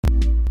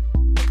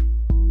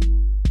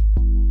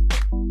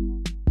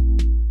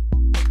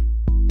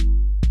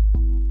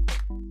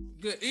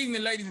Good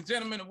evening, ladies and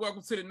gentlemen, and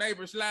welcome to the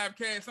Neighborish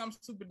livecast. I'm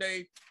Super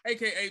Dave,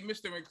 aka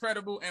Mr.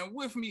 Incredible, and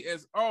with me,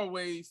 as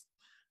always,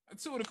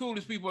 two of the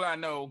coolest people I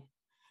know.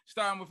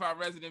 Starting with our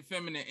resident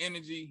feminine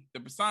energy, the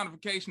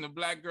personification of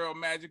Black girl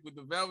magic with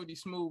the velvety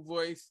smooth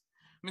voice,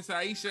 Miss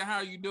Aisha.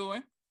 How you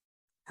doing?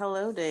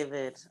 Hello,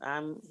 David.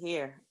 I'm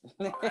here.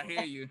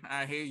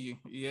 I hear you.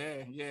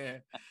 Yeah.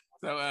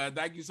 So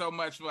thank you so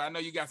much for. I know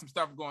you got some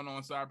stuff going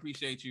on, so I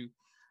appreciate you.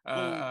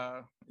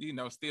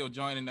 Still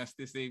joining us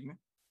this evening.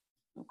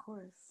 Of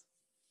course.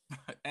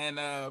 And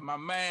my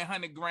man,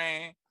 100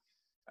 Grand.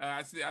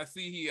 I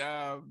see he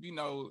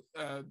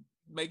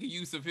making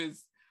use of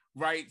his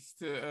rights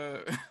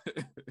to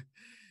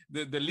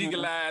the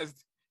legalized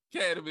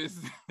cannabis.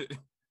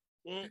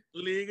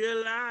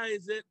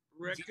 Legalize it.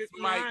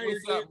 Mike,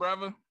 what's up,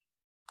 brother?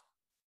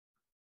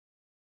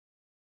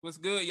 What's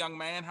good, young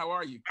man? How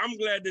are you? I'm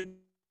glad to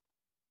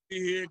be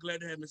here.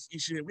 Glad to have Miss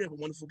Isha here. We have a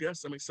wonderful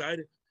guest. I'm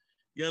excited.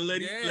 Young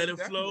lady, let it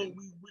flow.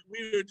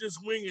 We're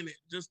just winging it.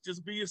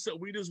 Just be yourself.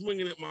 We just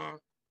winging it, Ma.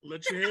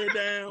 Let your hair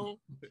down.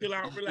 Chill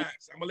out,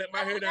 relax. I'm gonna let my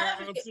hair down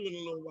too in a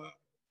little while.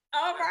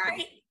 All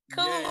right,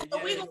 cool. I'm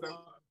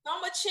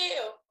gonna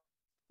chill.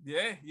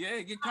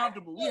 Yeah, get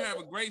comfortable. We have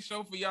a great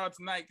show for y'all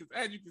tonight because,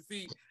 as you can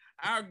see,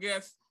 our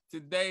guest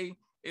today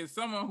is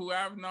someone who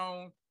I've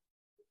known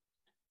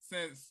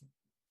since.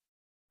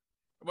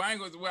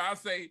 I'll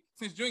say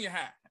since junior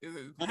high. It's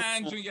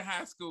behind junior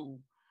high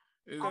school.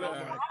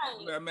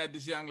 I met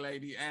this young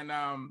lady, and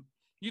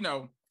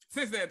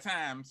since that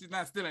time, she's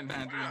not still in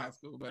junior high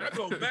school. But I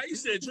go back. You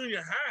said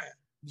junior high.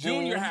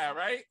 Junior high,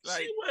 right?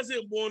 Like, she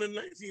wasn't born in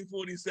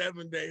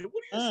 1947, Dave.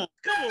 What do you?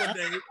 Come on,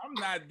 Dave. I'm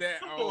not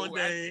that old. Come on,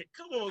 Dave.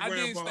 Come on, Grandpa.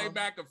 I did stay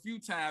back a few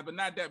times, but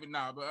not that.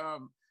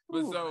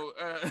 But so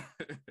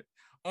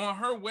on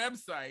her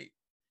website,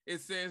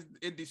 it says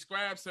it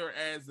describes her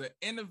as an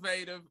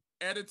innovative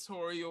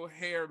editorial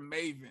hair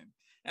maven.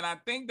 And I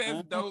think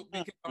that's dope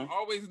because I'm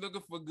always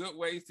looking for good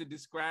ways to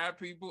describe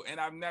people.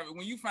 And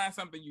when you find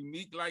something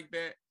unique like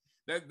that,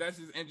 that's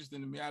just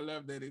interesting to me. I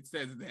love that it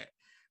says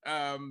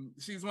that.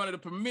 She's one of the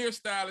premier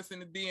stylists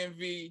in the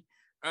DMV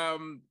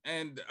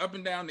and up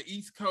and down the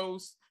East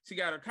Coast. She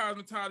got her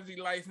cosmetology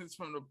license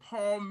from the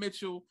Paul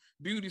Mitchell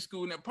Beauty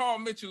School. Now, Paul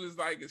Mitchell is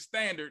like a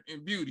standard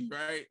in beauty,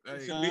 right?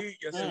 Like,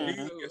 yes,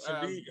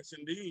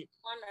 indeed.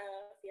 One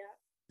of, yeah.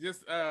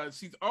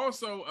 She's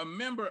also a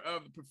member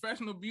of the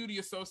Professional Beauty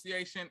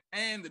Association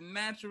and the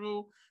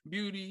Natural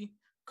Beauty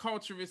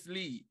Culturist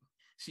League.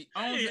 She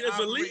owns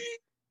a league?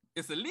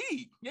 It's a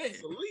league. Yeah.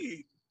 It's a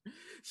league.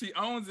 She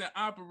owns and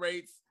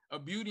operates a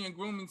beauty and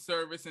grooming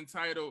service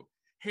entitled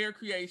Hair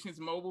Creations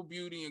Mobile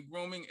Beauty and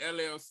Grooming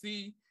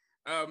LLC.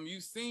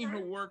 You've seen her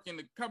work in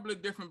a couple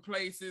of different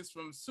places,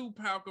 from Sue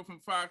Palka from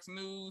Fox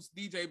News,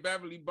 DJ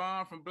Beverly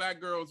Bond from Black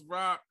Girls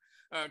Rock,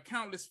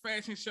 countless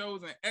fashion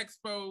shows and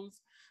expos,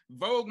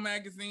 Vogue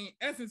magazine,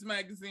 Essence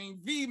magazine,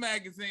 V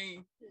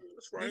magazine.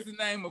 That's right. Just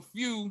to name a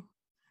few.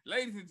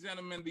 Ladies and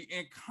gentlemen, the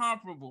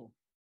incomparable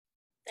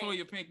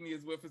Toya Pinkney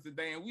is with us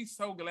today, and we're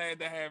so glad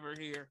to have her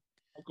here.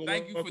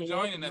 Thank you for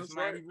joining us,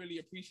 man. We really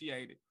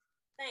appreciate it.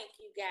 Thank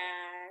you,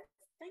 guys.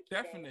 Thank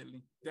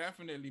you.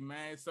 Definitely,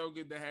 man. It's so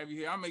good to have you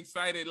here. I'm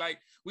excited. Like,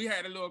 we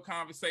had a little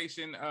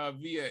conversation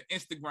via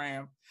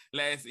Instagram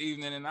last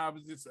evening, and I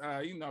was just,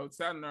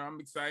 telling her I'm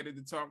excited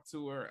to talk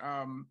to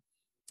her.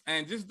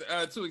 And just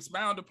to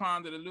expound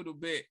upon it a little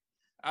bit,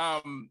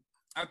 I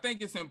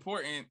think it's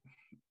important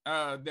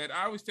that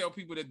I always tell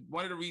people that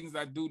one of the reasons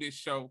I do this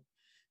show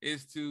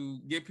is to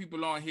get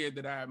people on here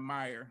that I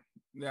admire,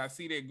 that I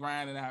see their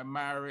grind and I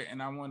admire it,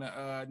 and I want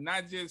to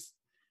not just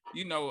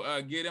get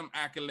them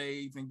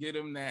accolades and get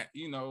them that,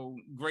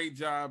 great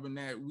job and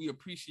that we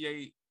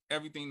appreciate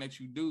everything that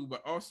you do,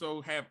 but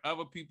also have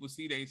other people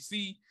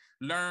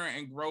learn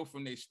and grow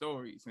from their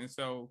stories. And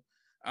so,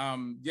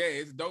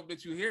 it's dope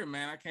that you're here,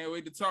 man. I can't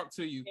wait to talk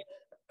to you.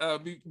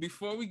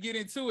 Before we get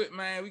into it,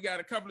 man, we got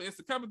a couple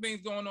of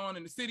things going on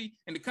in the city,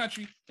 in the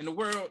country, in the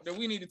world that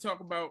we need to talk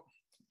about,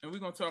 and we're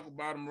going to talk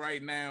about them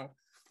right now.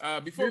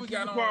 Before we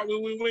got on,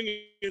 we're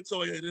winging it,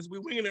 Toya.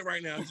 We're winging it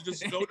right now.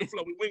 Just go with the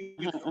flow. We're winging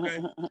it, okay?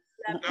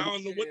 I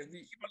don't know what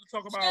you're about to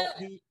talk about.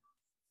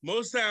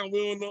 Most time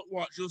we don't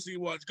watch. You'll see.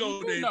 Watch.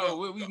 Go, Dave.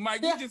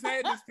 Mike, we just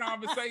had this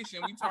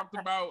conversation. We talked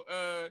about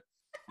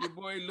your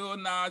boy Lil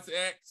Nas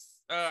X.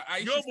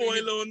 Your boy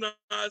Lil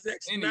Nas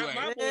X. Anyway, not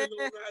my boy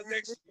Lil Nas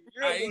X.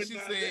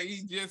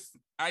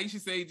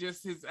 Aisha said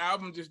his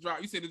album just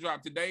dropped. You said it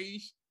dropped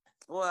today.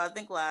 Well, I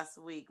think last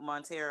week.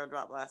 Montero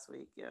dropped last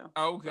week, yeah.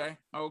 Okay.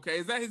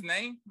 Is that his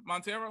name,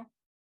 Montero?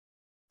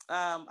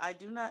 I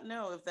do not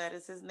know if that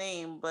is his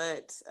name,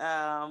 but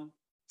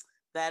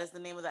that is the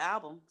name of the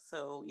album.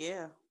 So,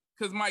 yeah.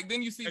 Because, Mike,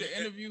 didn't you see the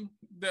interview,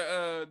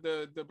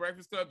 the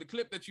Breakfast Club, the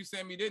clip that you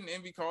sent me? Didn't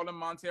Envy call him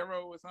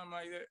Montero or something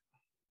like that?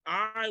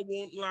 I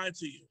won't lie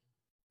to you.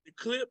 The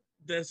clip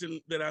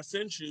that I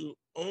sent you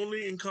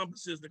only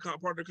encompasses the part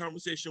of the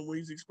conversation where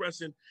he's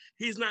expressing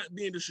he's not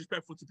being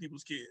disrespectful to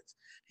people's kids.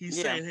 He's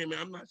saying, "Hey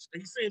man,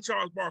 he's saying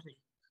Charles Barkley.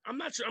 I'm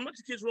not your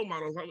kid's role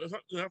model.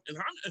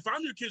 If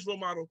I'm your kid's role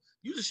model,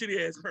 you're a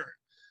shitty ass parent.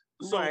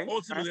 So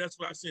ultimately, that's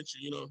what I sent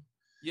you. You know.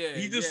 Yeah.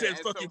 He just said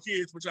 "fuck your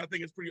kids," which I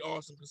think is pretty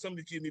awesome because some of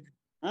the kids need to.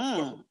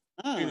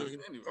 But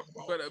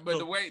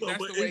the way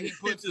the way he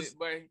puts it,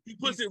 but he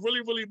puts it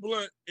really, really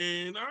blunt,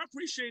 and I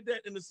appreciate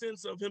that in the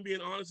sense of him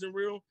being honest and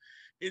real.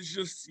 It's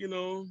just, you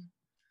know,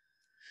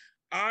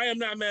 I am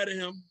not mad at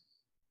him.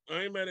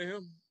 I ain't mad at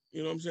him.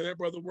 You know what I'm saying? That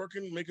brother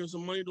working, making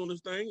some money doing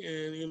this thing,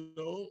 and you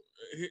know,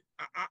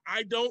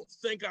 I don't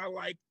think I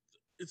like.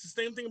 It's the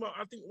same thing about.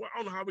 I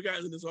don't know how we got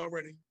into this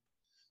already.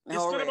 It's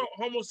not about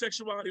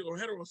homosexuality or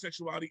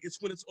heterosexuality.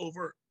 It's when it's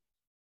overt.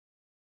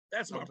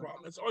 That's my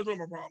problem. That's always been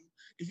my problem.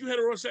 If you're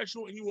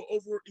heterosexual and you were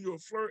over, you were a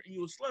flirt and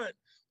you were a slut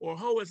or a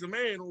hoe as a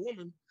man or a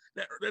woman,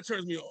 that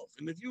turns me off.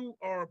 And if you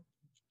are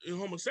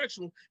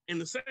homosexual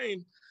and the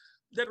same,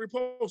 that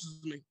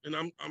repulses me. And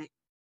I'm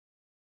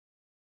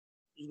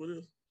what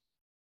is?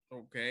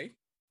 Okay.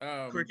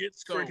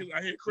 Crickets. I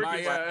hear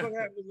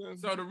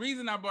crickets. So the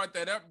reason I brought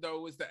that up though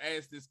was to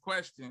ask this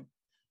question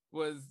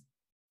was,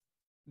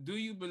 do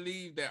you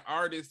believe that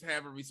artists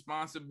have a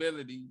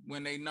responsibility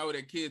when they know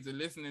that kids are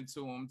listening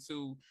to them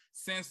to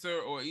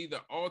censor or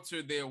either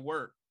alter their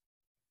work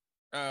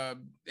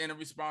in a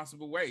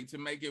responsible way to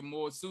make it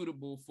more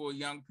suitable for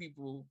young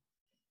people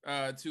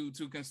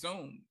to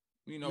consume?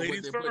 You know,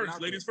 ladies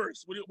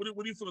first. What do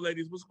you feel,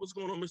 ladies? What's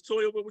going on, Miss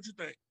Toya? What you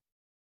think?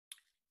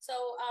 So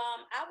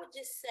I would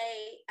just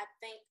say I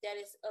think that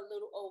it's a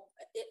little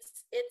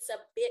it's a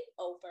bit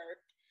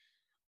overt.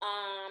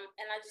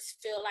 And I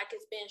just feel like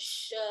it's been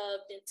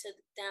shoved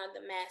down the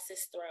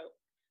masses' throat,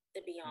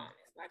 to be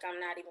honest. Like, I'm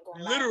not even going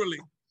to lie.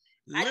 Literally.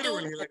 I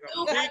admire the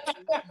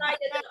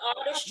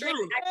artistry.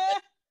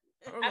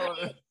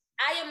 I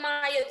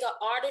admire the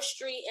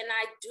artistry, and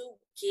I do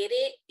get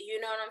it. You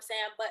know what I'm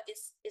saying? But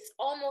it's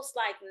almost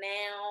like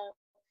now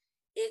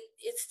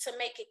it's to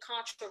make it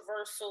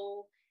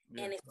controversial,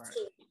 and it's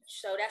too much.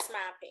 So that's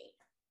my opinion.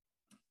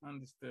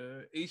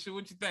 Understood. Isha,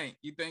 what you think?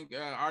 You think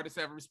artists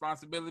have a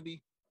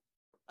responsibility?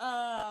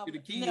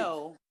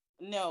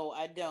 No,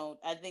 I don't.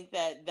 I think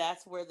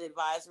that's where the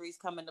advisories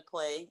come into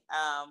play.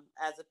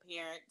 As a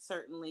parent,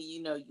 certainly,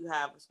 you know, you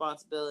have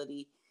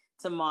responsibility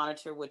to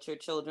monitor what your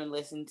children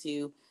listen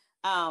to.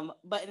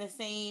 But in the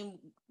same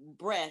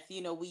breath,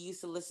 you know, we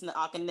used to listen to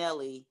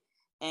Akinelli,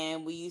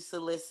 and we used to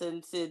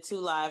listen to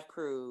 2 Live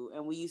Crew,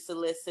 and we used to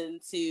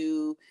listen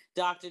to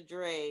Dr.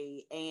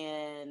 Dre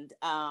and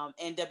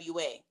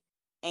NWA.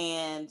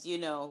 And, you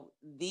know,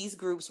 these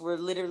groups were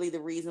literally the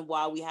reason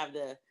why we have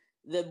the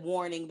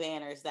warning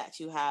banners that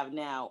you have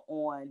now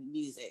on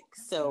music.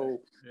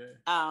 So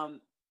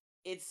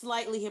it's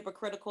slightly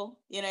hypocritical,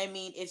 you know what I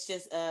mean? It's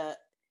just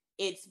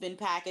it's been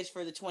packaged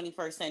for the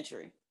 21st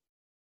century.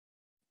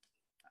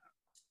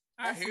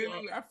 I hear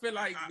you. I feel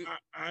like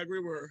I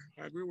agree with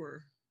her.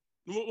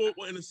 Well,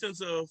 in the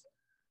sense of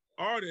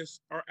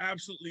artists are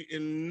absolutely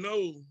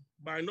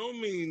by no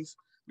means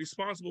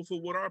responsible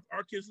for what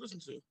our kids listen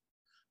to.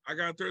 I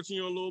got a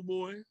 13-year-old little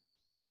boy.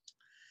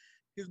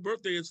 His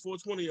birthday is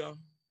 420, y'all.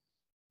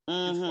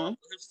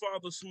 His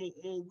father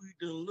smoked more weed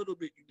than a little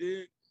bit. You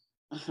dig?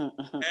 And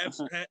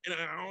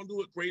I don't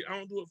do it great. I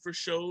don't do it for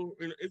show.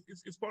 And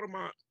it's part of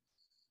my.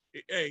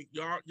 Hey,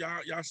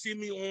 y'all see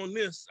me on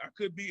this? I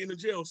could be in a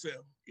jail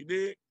cell. You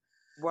dig?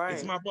 Right.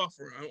 It's my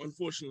buffer,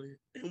 unfortunately.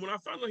 And when I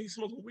found out he's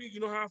smoking weed, you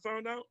know how I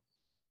found out?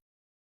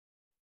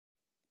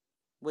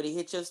 Would he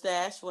hit your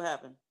stash? What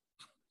happened?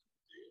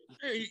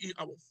 Hey,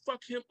 I will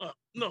fuck him up.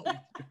 No.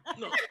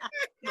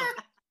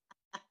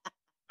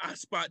 I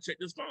spot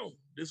checked his phone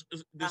this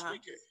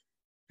weekend.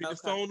 Picked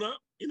his phone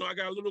up. You know, I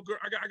got a little girl.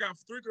 I got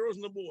 3 girls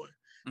and a boy.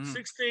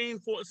 16,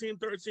 14,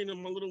 13,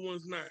 and my little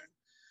one's 9.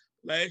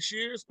 Last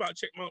year, spot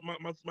checked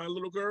my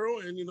little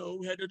girl, and you know,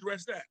 we had to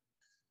address that.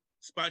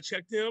 Spot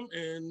checked him,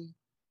 and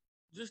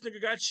this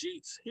nigga got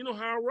cheats. You know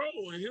how I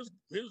roll, and his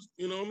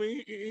you know what I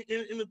mean?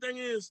 And the thing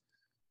is,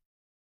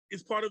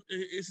 it's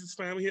his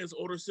family. He has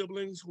older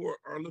siblings who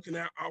are looking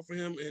out for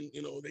him, and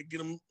you know, they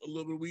get him a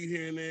little bit of weed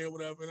here and there,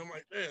 whatever. And I'm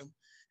like, damn.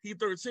 He's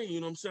 13,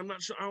 you know what I'm saying? I'm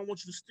not sure. I don't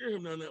want you to steer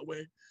him down that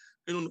way.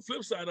 And on the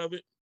flip side of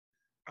it,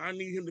 I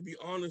need him to be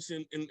honest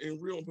and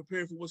real and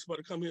prepared for what's about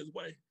to come his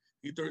way.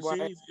 He's 13.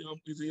 Right.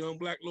 He's a young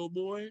black little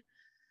boy.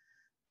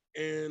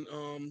 And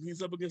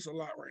he's up against a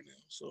lot right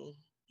now. So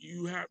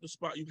you have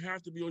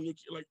to be on your,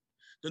 like,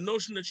 the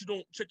notion that you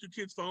don't check your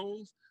kids'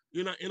 phones,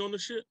 you're not in on the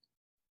shit,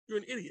 you're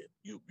an idiot.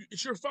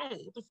 It's your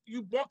phone.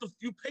 You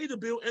pay the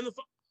bill and the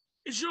phone.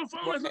 It's your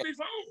phone. Right. It's not their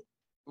phone.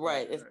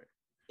 Right.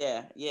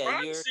 Yeah.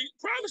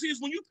 Privacy is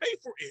when you pay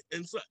for it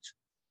and such.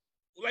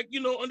 Like, you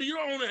know, under your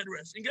own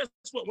address. And guess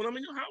what? When I'm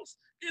in your house,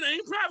 it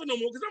ain't private no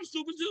more because I'm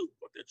stupid too.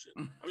 Fuck that shit.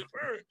 I'm a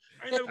parent.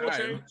 I ain't never gonna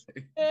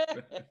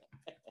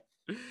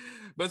change.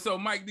 But so,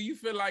 Mike, do you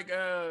feel like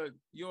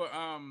your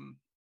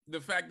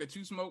the fact that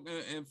you smoke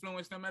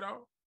influenced them at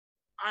all?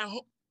 I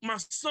hope my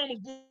son was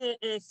born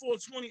on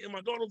 420 and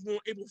my daughter was born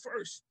April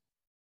 1st.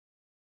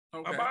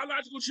 Okay. My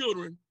biological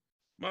children,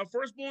 my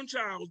firstborn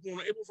child was born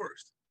on April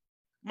 1st.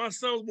 My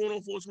son was born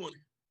on 420.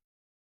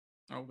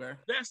 Okay.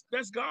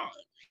 That's God.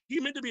 He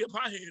meant to be a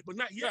pothead, but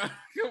not yet.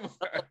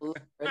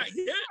 Not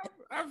yet.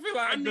 I feel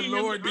like the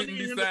Lord didn't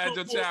decide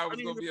your child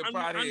was gonna be a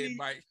pothead,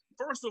 Mike.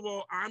 First of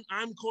all,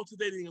 I'm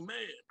cultivating a man.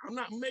 I'm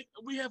not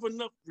we have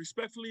enough,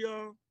 respectfully,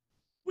 y'all.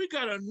 We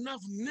got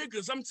enough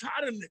niggas. I'm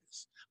tired of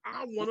niggas.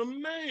 I want a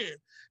man.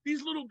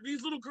 These little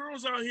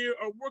girls out here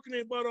are working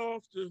their butt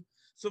off to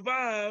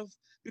survive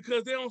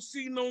because they don't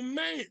see no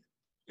man.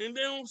 And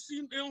they don't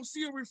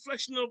see a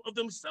reflection of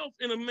themselves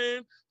in a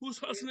man who's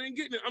hustling and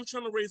getting it. I'm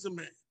trying to raise a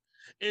man.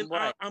 And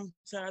right. I'm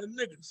tired of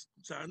niggas.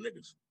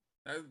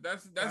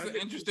 That's an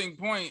interesting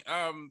point.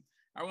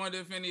 I wonder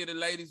if any of the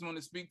ladies want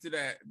to speak to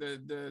that,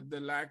 the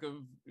lack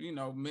of,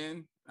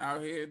 men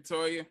out here.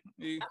 Toya,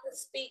 I'm gonna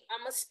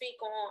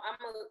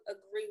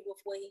agree with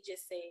what he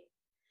just said.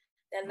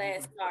 That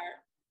last part.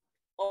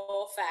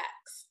 All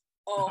facts.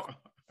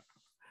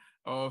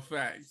 All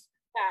facts.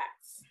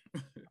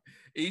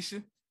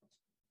 Isha?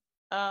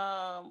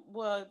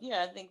 Well,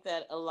 yeah, I think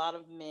that a lot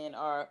of men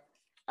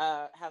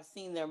have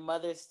seen their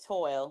mothers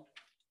toil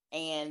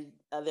and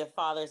their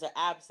fathers are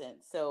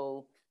absent.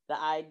 So the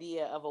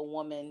idea of a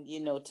woman,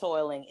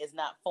 toiling is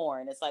not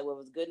foreign. It's like, what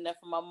was good enough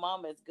for my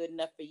mom is good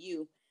enough for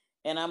you.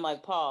 And I'm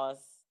like, pause.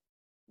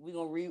 We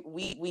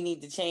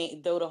need to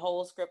change, throw the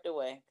whole script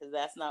away, because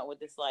that's not what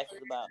this life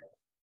is about.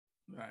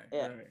 Right.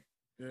 Yeah.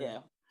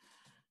 Right.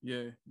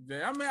 Yeah.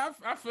 I mean,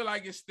 I feel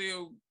like it's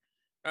still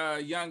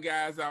young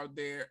guys out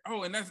there.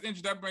 Oh, and that's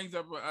interesting. That brings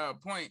up a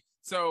point.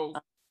 So,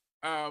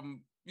 I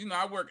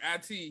work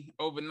IT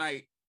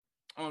overnight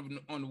on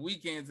the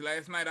weekends.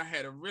 Last night, I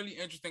had a really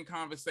interesting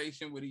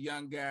conversation with a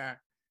young guy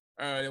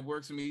that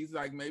works with me. He's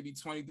like maybe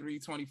 23,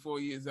 24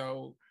 years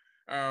old.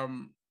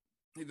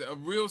 He's a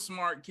real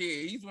smart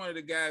kid. He's one of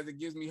the guys that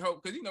gives me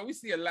hope because, we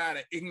see a lot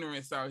of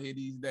ignorance out here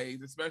these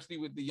days, especially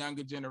with the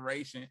younger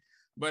generation.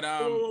 But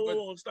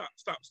stop.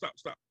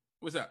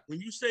 What's up? When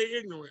you say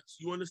ignorance,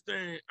 you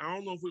understand, I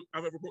don't know if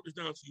I've ever broke this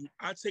down to you.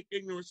 I take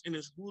ignorance in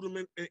its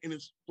rudiment, in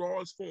its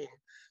rawest form.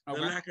 The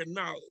lack of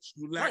knowledge.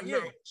 You lack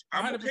knowledge.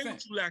 I'm 100%. Okay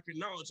with you lacking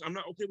knowledge. I'm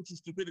not okay with your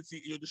stupidity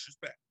and your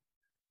disrespect.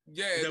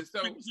 Yeah,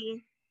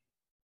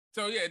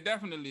 so yeah,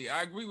 definitely.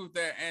 I agree with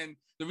that. And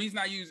the reason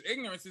I use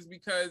ignorance is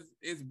because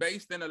it's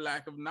based in a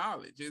lack of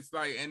knowledge. It's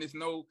like, and it's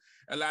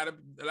a lot of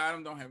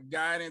them don't have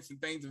guidance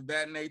and things of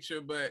that nature.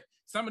 But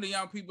some of the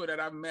young people that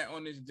I've met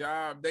on this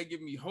job, they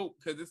give me hope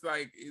because it's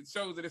like, it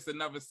shows that it's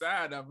another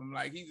side of him.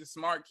 Like, he's a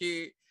smart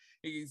kid.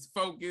 He's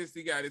focused.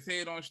 He got his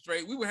head on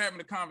straight. We were having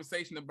a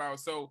conversation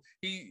about, so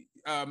he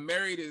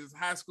married his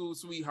high school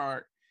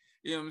sweetheart.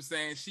 You know what I'm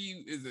saying?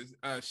 She is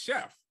a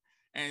chef.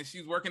 And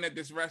she's working at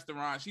this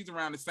restaurant. She's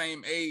around the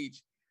same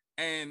age.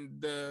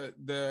 And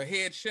the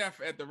head chef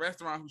at the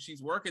restaurant who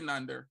she's working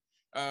under,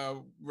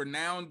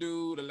 renowned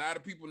dude, a lot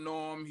of people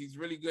know him. He's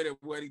really good at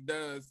what he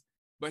does,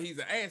 but he's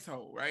an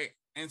asshole, right?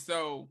 And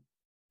so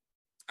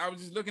I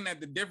was just looking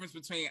at the difference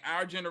between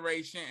our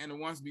generation and the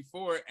ones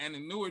before and the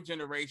newer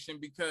generation,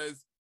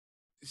 because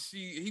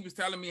he was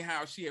telling me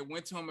how she had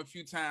went to him a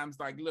few times,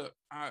 like, look,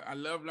 I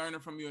love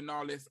learning from you and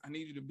all this. I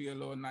need you to be a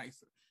little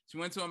nicer. She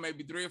went to him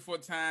maybe 3 or 4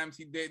 times.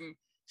 He didn't.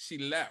 She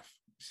left.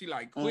 She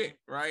quit,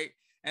 right?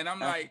 And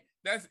I'm like,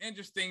 that's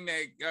interesting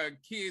that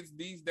kids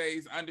these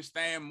days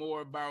understand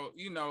more about,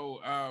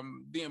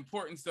 the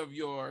importance of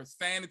your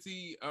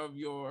sanity, of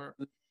your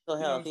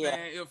health,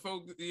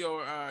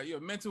 your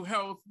mental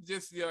health,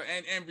 just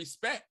and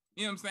respect.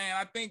 You know what I'm saying?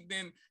 I think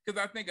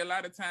because I think a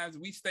lot of times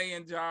we stay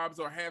in jobs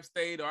or have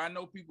stayed, or I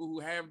know people who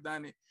have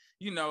done it,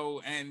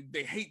 and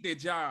they hate their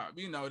job.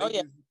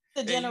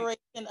 The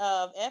generation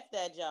of F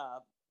that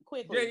job.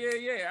 Quickly.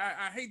 Yeah.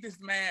 I hate this,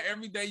 man.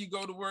 Every day you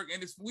go to work,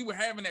 and we were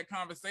having that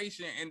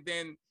conversation, and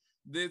then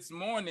this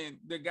morning,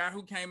 the guy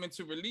who came in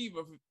to relieve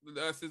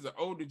us is an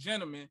older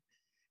gentleman,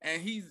 and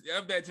he's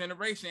of that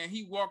generation, and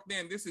he walked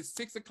in. This is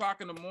 6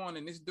 o'clock in the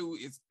morning. This dude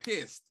is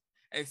pissed.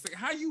 And it's like,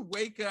 how you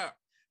wake up,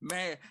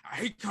 man? I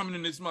hate coming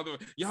in this mother.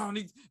 Y'all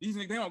need these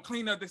niggas, they don't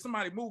clean up.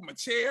 Somebody moved my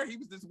chair. He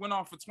just went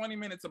on for 20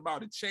 minutes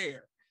about a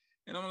chair,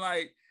 and I'm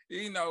like,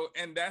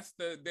 and that's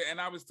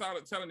and I was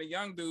telling the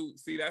young dude,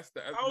 see, that's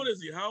the. How old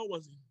is he? How old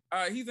was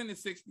he? He's in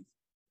his 60s.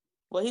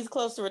 Well, he's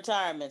close to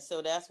retirement,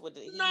 so that's what.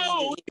 He's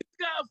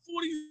got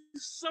 40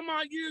 some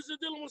odd years of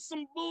dealing with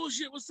some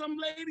bullshit with some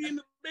lady in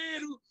the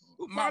bed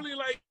who probably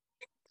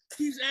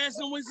he's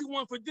asking what he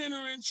want for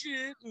dinner and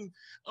shit, and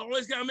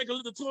always gotta make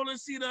the toilet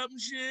seat up and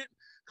shit.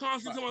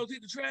 Constantly talking about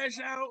take the trash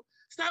out.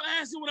 Stop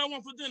asking what I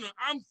want for dinner.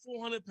 I'm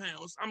 400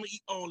 pounds. I'm gonna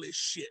eat all this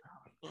shit.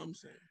 You know what I'm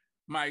saying.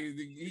 Mike,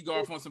 he go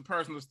off on some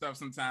personal stuff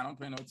sometimes. Don't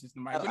pay no attention to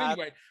Mike. But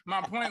anyway,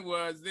 my point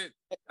was that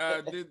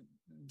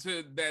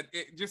that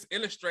it just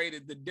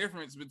illustrated the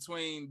difference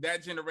between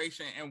that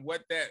generation and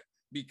what that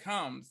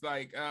becomes.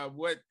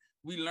 What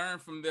we learn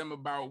from them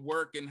about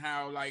work and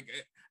how,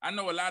 I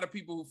know a lot of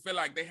people who feel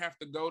like they have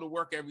to go to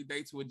work every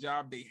day to a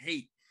job they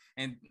hate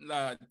and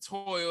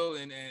toil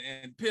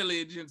and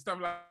pillage and stuff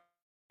like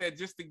that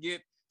just to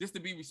get just to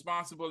be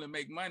responsible and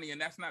make money. And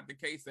that's not the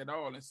case at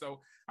all. And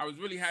so I was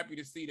really happy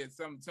to see that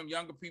some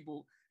younger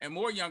people and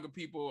more younger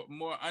people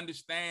more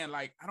understand,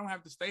 like, I don't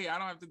have to stay. I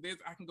don't have to this.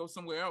 I can go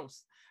somewhere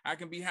else. I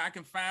can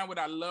find what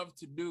I love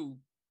to do,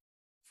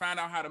 find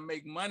out how to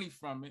make money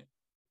from it,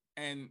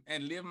 and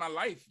live my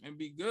life and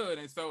be good.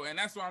 And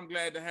that's why I'm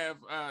glad to have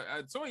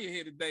Toya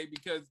here today,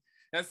 because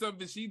that's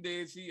something she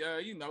did. She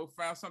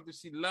found something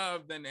she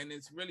loved, and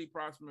it's really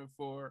prospering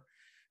for her.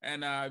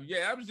 And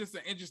that was just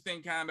an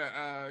interesting kind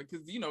of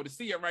because to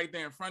see it right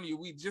there in front of you.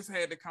 We just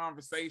had the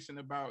conversation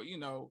about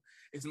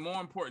it's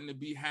more important to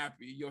be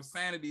happy. Your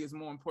sanity is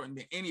more important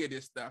than any of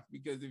this stuff,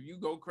 because if you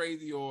go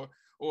crazy or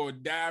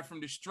die from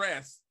the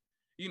stress,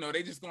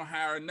 they just gonna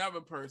hire another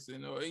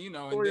person, or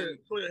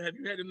Toya, have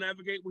you had to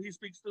navigate what he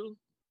speaks to?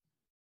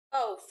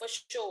 Oh, for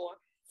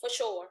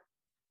sure.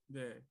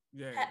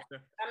 Yeah.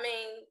 I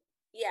mean,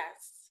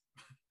 yes.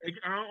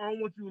 I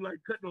don't want you to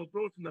cut no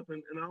throats or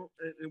nothing,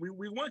 and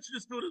we want you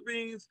to spill the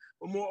beans.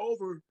 But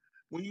moreover,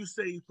 when you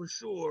say for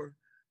sure,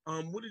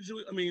 what did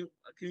you? I mean,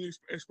 can you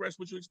express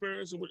what you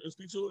experienced and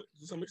speak to it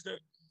to some extent?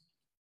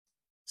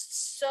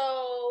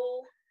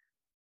 So,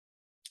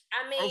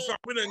 I mean, I'm sorry,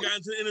 we done got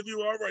into the interview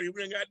already.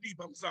 We done got deep.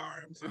 I'm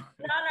sorry. No.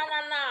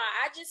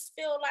 I just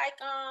feel like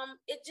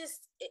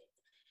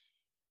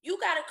you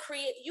gotta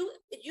create.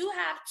 You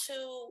have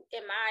to,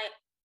 in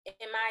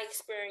my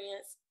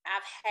experience,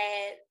 I've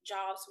had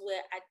jobs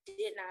where I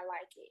did not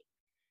like it.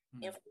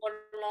 And for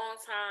a long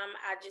time,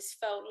 I just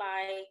felt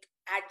like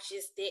I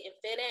just didn't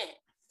fit in.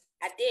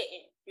 I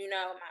didn't,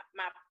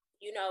 my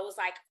it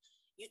was like,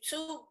 you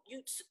too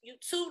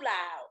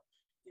loud,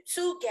 you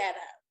too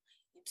ghetto,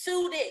 you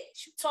too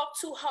this, you talk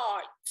too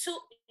hard,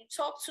 you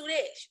talk too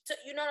this,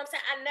 you know what I'm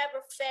saying? I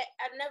never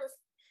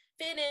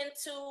fit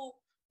into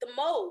the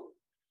mold.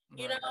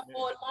 For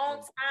a long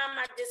time,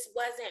 I just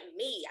wasn't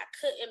me. I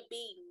couldn't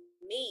be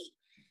me.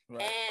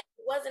 Right. And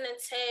it wasn't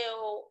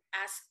until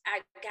I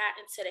got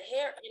into the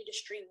hair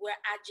industry where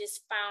I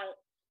just found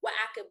where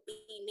I could be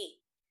me,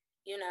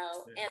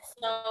 And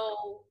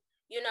so,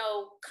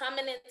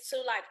 coming into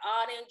like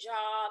art and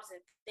jobs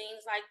and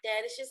things like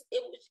that, it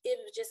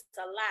was just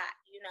a lot,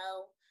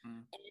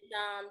 And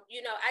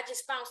I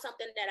just found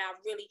something that I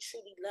really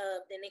truly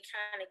loved, and it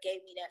kind of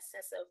gave me that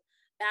sense of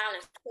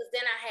balance, because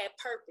then I had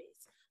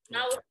purpose.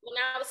 When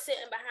I was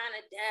sitting behind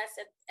a desk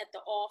at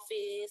the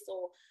office,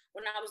 or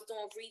when I was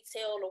doing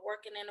retail or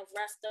working in a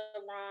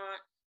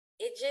restaurant,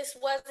 it just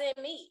wasn't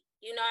me.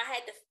 I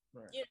had to,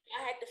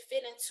 I had to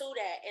fit into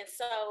that. And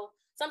so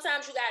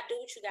sometimes you got to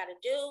do what you got to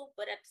do,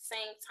 but at the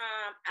same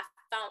time, I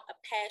found a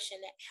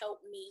passion that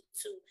helped me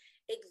to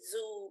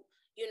exude,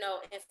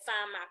 and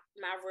find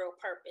my real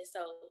purpose.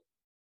 So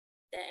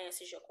that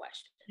answers your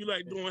question. You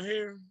like doing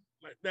hair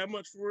like that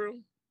much for real?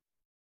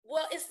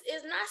 Well,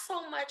 it's not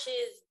so much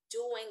as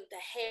doing the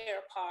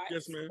hair part.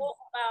 Yes, ma'am.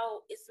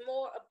 It's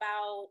more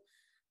about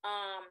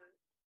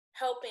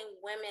helping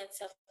women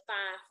to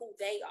find who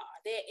they are,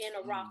 their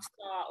inner rock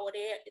star, or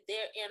their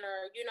inner,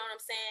 you know what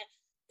I'm saying?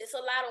 It's a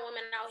lot of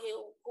women out here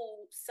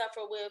who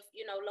suffer with,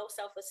 low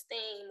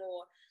self-esteem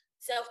or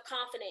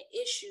self-confident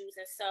issues.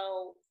 And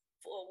so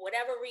for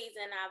whatever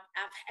reason,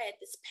 I've had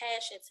this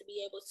passion to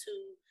be able to,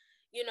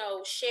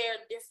 share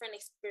different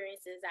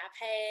experiences I've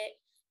had,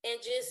 and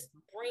just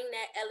bring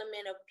that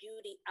element of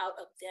beauty out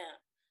of them.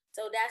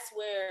 So that's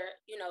where,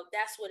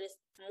 that's what it's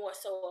more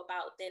so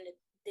about than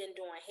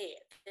doing hair.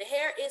 The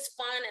hair is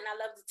fun, and I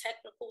love the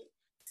technical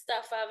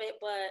stuff of it,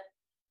 but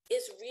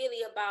it's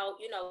really about,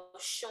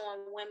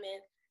 showing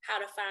women how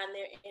to find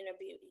their inner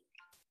beauty.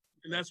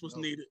 And that's what's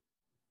needed.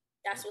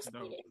 That's what's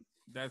needed.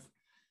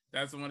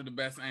 That's one of the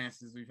best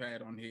answers we've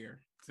had on here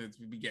since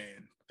we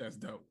began. That's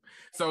dope.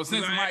 So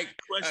since Mike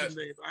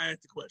I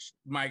asked the question.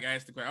 Mike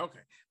asked the question. Okay.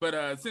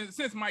 But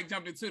since Mike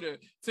jumped into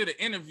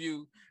the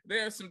interview,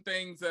 there are some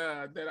things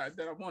that I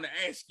want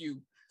to ask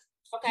you.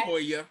 Okay.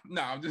 Toya.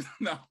 No.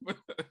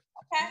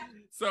 Okay.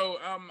 So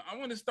I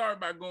want to start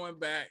by going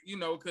back,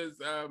 because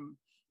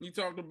you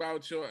talked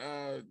about your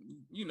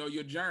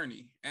your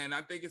journey. And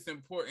I think it's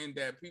important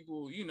that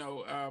people,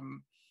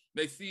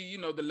 they see,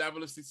 the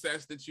level of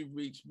success that you've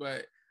reached,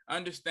 but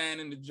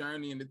understanding the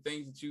journey and the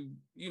things that you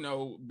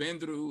been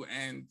through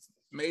and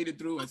made it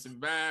through and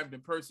survived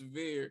and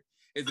persevered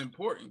is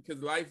important,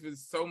 because life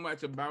is so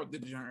much about the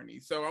journey.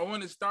 So I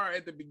want to start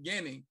at the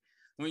beginning,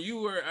 when you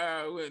were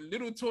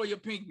little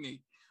Toya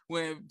Pinkney,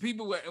 when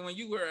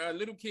you were a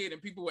little kid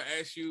and people would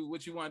ask you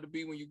what you wanted to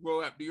be when you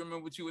grow up. Do you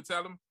remember what you would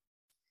tell them?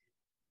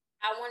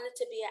 I wanted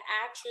to be an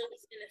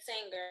actress and a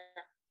singer.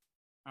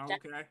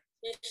 Okay. That's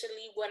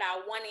initially what I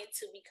wanted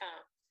to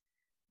become.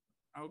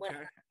 Okay. When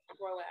I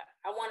grow up,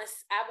 I want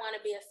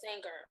to be a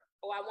singer,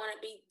 or I want to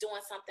be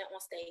doing something on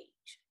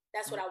stage.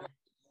 That's what I want.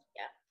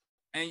 Yeah.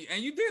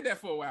 And you did that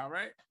for a while,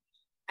 right?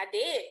 I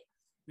did.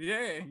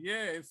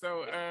 Yeah.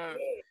 So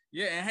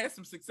and had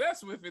some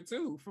success with it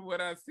too, from what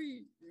I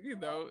see. A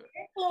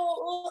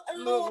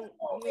little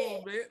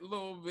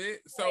bit.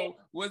 So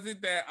was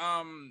it that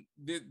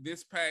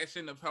this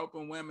passion of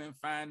helping women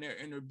find their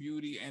inner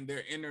beauty and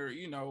their inner,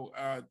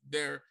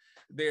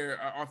 their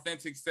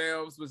authentic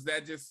selves? Was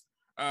that just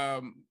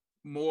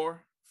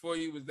more for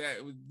you?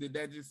 Did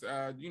that just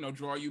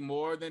draw you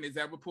more than? Is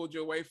that what pulled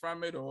you away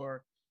from it,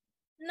 or?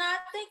 No, I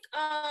think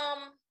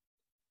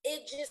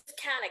it just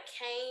kind of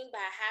came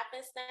by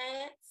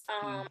happenstance.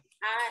 I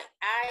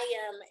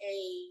am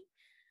a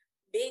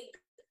big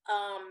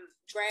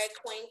drag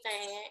queen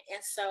fan,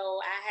 and so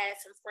I had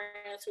some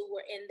friends who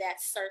were in that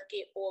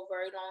circuit for a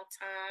very long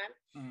time,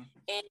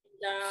 and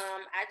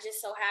I just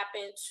so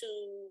happened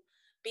to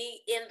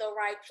be in the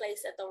right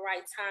place at the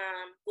right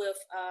time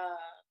with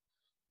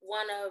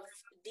one of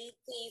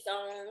DC's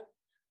own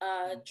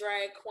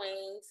drag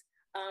queens,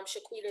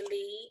 Shaquita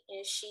Lee,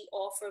 and she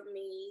offered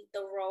me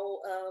the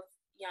role of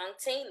young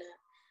Tina.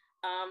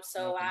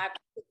 So I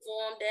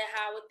performed at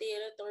Howard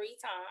Theater 3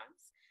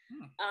 times.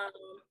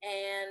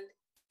 And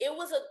it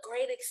was a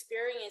great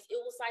experience. It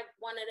was like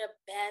one of the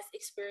best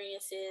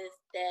experiences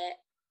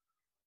that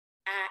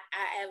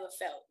I ever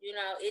felt. You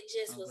know, it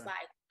just was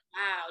like,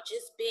 wow,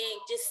 just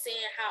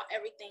seeing how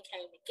everything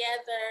came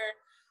together.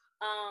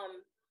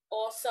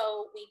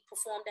 Also, we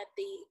performed at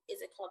is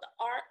it called the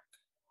Arc?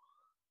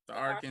 The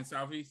Arc in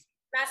Southeast?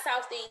 Not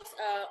Southeast,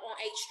 on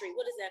H Street.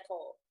 What is that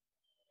called?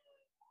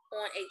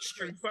 On H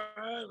Street.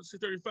 35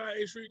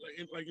 H Street,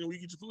 like when you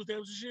get your food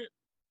stamps and shit.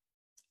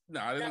 No,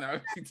 I didn't know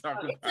what you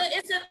talking about.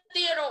 It's a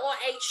theater on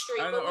H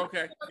Street. I know,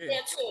 okay. Yeah.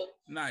 There too.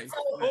 Nice.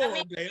 So,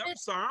 nice. I'm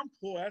sorry, I'm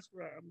poor. That's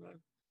right. I'm not.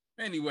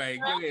 Anyway,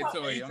 go ahead,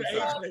 Toya. I'm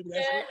sorry.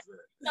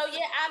 So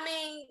yeah, I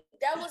mean,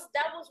 that was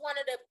one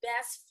of the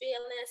best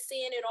feelings,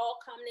 seeing it all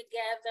come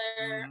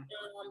together,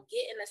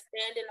 getting a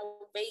standing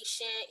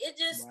ovation. It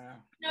just,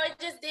 it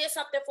just did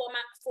something for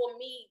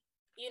me,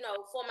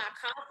 for my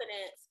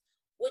confidence,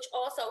 which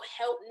also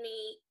helped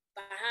me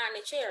behind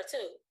the chair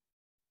too.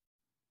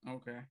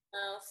 Okay.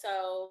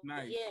 So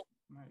nice. Yeah.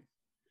 Nice.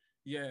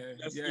 Yeah.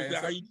 Is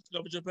that how you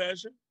discovered your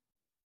passion?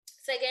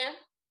 Say again?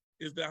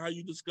 Is that how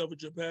you discovered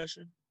your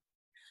passion?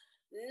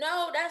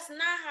 No, that's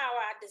not how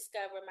I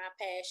discovered my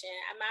passion.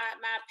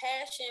 My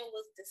passion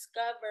was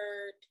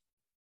discovered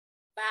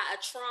by a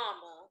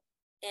trauma,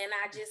 and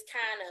I just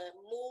kind of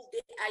moved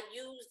it. I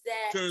used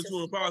that turn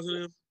to a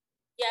positive.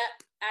 Yep,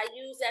 I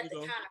used that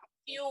to kind of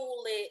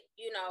fuel it,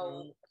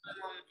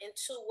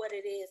 into what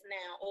it is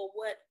now, or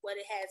what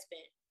it has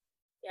been.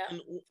 Yeah.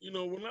 And,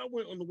 when I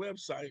went on the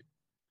website,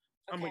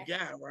 I'm a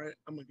guy, right?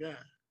 I'm a guy.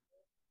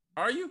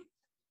 Are you?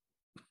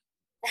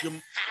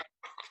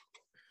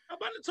 I'm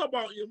about to talk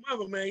about your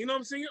mother, man. You know what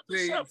I'm saying?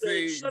 Shut up.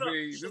 This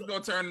is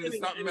gonna turn into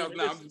something else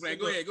now. I'm just playing.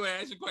 Go ahead,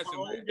 ask your question.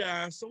 Oh,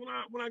 guys. So when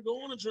I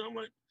go on the trip, I'm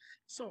like,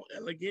 it's so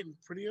elegant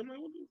and pretty. I'm like,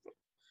 what the fuck?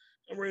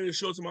 I'm ready to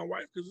show it to my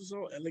wife because it's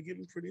so elegant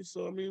and pretty.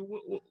 So I mean,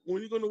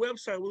 when you go on the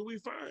website, what do we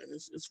find?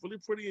 It's really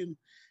pretty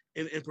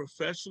and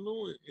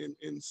professional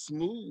and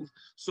smooth.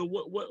 So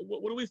what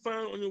do we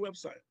find on your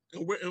website?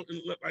 And where,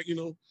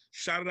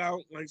 shout it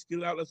out, like get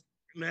it out. Let's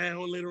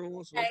now and later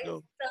on. So let's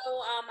go.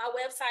 So my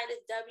website is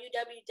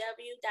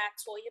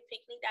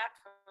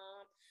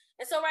www.toyapinkney.com.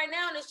 And so right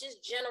now it's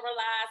just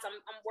generalized.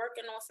 I'm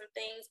working on some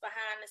things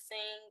behind the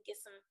scenes, get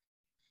some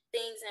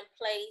things in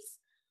place.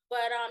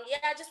 But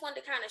I just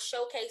wanted to kind of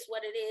showcase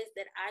what it is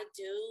that I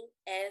do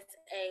as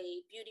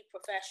a beauty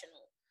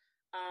professional.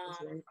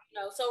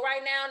 So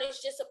right now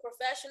it's just a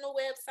professional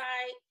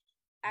website.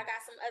 I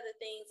got some other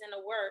things in the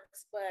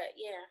works, but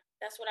yeah,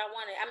 that's what I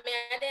wanted. I mean,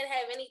 I didn't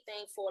have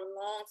anything for a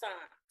long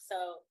time.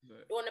 So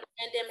during the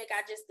pandemic,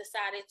 I just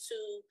decided to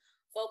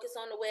focus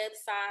on the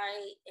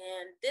website.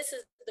 And this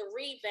is the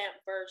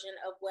revamped version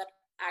of what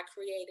I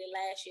created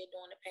last year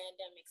during the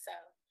pandemic. So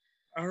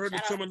I heard the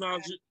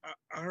terminology.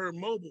 I heard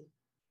mobile.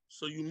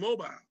 So you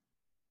mobile.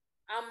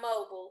 I'm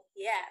mobile.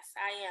 Yes,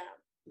 I am.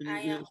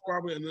 It's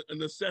probably a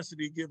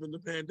necessity given the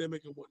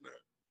pandemic and whatnot.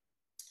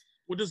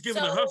 We're just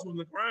giving the hustle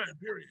and the grind,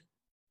 period.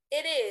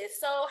 It is.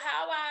 So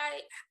how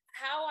I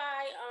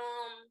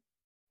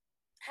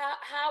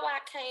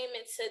came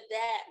into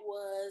that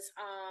was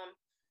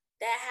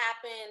that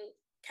happened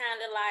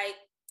kind of like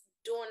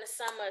during the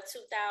summer of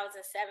 2017.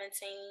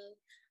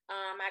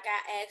 I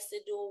got asked to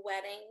do a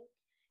wedding,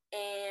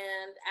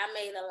 and I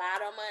made a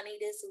lot of money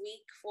this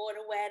week for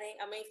the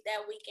wedding. I mean,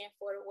 that weekend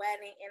for the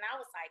wedding, and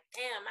I was like,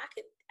 damn, I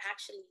could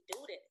actually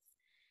do this.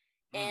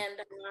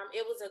 And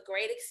it was a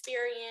great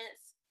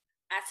experience.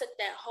 I took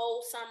that whole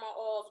summer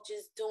off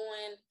just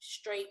doing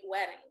straight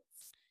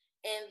weddings.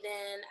 And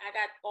then I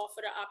got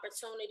offered an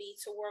opportunity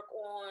to work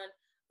on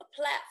a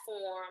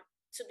platform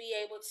to be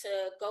able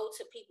to go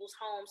to people's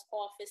homes,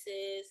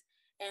 offices,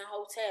 and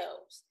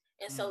hotels.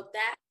 And so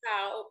that's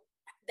how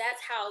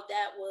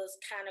that was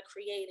kind of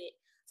created.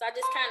 So I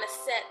just kind of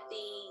set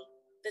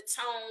the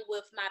tone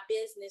with my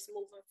business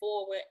moving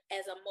forward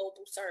as a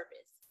mobile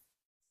service.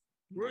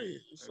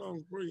 Brilliant. It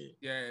sounds brilliant.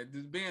 Yeah,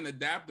 just being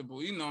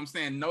adaptable. You know what I'm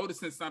saying?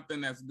 Noticing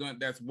something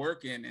that's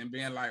working and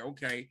being like,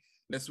 okay,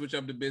 let's switch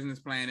up the business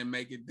plan and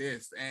make it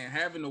this. And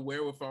having the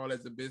wherewithal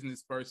as a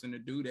business person to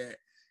do that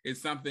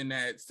is something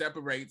that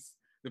separates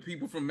the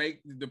people who make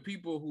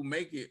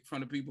it from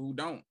the people who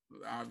don't,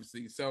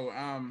 obviously. So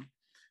I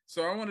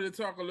wanted to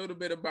talk a little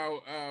bit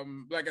about,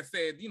 like I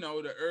said,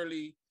 the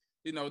early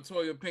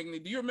Toya Pinkney.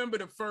 Do you remember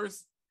the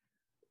first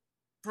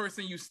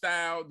person you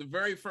styled, the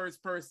very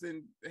first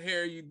person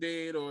hair you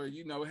did or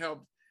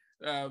helped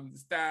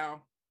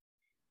style?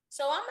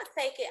 So I'm gonna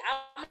take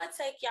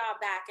y'all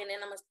back, and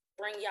then I'm gonna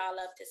bring y'all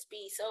up to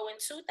speed. So in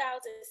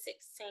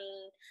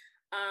 2016,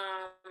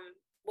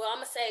 well, I'm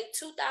gonna say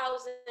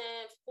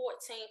 2014,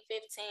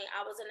 15,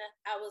 I was a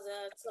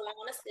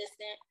salon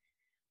assistant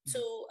to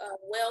a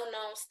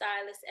well-known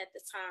stylist at the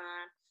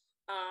time,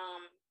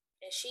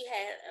 and she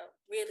had a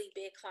really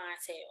big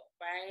clientele,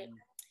 right?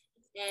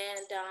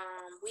 And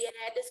we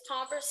had this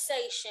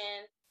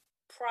conversation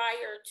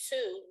prior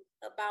to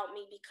about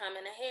me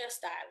becoming a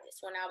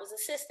hairstylist when I was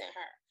assisting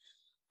her.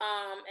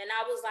 And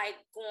I was like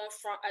going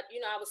from, I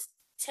was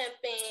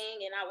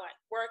temping and I would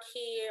work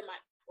here,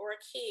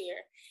 work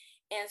here.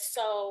 And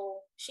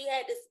so she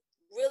had this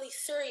really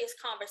serious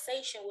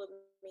conversation with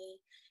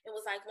me. It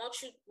was like, won't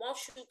you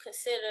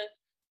consider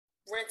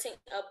renting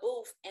a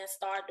booth and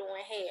start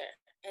doing hair?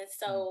 And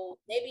so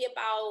maybe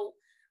about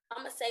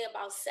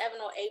 7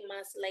 or 8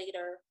 months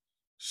later,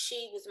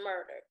 she was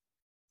murdered.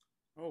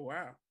 Oh,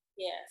 wow.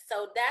 Yeah.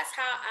 So that's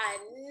how I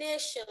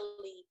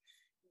initially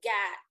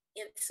got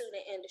into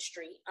the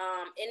industry.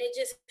 And it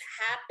just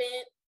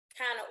happened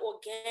kind of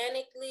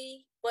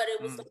organically, but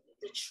it was the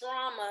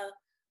trauma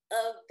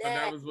of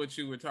that. That was what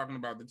you were talking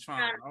about, the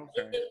trauma.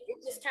 Okay.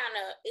 It just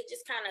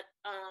kind of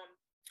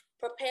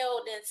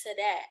propelled into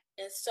that.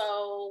 And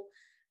so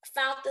I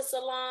found the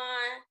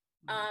salon,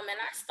 and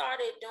I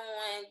started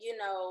doing,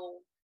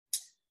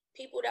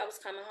 people that was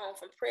coming home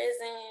from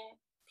prison,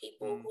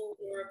 people who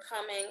were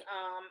coming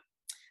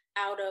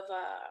out of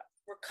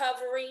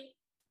recovery,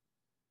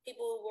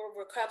 people who were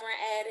recovering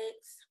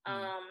addicts.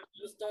 I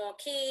was doing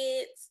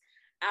kids.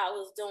 I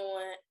was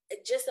doing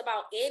just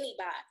about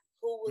anybody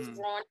who was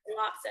growing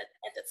locks at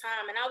the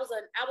time. And I was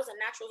a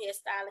natural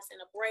hairstylist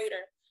and a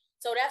braider.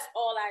 So that's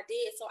all I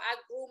did. So I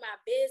grew my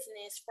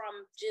business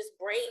from just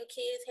braiding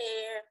kids'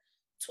 hair,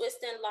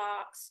 twisting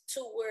locks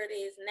to where it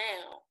is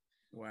now.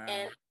 Wow.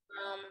 And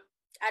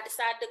I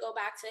decided to go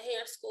back to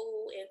hair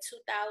school in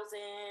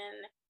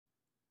 2015.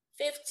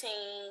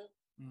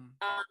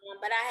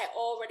 But I had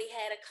already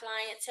had a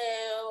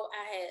clientele.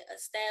 I had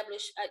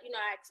established, I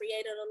had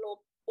created a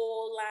little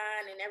oil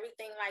line and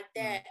everything like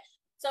that.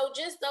 So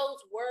just those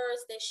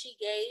words that she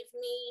gave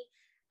me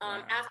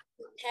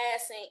after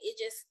passing, it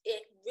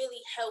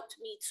really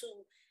helped me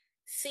to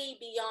see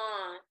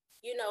beyond,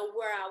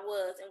 where I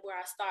was and where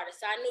I started.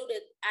 So I knew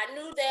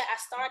that I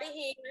started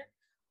here,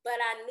 but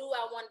I knew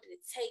I wanted to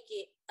take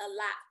it a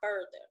lot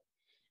further.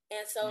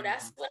 And so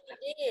that's what I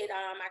did.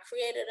 I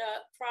created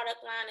a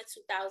product line in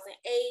 2008,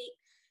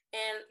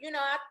 and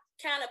I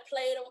kind of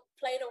played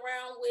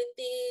around with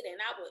it, and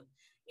I would,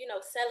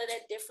 sell it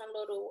at different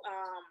little,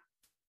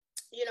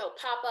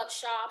 pop-up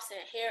shops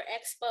and hair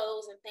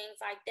expos and things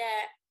like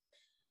that.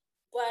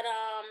 But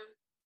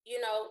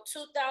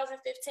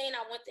 2015,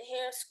 I went to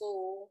hair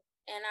school,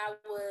 and I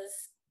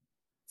was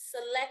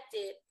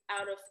selected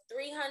out of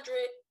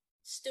 300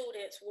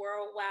 students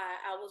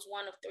worldwide. I was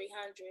one of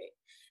 300.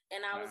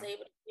 And I was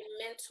able to be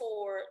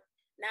mentored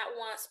not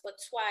once, but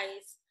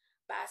twice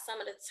by some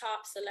of the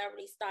top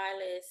celebrity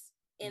stylists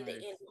in the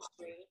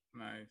industry.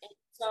 Nice. And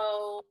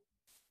so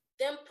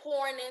them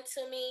pouring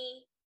into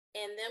me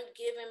and them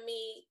giving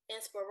me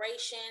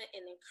inspiration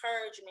and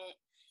encouragement,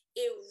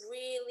 it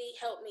really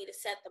helped me to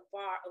set the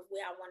bar of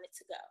where I wanted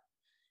to go.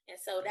 And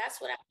so that's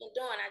what I've been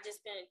doing. I've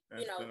just been,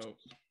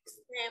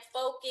 staying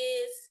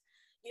focused,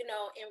 and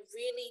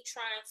really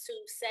trying to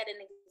set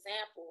an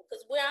example.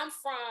 Because where I'm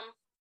from,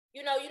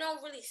 you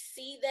don't really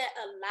see that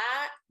a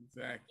lot.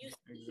 Exactly.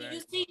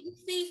 You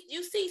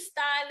see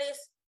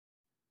stylists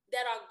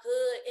that are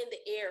good in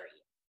the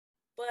area,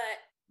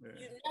 but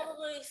you never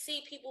really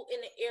see people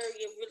in the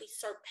area really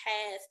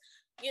surpass,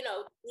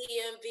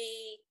 DMV,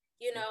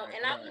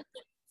 and I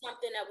wanted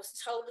something that was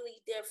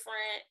totally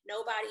different.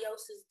 Nobody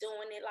else is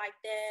doing it like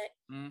that.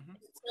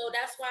 So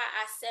that's why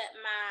I set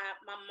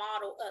my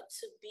model up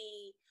to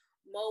be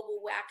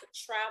mobile, where I could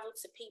travel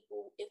to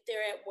people if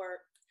they're at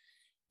work.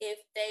 If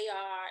they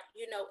are,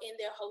 in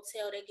their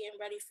hotel, they're getting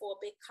ready for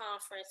a big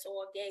conference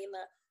or a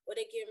gala, or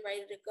they're getting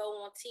ready to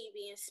go on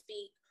TV and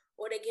speak,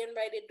 or they're getting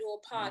ready to do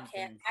a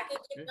podcast. I can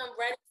get them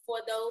ready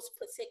for those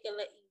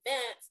particular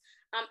events.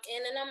 I'm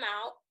in and I'm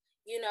out.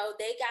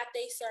 They got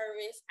their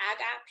service. I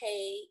got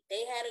paid.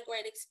 They had a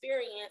great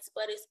experience,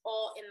 but it's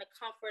all in the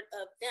comfort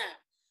of them.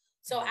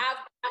 So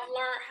I've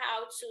learned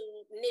how to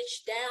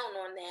niche down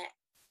on that.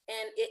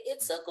 And it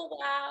took a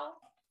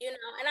while. And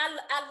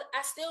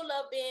I still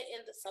love being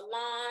in the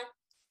salon,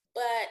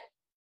 but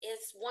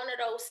it's one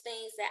of those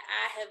things that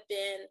I have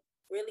been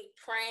really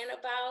praying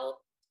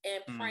about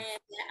and praying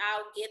that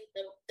I'll get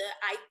the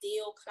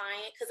ideal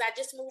client, because I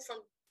just moved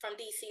from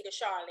DC to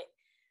Charlotte.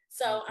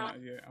 So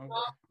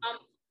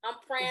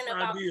I'm praying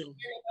about those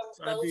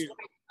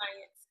right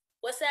clients.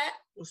 What's that?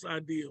 What's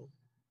ideal?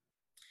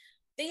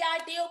 The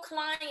ideal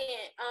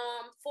client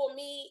for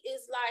me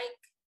is like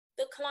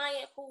the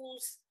client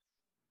who's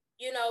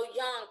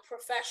young,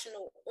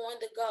 professional, on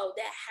the go,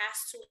 that has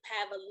to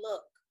have a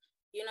look.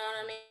 You know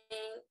what I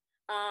mean?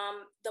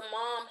 the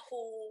mom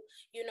who,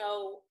 you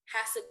know,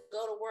 has to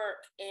go to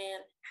work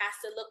and has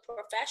to look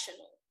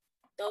professional.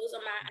 Those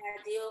are my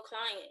ideal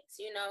clients,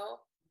 you know.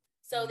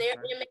 So their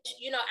image,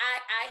 you know,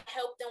 I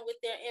help them with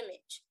their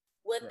image,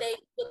 what they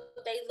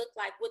look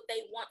like, what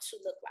they want to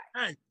look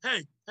like.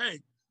 Hey,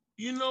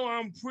 you know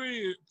I'm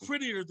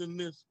prettier than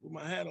this with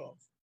my hat off.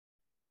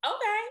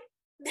 Okay,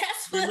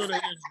 that's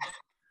what.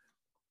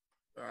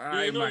 All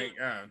right, Mike.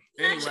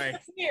 Anyway,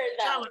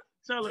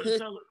 tell her.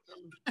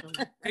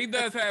 He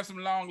does have some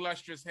long,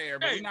 lustrous hair,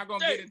 but we're not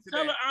gonna get into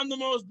tell that. Her I'm the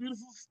most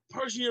beautiful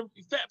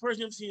fat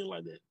person you've seen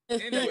like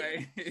that.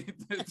 Anyway,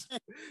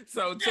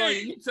 so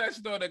Toya, you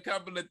touched on a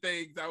couple of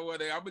things I'm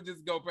gonna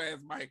just go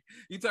past Mike.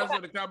 You touched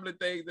on a couple of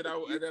things that I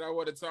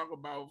want to talk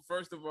about.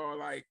 First of all,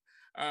 like,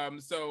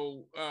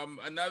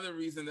 another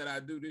reason that I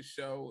do this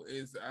show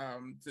is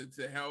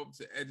to help,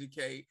 to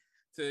educate,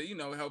 to, you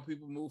know, help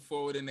people move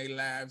forward in their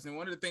lives. And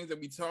one of the things that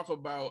we talk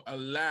about a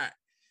lot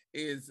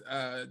is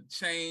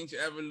change,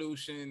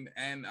 evolution,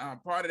 and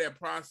part of that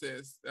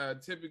process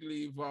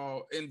typically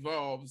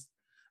involves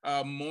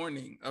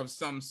mourning of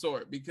some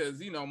sort,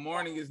 because, you know,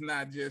 mourning is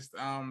not just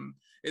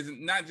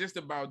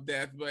about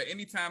death, but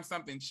anytime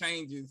something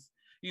changes,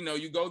 you know,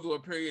 you go through a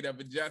period of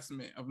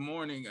adjustment, of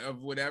mourning,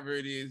 of whatever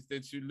it is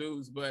that you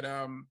lose. But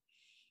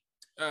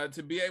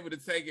to be able to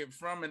take it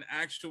from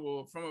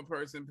a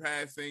person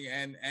passing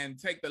and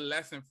take the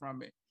lesson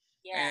from it,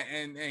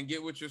 and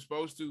get what you're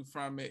supposed to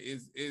from it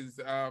is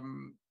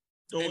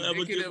don't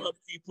ever give up,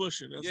 keep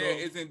pushing. That's all.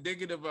 It's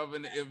indicative of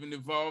an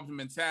evolved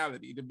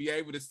mentality, to be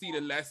able to see the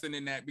lesson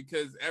in that,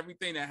 because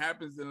everything that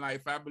happens in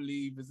life, I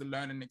believe, is a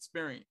learning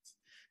experience.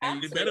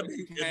 And it better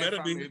be.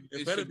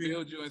 It should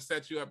build you and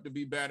set you up to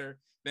be better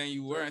than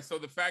you were. And so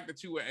the fact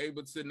that you were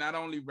able to not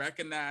only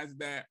recognize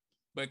that,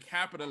 but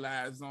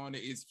capitalize on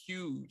it is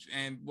huge.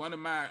 And one of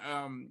my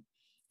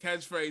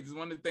catchphrases,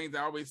 one of the things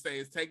I always say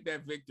is, take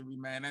that victory,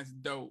 man. That's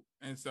dope.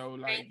 And so,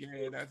 like,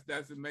 yeah,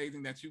 that's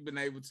amazing that you've been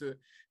able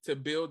to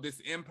build this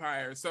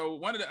empire. So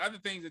one of the other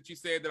things that you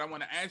said that I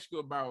want to ask you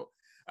about,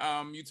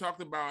 you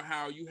talked about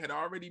how you had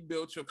already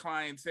built your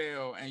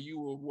clientele and you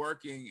were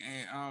working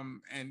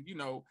and you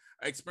know,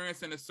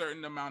 experiencing a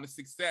certain amount of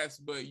success,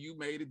 but you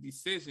made a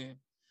decision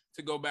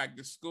to go back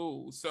to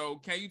school. So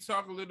can you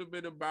talk a little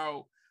bit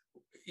about,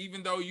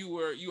 even though you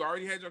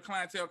already had your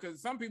clientele,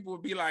 because some people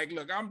would be like,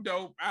 look, I'm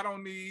dope, I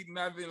don't need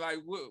nothing. Like,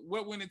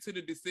 what went into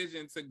the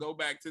decision to go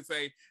back to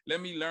say,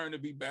 let me learn to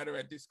be better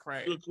at this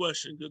craft? Good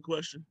question.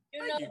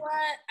 You know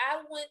what?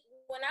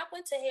 When I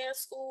went to hair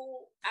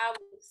school, I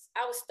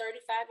was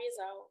 35 years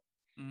old.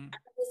 Mm-hmm. I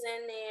was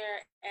in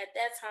there at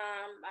that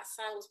time. My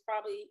son was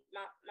probably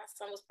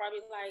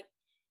like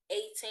 18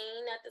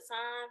 at the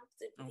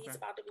time. He's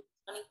about to be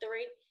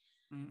 23.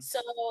 Mm-hmm.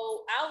 So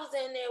I was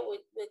in there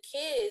with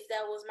kids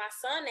that was my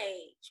son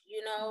age,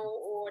 you know,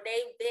 or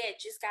they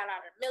had just got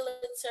out of the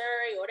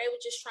military, or they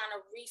were just trying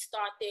to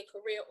restart their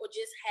career, or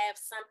just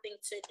have something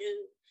to do.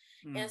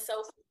 Mm-hmm. And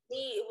so for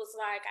me, it was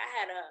like I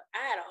had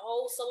a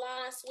whole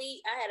salon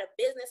suite. I had a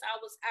business. I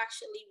was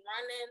actually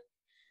running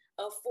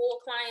a full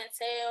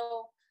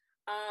clientele,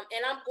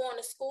 and I'm going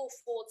to school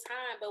full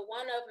time. But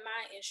one of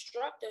my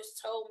instructors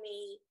told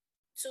me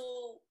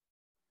to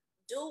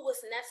do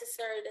what's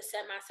necessary to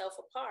set myself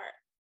apart.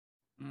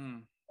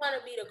 You want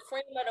to be the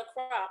cream of the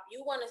crop.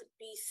 You want to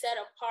be set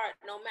apart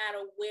no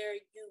matter where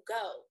you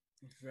go.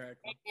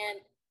 Exactly.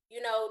 And, you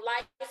know,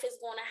 life is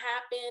going to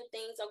happen.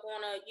 Things are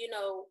going to, you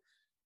know,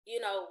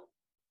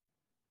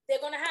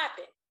 they're going to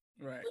happen.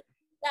 Right. But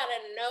you got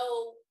to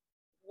know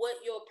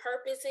what your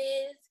purpose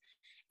is.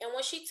 And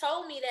when she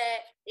told me that,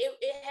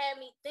 it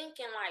had me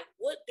thinking, like,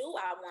 what do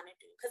I want to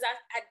do? Because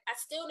I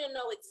still didn't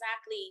know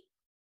exactly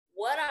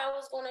what I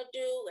was going to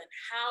do and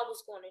how I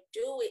was going to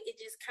do it. It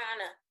just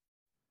kind of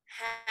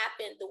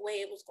happened the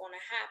way it was going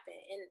to happen.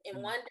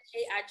 And one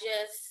day I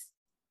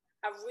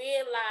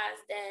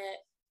realized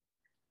that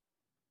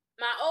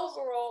my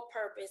overall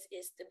purpose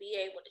is to be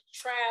able to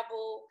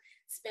travel,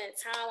 spend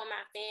time with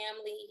my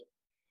family,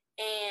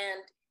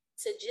 and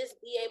to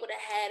just be able to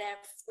have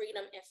that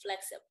freedom and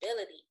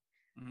flexibility.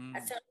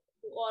 I tell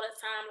people all the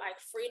time, like,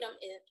 freedom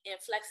and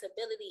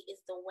flexibility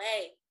is the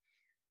way.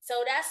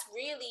 So that's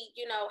really,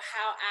 you know,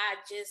 how I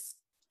just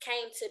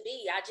came to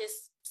be. I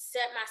just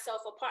set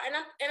myself apart, and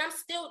I'm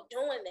still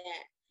doing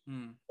that.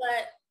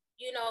 But,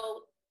 you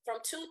know, from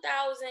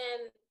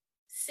 2016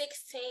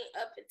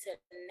 up until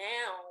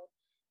now,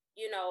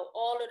 you know,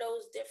 all of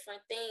those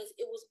different things,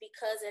 it was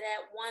because of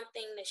that one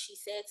thing that she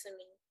said to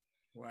me.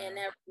 Wow. And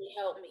that really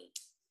helped me.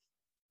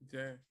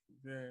 Yeah,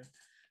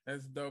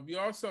 that's dope. You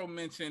also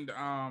mentioned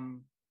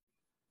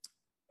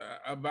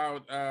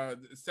about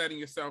setting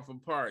yourself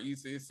apart. You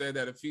said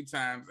that a few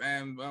times,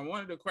 and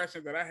one of the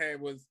questions that I had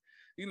was,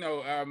 you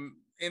know,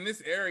 in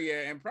this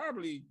area and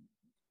probably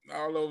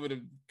all over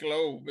the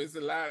globe, it's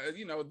a lot of,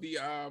 you know,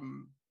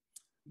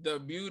 the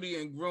beauty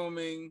and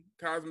grooming,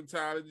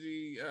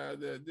 cosmetology,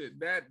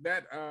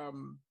 that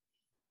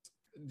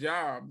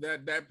job,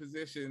 that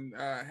position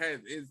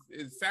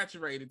is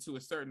saturated to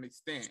a certain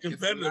extent. It's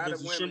competitive.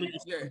 It's a lot of women.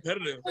 Yeah,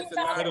 competitive. It's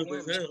a lot of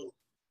women.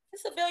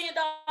 It's $1 billion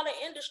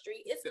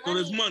industry. It's money. So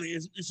there's money.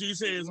 So you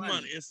say it's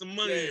money. It's some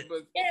money.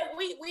 Yeah,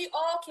 we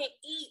all can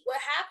eat. What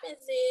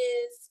happens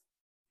is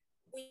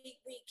we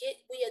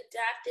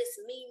adopt this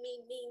me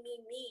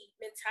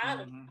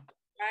mentality,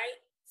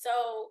 right?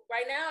 So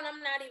right now, and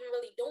I'm not even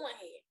really doing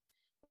hair.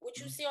 What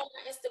you see on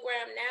my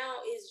Instagram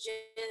now is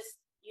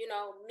just,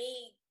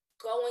 me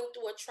going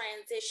through a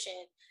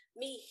transition,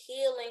 me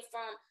healing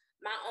from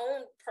my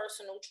own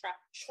personal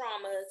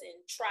traumas and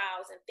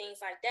trials and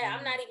things like that.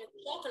 I'm not even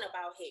talking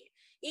about hair,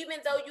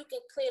 even though you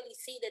can clearly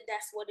see that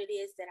that's what it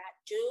is that I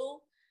do.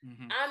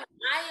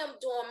 I am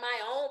doing my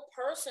own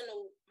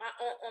personal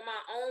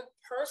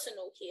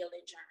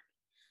healing journey.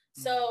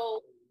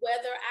 So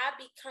whether I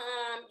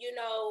become,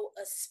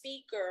 a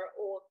speaker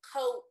or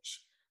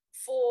coach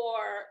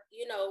for,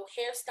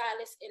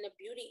 hairstylists in the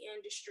beauty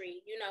industry,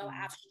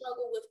 I've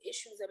struggled with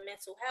issues of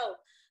mental health,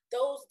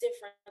 those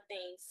different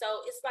things.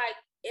 So it's like,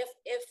 if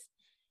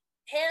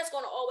hair is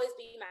going to always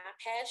be my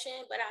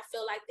passion, but I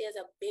feel like there's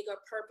a bigger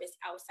purpose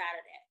outside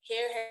of that.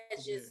 Hair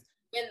has just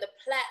been the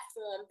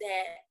platform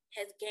that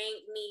has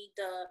gained me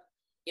the,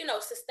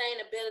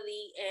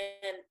 sustainability,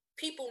 and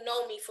people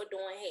know me for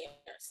doing hair.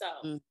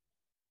 So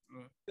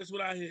that's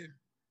what I hear.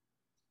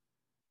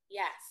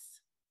 Yes.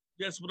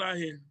 That's what I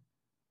hear.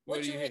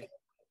 What you hear?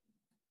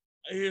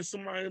 I hear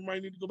somebody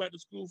might need to go back to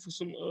school for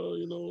some,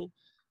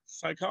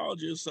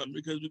 psychology or something,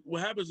 because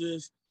what happens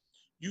is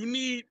you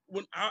need,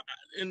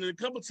 and a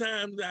couple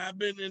times that I've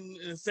been in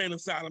an insane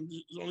asylum,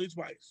 it's only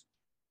twice.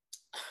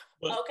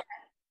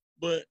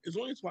 But it's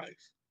only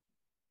twice.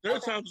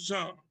 Third time's a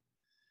charm.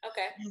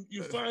 Okay.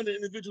 You find an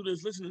individual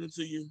that's listening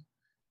to you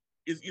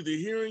is either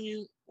hearing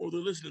you or they're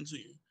listening to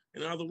you.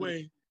 And either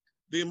way,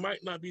 they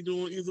might not be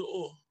doing either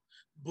or.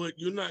 But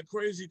you're not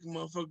crazy,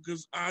 motherfucker,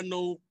 because I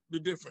know the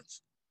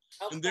difference.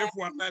 Okay. And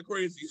therefore, I'm not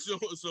crazy. So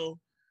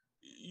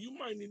you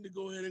might need to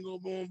go ahead and go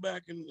on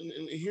back and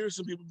hear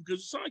some people,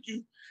 because it sounds like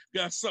you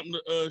got something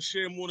to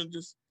share more than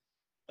just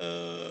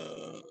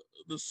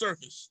the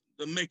surface,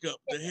 the makeup,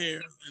 the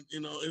hair,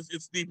 and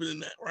it's deeper than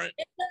that, right?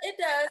 It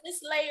does.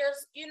 It's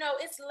layers.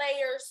 It's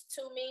layers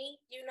to me.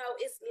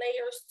 It's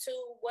layers to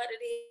what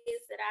it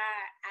is that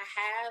I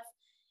have,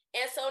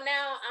 and so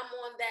now I'm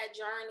on that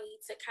journey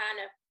to kind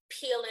of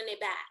peeling it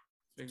back,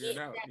 figure it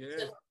out.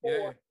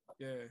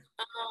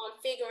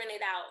 Figuring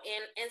it out,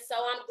 and so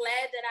I'm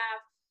glad that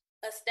I've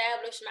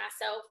established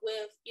myself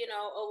with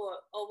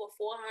over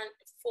 4,000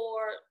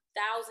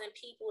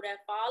 people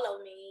that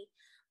follow me,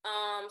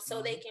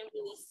 so they can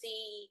really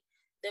see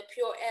the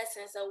pure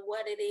essence of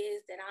what it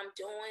is that I'm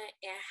doing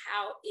and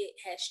how it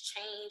has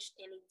changed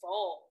and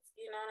evolved.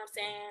 You know what I'm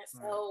saying?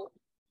 Right. So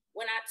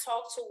when I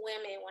talk to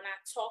women, when I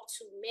talk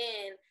to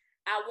men,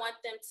 I want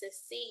them to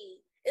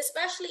see,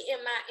 especially in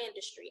my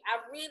industry,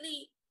 I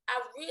really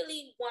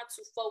want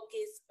to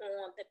focus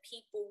on the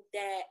people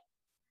that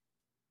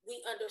we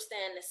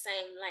understand the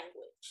same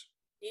language.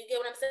 Do you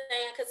get what I'm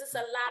saying? Because it's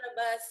a lot of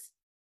us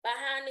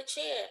behind the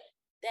chair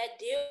that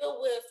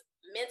deal with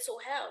mental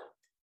health,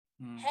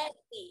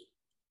 heavy,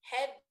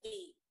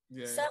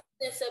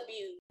 substance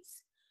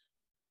abuse,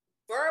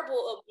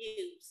 verbal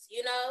abuse,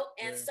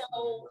 and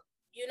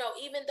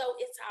even though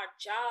it's our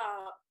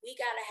job, we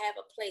got to have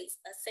a place,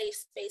 a safe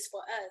space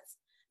for us,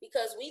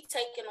 because we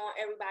taking on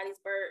everybody's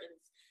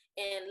burdens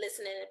and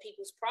listening to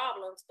people's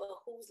problems,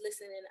 but who's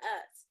listening to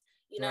us?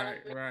 What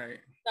I mean? Right.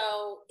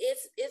 So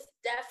it's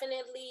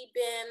definitely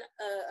been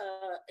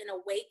an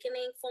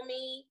awakening for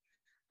me.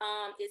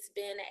 It's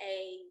been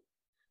a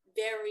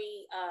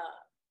very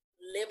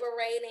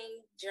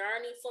liberating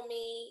journey for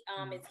me.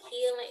 It's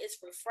healing,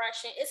 it's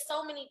refreshing, it's so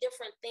many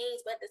different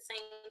things, but at the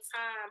same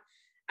time,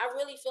 I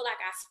really feel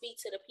like I speak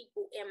to the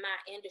people in my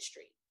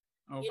industry.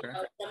 Okay.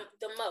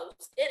 The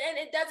most, and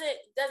it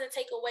doesn't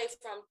take away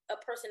from a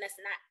person that's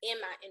not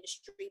in my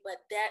industry,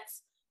 but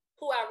that's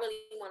who I really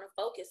want to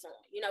focus on.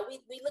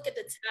 We look at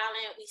the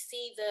talent, we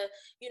see the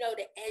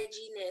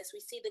edginess,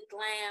 we see the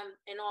glam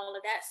and all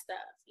of that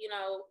stuff.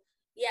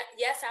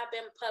 Yes, I've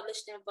been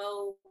published in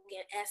Vogue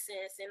and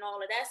Essence and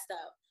all of that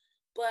stuff,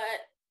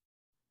 but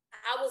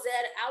I was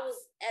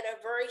at a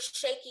very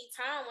shaky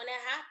time when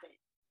that happened,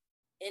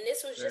 and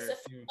this was just a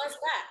few months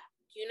back.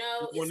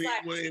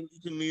 When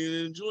you can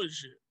enjoy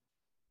shit.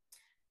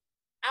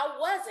 I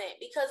wasn't,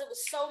 because it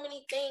was so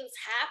many things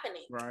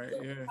happening. Right.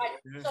 Yeah.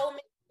 So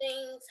many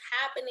things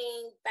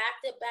happening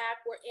back to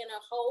back. We're in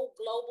a whole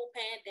global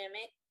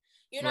pandemic.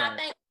 Right. I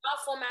thank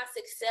God for my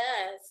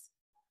success,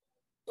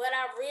 but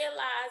I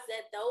realized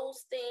that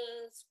those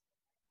things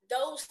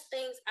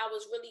I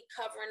was really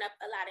covering up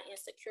a lot of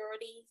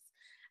insecurities.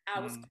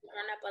 I was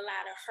covering up a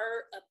lot of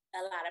hurt,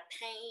 a lot of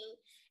pain,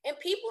 and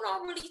people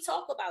don't really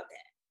talk about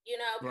that.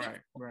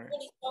 People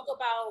really talk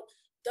about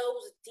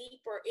those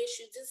deeper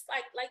issues. It's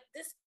like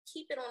this,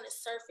 keep it on the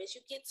surface.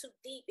 You get too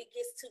deep, it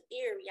gets too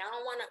eerie. I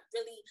don't want to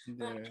really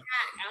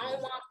unpack. I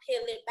don't want to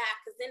peel it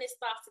back, because then it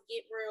starts to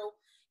get real,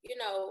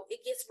 it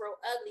gets real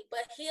ugly.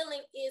 But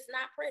healing is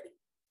not pretty.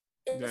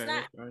 It's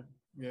not.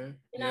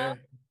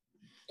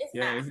 It's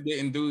not. It's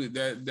getting through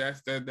that.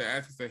 That's the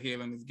essence of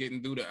healing, is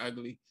getting through the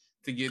ugly.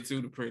 to get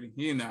to the pretty,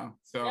 you know.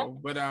 So,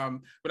 but I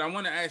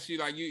want to ask you,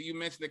 like you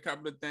mentioned a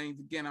couple of things.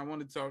 Again, I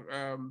want to talk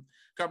a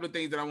couple of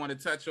things that I want to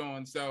touch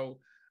on. So,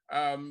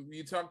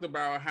 you talked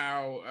about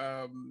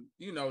how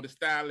you know, the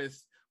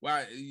stylists,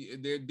 while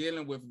they're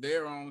dealing with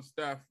their own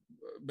stuff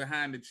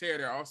behind the chair,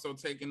 they're also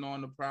taking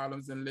on the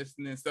problems and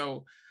listening.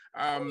 So,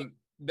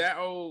 that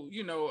old,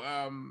 you know,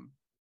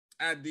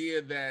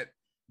 idea that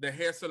the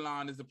hair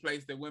salon is a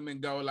place that women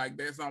go, like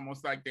that's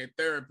almost like their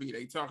therapy.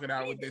 They talk it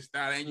out with their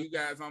style, and you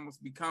guys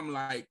almost become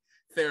like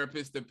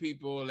therapists to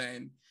people,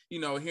 and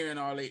you know, hearing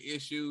all their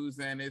issues,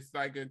 and it's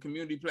like a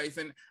community place.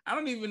 And I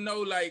don't even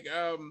know, like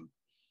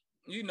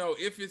you know,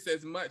 if it's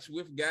as much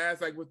with guys,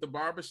 like with the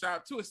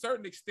barbershop to a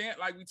certain extent,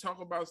 like we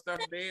talk about stuff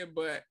there,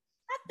 but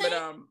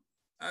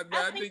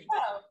I think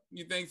so.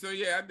 You think so?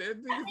 Yeah, I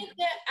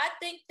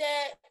think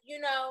that you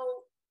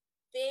know,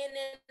 being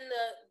in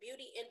the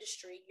beauty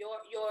industry,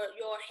 your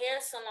hair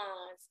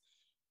salons,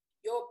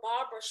 your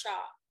barber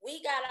shop,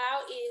 we got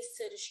our ears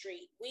to the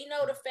street. We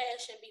know the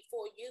fashion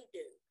before you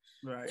do.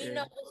 Right. We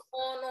know what's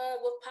going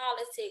on with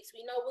politics.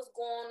 We know what's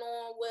going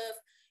on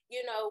with,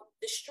 you know,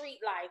 the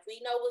street life.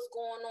 We know what's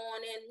going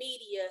on in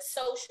media,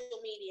 social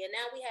media.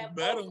 Now we have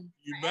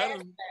you better.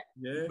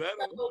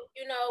 So,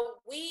 you know,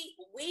 we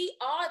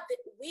are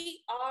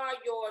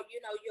your,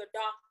 you know, your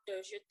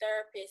doctors, your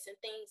therapists, and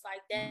things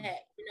like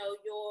that. You know,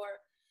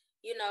 your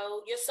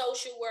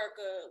social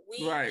worker.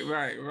 We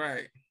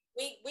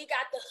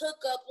got the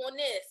hookup on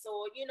this,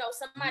 or you know,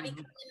 somebody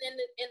coming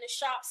in the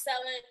shop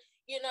selling,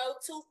 you know,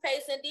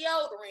 toothpaste and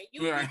deodorant.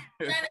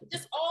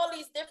 Just all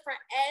these different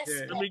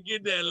aspects. Let me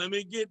get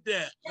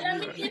that.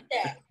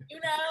 You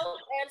know,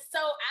 and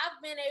so I've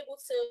been able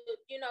to,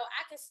 you know,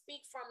 I can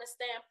speak from a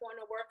standpoint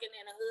of working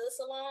in a hood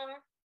salon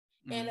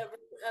and a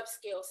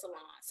upscale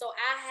salon. So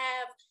I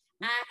have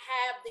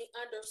the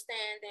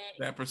understanding,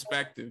 that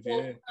perspective,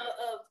 of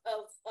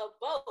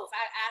both.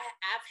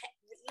 I've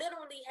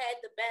literally had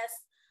the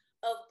best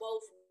of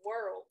both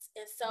worlds,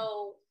 and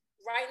so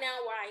right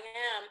now where I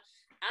am,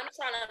 I'm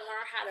trying to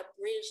learn how to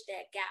bridge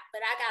that gap, but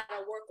I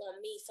gotta work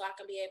on me so I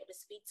can be able to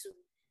speak to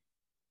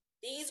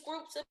these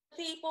groups of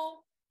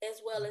people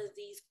as well as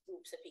these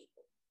groups of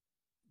people.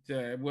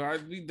 Yeah, well,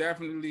 we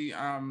definitely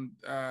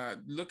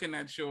looking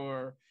at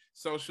your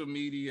social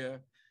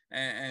media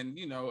and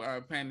you know,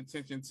 paying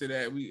attention to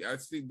that. I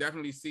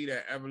definitely see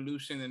that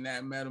evolution and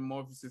that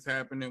metamorphosis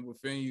happening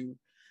within you,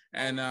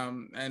 and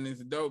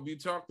it's dope. You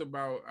talked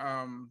about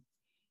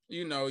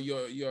you know,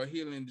 your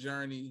healing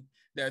journey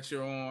that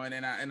you're on,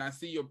 and I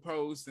see your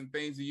posts and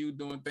things of you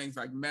doing things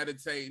like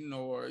meditating,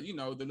 or you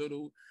know, the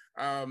little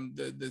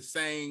the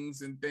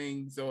sayings and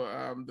things,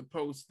 or the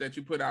posts that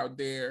you put out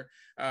there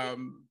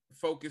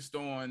focused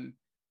on,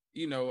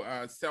 you know,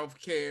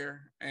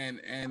 self-care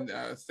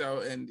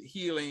and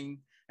healing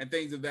and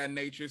things of that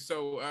nature.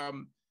 So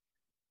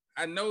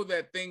I know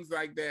that things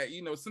like that,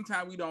 you know,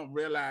 sometimes we don't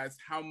realize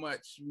how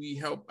much we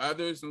help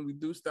others when we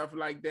do stuff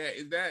like that.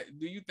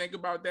 Do you think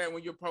about that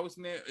when you're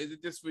posting it? Is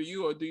it just for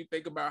you, or do you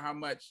think about how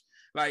much,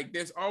 like,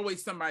 there's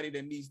always somebody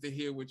that needs to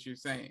hear what you're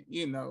saying,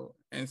 you know,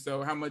 and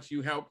so how much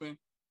you helping?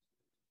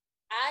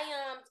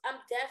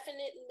 I'm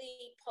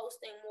definitely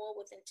posting more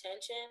with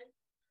intention.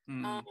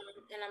 And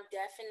I'm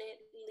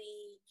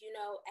definitely, you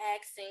know,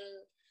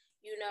 asking,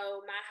 you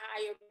know, my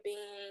higher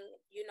being,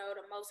 you know,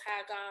 the Most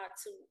High God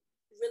to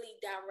really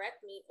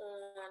direct me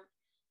on,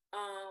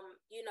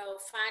 you know,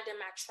 finding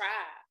my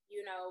tribe,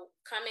 you know,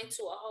 coming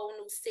to a whole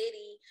new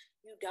city.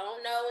 You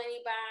don't know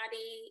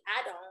anybody.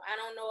 I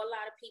don't know a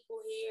lot of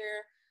people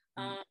here.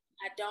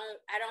 I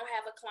don't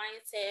have a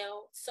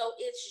clientele. So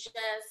it's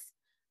just,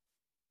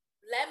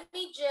 let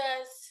me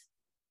just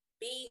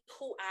be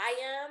who I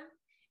am,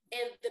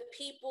 and the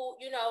people,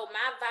 you know,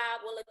 my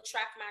vibe will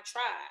attract my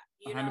tribe.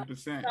 You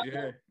 100%,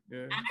 know?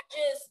 yeah.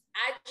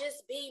 I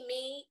just be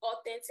me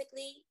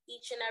authentically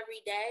each and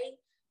every day.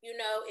 You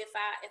know, if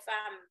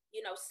I'm,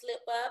 you know,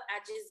 slip up, I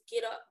just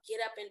get up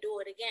and do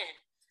it again.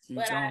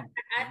 But I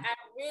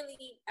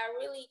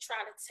really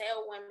try to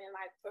tell women,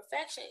 like,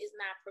 perfection is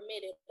not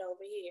permitted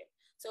over here.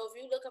 So if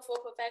you're looking for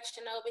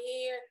perfection over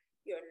here,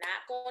 you're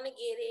not going to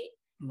get it.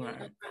 Right.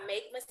 You know, I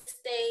make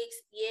mistakes.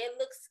 Yeah, it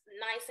looks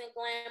nice and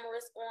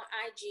glamorous on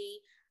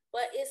IG,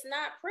 but it's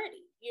not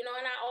pretty. You know,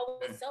 and I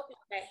always tell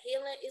people that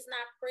healing is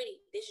not pretty.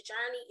 This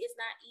journey is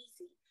not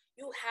easy.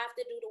 You have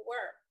to do the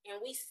work.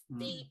 And we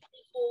see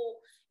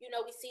people, you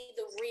know, we see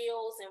the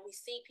reels, and we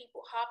see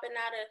people hopping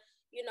out of,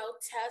 you know,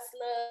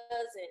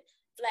 Teslas and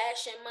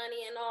flashing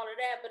money and all of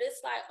that. But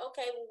it's like,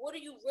 okay, well, what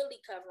are you really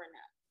covering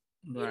up?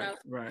 You know,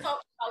 talk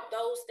about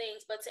those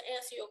things. But to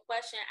answer your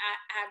question,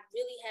 I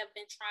really have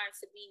been trying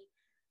to be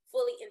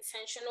fully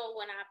intentional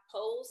when I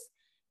post,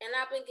 and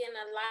I've been getting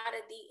a lot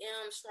of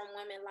DMs from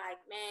women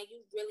like, man,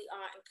 you really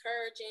are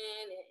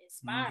encouraging and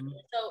inspiring.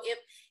 So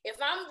if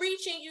I'm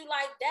reaching you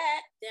like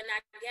that, then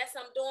I guess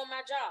I'm doing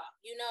my job.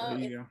 You know,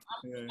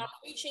 I'm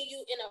reaching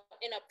you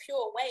in a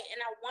pure way, and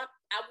I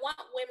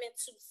want women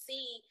to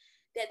see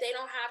that they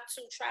don't have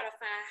to try to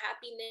find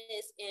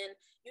happiness in,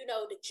 you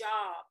know, the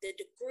job, the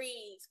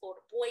degrees, or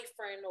the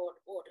boyfriend, or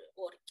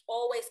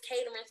always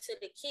catering to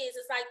the kids.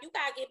 It's like, you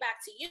gotta get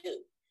back to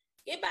you.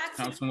 Get back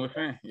to you.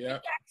 Within.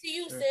 Yeah. Get back to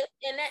you, sis.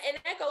 And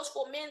that goes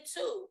for men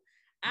too.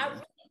 I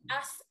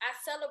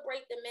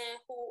celebrate the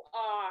men who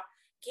are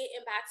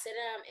getting back to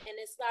them, and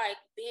it's like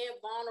being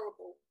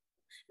vulnerable,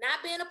 not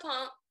being a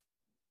punk,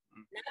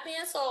 not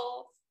being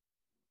soft.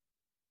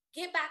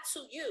 Get back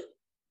to you.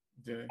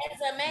 As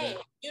a man,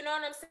 you know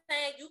what I'm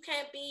saying? You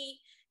can't be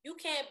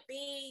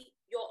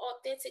your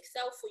authentic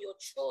self for your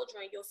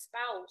children, your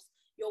spouse,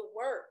 your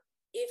work,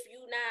 if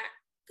you're not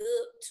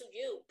good to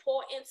you.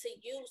 Pour into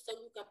you so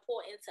you can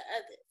pour into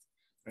others.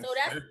 So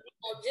that's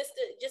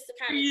just to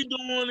kind of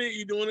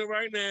you're doing it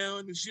right now,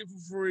 and the shit for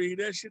free.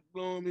 That shit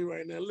blowing me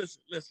right now.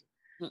 Listen.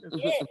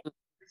 Yeah.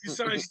 You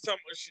pouring into yourself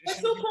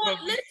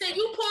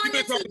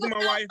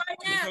right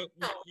now.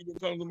 You been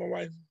talking to my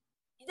wife?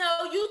 No,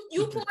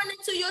 you pouring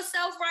into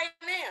yourself right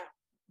now.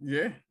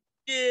 Yeah.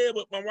 Yeah,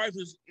 but my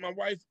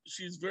wife,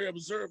 she's very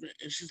observant,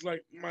 and she's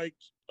like, Mike,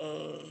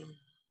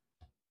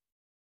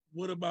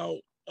 what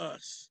about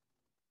us?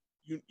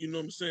 You know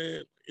what I'm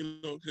saying?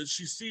 You know, because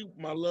she see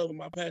my love and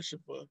my passion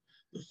for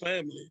the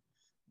family,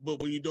 but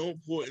when you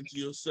don't pour into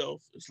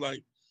yourself, it's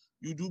like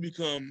you do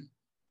become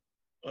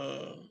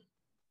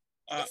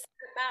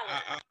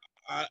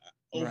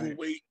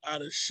overweight,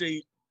 out of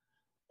shape,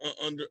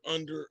 under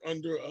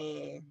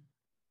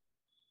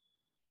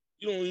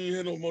you don't even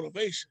have no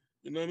motivation.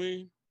 You know what I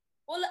mean?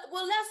 Well,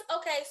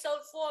 so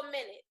for a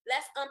minute,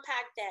 let's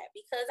unpack that,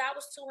 because I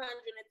was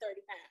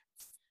 230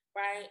 pounds,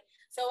 right?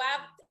 So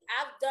I've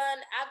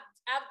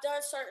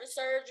done certain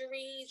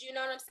surgeries, you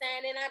know what I'm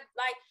saying? And I'm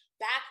like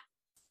back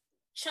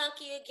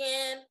chunky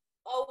again.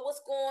 Oh,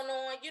 what's going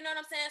on? You know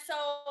what I'm saying?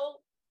 So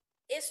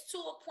it's to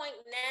a point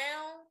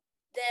now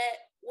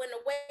that when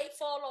the weight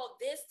fall off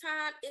this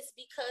time, it's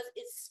because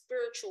it's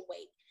spiritual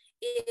weight.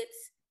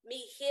 It's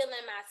me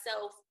healing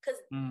myself, because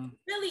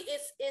really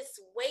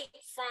it's weight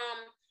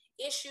from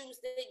issues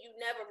that you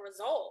never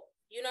resolved.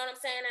 You know what I'm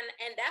saying?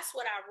 And that's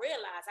what I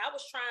realized. I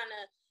was trying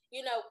to,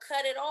 you know,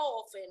 cut it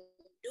off and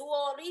do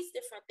all these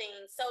different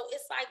things. So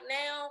it's like,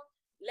 now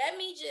let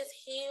me just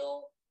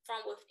heal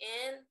from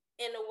within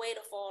and the weight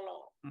to fall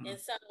off. And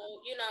so,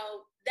 you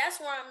know,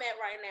 that's where I'm at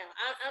right now.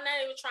 I'm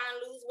not even trying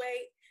to lose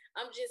weight.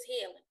 I'm just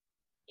healing,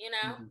 you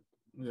know?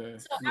 Yeah.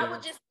 So I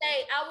would just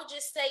say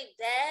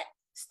that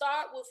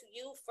start with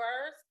you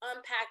first,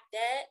 unpack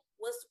that.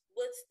 What's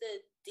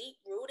the deep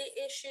rooted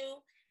issue,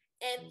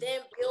 and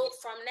then build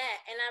from that.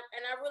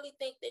 And I really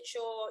think that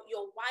your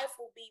wife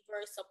will be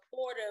very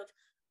supportive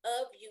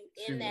of you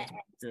in that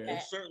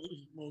aspect.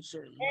 Most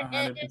certainly.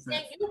 And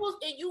you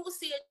will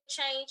see a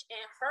change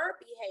in her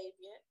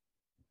behavior,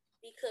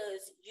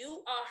 because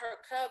you are her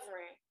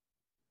covering.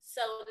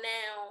 So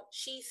now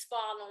she's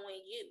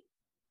following you.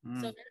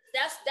 So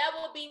that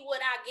will be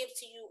what I give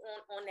to you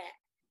on that.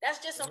 That's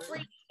just some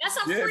free. That's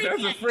some free.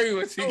 That's a free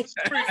with you. That's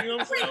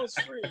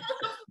free.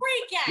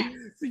 Free guy.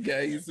 She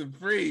got you some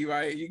free,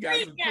 right? You got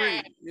some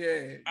free.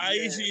 Yeah.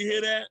 Aisha, you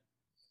hear that?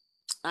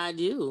 I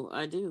do.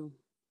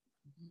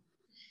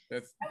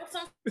 That was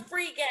some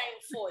free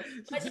game for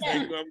you. But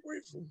I'm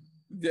grateful.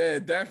 Yeah,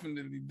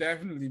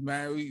 definitely,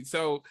 man.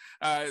 So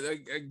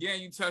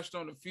again, you touched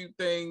on a few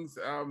things.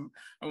 I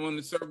want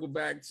to circle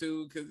back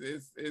to,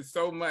 because it's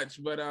so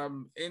much. But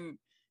in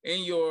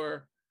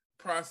your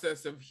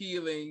process of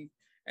healing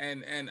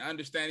and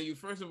understanding you,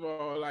 first of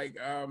all, like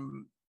I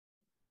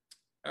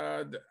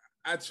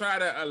try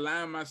to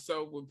align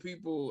myself with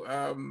people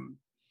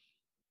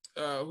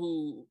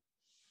who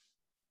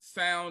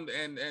sound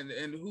and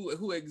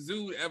who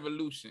exude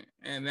evolution,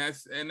 and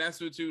that's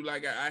what you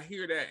like. I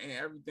hear that in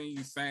everything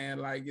you're saying.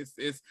 Like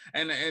it's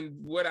and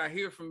what I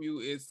hear from you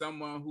is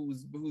someone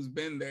who's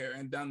been there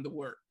and done the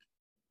work.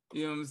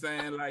 You know what I'm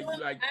saying? Like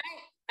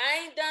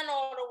I ain't done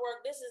all the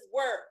work. This is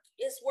work.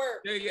 It's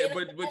work. Yeah,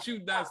 but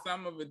you've done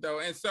some of it though,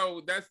 and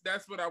so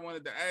that's what I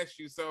wanted to ask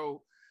you.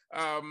 So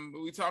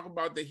we talk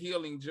about the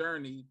healing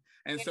journey,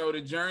 and so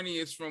the journey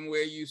is from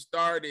where you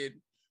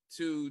started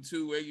to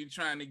where you're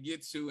trying to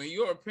get to. In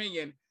your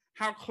opinion,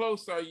 how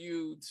close are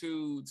you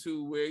to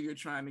where you're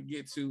trying to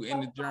get to in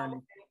the journey?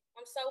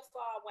 I'm so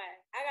far away.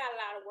 I got a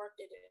lot of work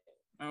to do.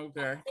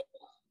 Okay.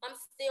 I'm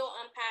still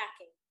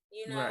unpacking,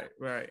 you know.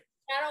 Right.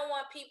 I don't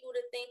want people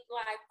to think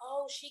like,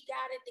 oh, she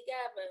got it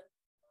together.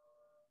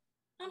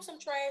 I'm some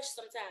trash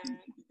sometimes.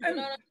 You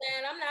know what I'm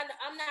saying?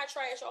 I'm not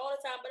trash all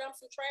the time, but I'm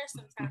some trash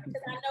sometimes,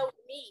 because I know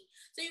me.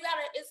 So you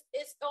gotta,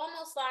 it's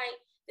almost like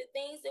the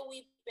things that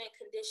we've been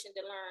conditioned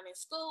to learn in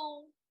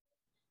school,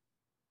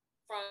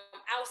 from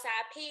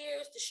outside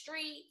peers, the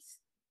streets,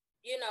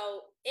 you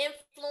know,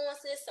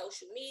 influences,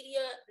 social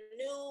media,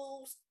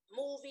 news,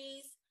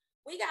 movies.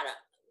 We gotta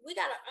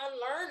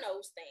unlearn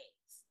those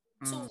things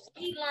to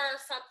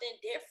relearn something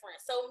different.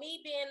 So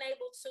me being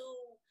able to,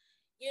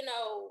 you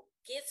know,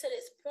 get to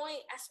this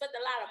point, I spent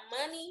a lot of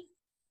money.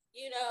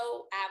 You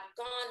know, I've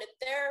gone to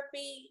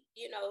therapy,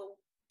 you know,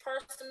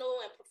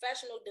 personal and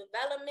professional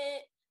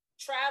development,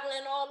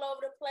 traveling all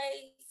over the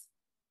place.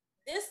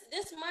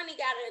 this money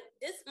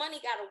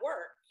gotta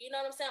work. You know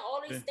what I'm saying?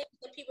 All these things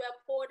that people have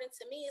poured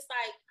into me, it's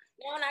like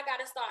now I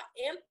gotta start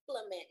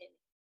implementing.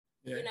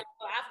 Yeah. You know,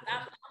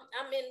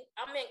 I'm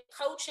in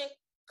coaching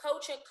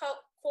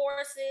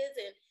courses,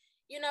 and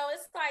you know,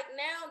 it's like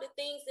now the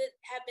things that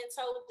have been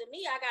told to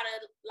me, I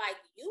gotta like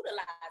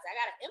utilize. I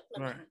gotta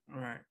implement.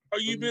 Right. Are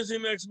you busy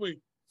next week?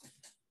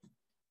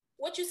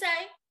 What you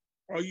say?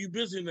 Are you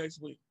busy next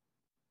week?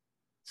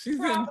 She's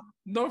in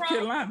North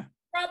Carolina.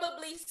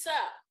 Probably so.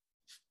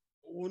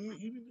 Well, you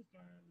need to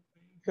find the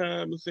same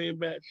time, the same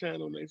back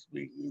channel next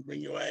week, and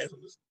bring your ass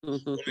on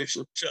this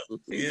show.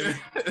 Yeah.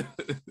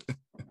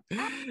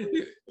 I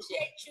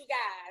appreciate you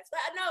guys, but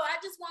no, I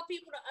just want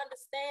people to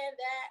understand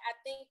that I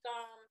think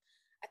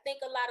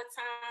a lot of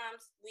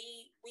times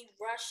we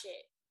rush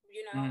it,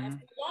 you know. And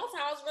for a long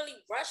time I was really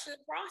rushing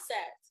the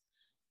process,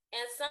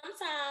 and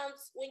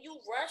sometimes when you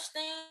rush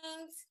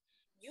things,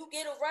 you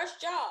get a rush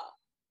job.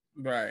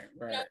 Right.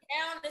 You know,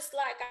 now it's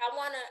like I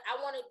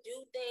wanna do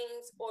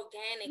things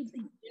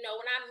organically. You know,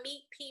 when I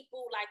meet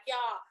people like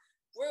y'all,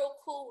 real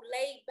cool,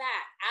 laid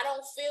back. I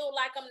don't feel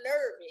like I'm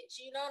nervous.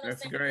 You know what I'm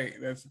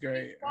saying? That's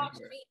great.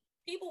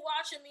 People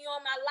watching me on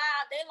my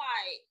live, they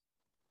like,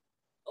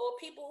 or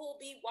people who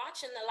be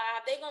watching the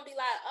live, they gonna be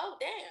like, oh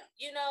damn,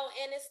 you know.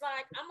 And it's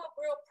like I'm a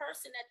real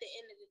person at the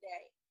end of the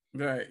day.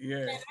 Right.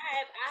 Yeah. And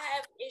I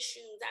have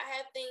issues. I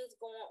have things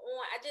going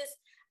on.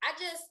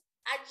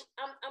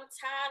 I'm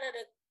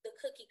tired of the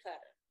cookie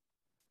cutter.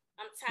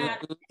 I'm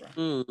tired of that.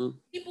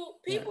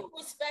 People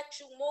respect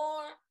you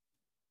more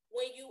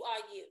when you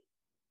are you.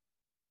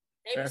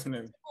 They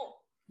Definitely.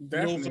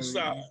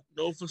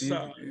 No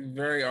facade.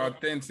 Very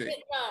authentic.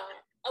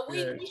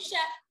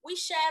 We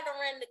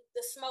shattering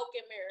the smoke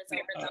and mirrors.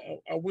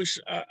 I wish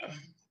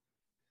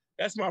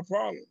that's my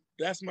problem.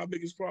 That's my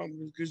biggest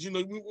problem, because you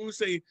know we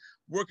say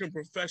working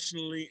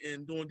professionally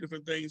and doing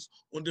different things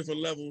on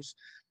different levels.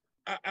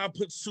 I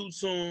put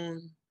suits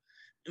on,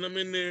 and I'm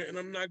in there, and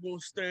I'm not going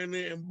to stand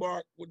there and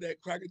bark with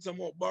that cracker talking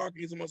about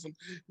barking. Talking about some,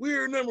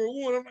 we're number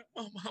one. I'm like,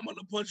 oh, I'm going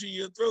to punch you in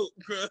your throat,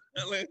 bro.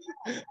 Like,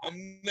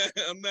 I'm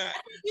not.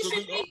 You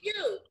should be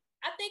you.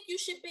 I think you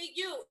should be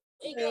you.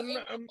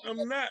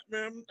 I'm not,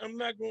 man. I'm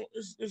not going.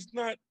 It's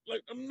not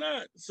like I'm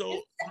not.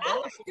 So I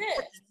like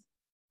this.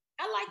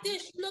 I like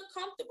this. You look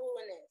comfortable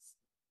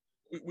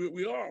in this.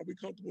 We are. We're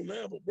comfortable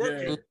now, but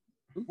working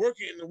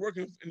in the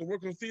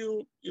working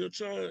field. You know,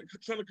 trying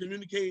to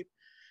communicate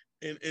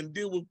and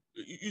deal with.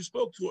 You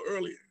spoke to it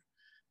earlier.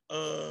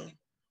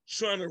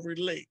 Trying to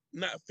relate,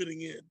 not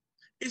fitting in.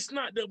 It's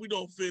not that we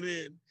don't fit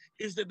in.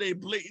 It's that they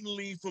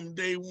blatantly from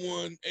day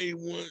one,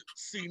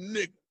 A1C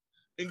nigga.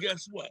 And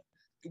guess what?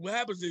 What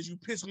happens is you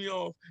piss me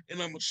off,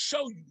 and I'm gonna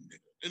show you,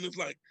 nigga. And it's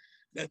like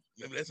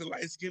that's a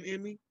light skin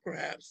in me,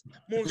 perhaps.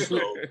 More so,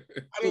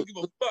 I don't give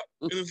a fuck.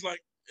 And it's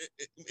like,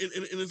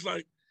 and it's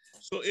like,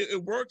 so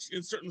it works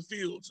in certain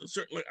fields.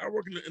 Like I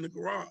work in the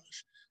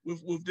garage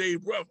with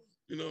Dave brother.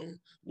 You know,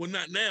 well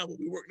not now, but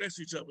we work next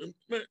to each other.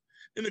 And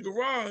in the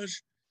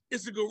garage,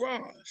 it's a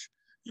garage.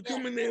 You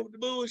come in there with the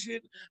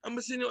bullshit. I'm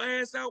gonna send your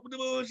ass out with the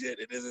bullshit.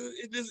 It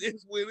just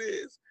is what it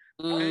is.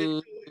 I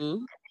really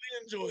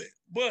enjoy it,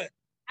 but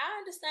I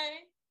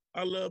understand.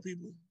 I love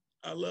people,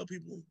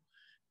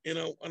 and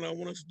I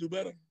want us to do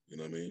better. You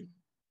know what I mean?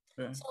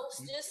 Yeah. So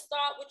just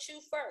start with you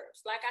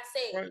first. Like I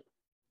said, right.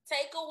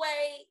 take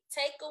away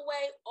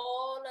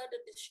all of the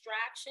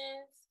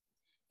distractions,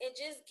 and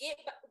just get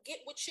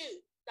with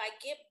you. Like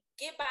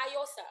get by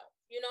yourself.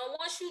 You know,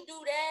 once you do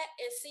that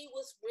and see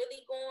what's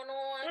really going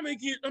on. How many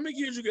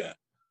kids you got?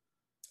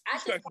 I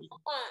got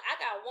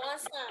one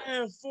son. I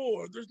have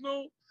 4.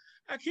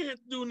 I can't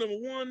do number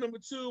 1, number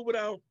 2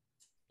 without.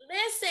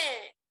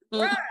 Listen,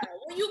 bruh,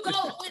 when you go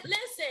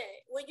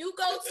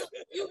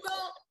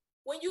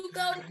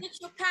to get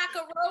your pack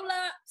of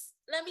roll-ups,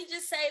 let me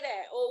just say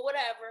that, or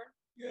whatever.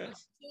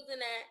 Yes. Using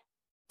that.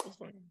 That's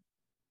fine.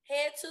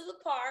 Head to the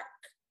park.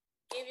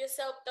 Give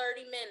yourself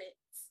 30 minutes.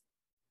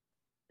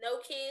 No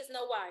kids,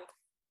 no wife.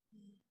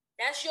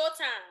 That's your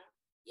time.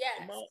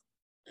 Yes.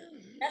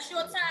 That's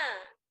your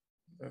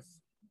time.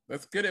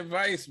 That's good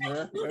advice,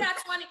 bro. You got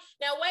 20.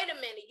 Now, wait a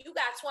minute. You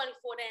got 24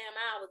 damn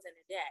hours in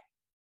a day.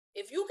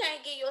 If you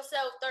can't give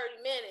yourself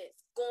 30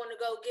 minutes going to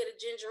go get a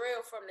ginger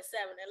ale from the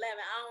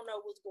 7-Eleven, I don't know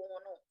what's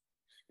going on.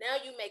 Now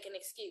you making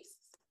excuses.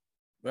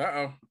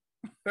 Uh-oh.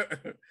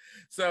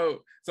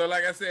 So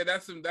like I said,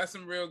 that's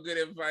some real good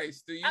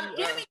advice. I'm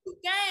giving you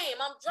game.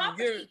 I'm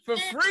dropping you for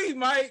free,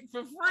 Mike.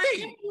 For free. I'm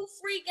giving you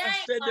free game.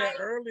 I said Mike. That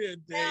earlier,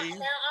 Dave.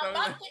 Now I'm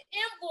about to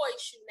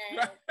invoice you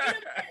now.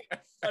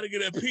 Got to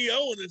get a PO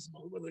on this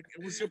motherfucker.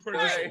 What's your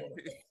purchase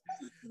order?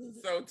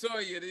 So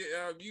Toya,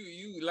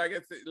 you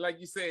like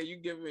you said, you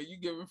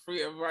giving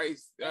free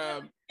advice.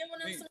 Giving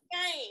them some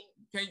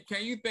game.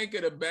 Can you think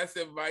of the best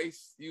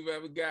advice you've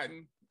ever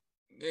gotten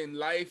in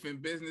life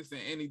and business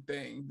and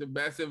anything? The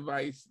best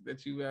advice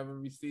that you've ever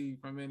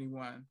received from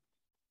anyone?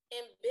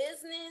 In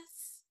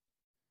business,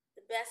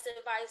 the best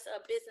advice a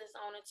business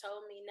owner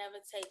told me: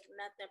 never take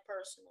nothing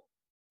personal.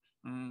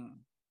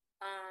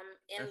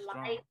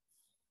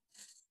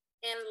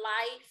 In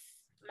life,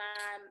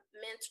 my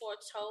mentor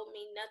told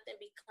me nothing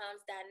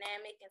becomes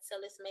dynamic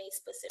until it's made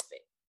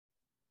specific.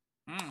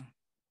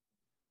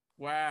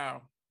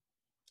 Wow.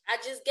 I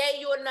just gave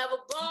you another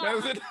bar.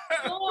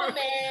 More,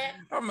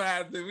 man. I'm gonna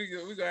have to.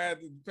 We're gonna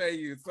have to pay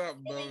you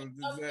something, though.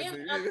 I'm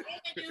giving you,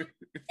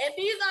 and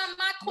these are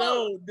my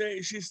quotes.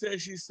 No, she said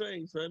she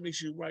sings, so that means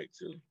she write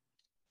too.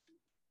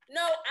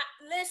 No,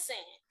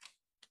 listen.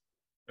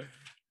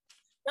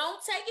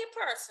 Don't take it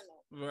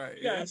personal. Right.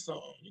 You got a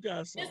song.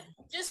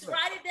 Just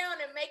write it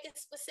down and make it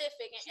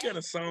specific. She got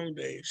a song,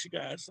 Dave. She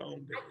got a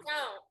song, Dave. I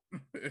don't.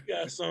 You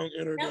got a song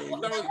in her, Dave. Wait a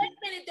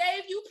minute,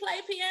 Dave. You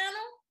play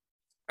piano?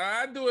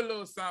 I do a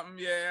little something.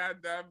 Yeah,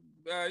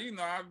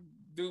 I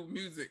do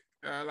music,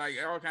 like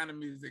all kind of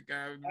music.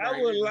 I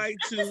would like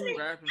to. I just need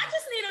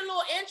a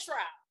little intro.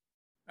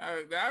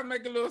 I'll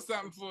make a little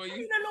something for you. A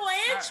little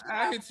intro.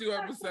 I'll hit you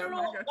up with something.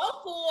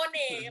 Vocal on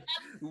there.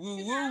 Woo,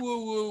 woo,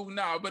 woo, woo.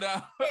 No, but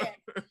yeah.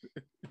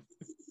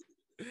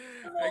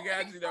 I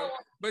got you though.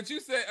 But you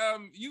said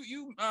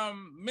you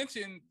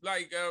mentioned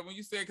like when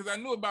you said, because I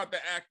knew about the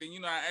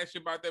acting, I asked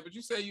you about that, but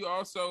you said you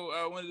also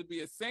wanted to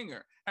be a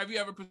singer. Have you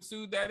ever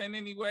pursued that in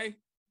any way?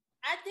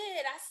 I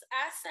did.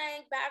 I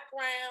sang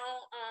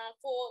background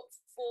for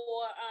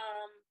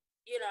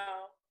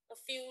a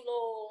few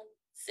little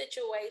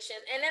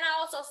situations, and then I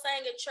also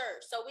sang in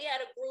church. So we had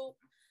a group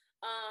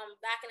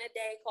back in the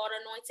day called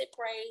Anointed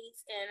Praise,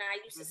 and I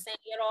used to sing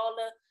at all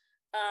the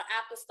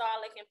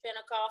apostolic and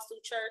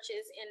Pentecostal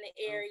churches in the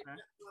area. Okay.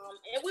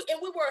 And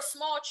we were a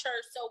small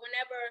church, so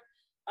whenever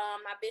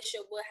my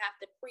bishop would have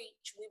to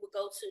preach, we would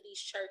go to these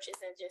churches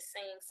and just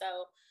sing.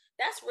 So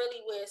that's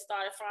really where it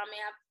started from. I mean,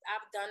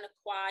 I've done the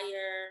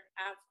choir.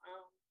 I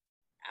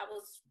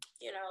was,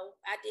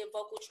 I did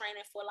vocal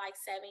training for like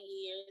 7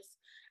 years.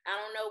 I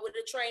don't know where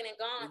the training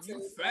gone to.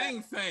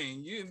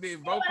 Sing. You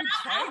did vocal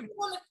training.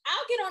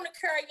 I'll get on the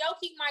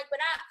karaoke mic, but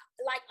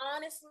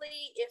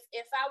honestly,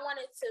 if I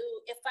wanted to,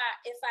 if I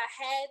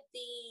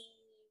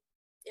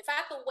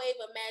could wave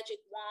a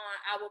magic wand,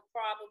 I would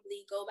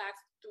probably go back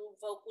through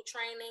vocal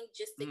training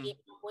just to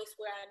get my voice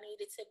where I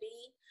needed to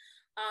be.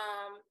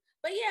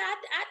 But yeah,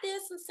 I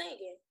did some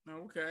singing.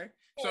 Okay.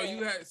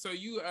 Yeah. So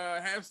you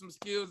have some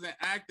skills in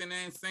acting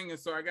and singing.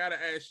 So I gotta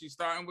ask you,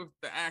 starting with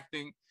the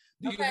acting,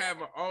 do you have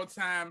an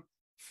all-time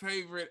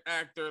favorite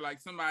actor, like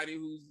somebody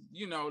who's,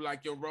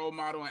 like your role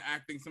model in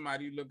acting,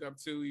 somebody you look up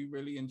to, you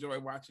really enjoy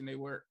watching their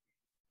work?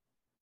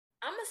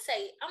 I'm gonna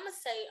say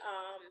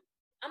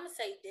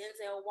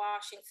Denzel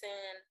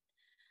Washington.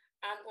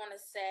 I'm gonna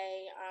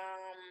say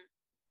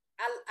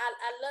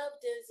I love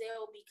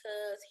Denzel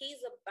because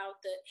he's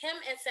about him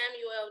and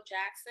Samuel L.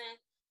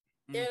 Jackson.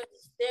 They're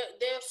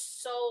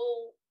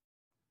so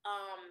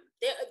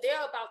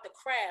they're about the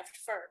craft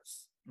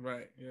first.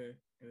 Right. Yeah.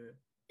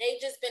 They've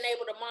just been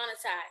able to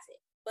monetize it,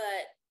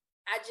 but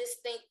I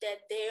just think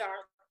that they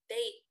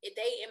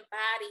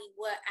embody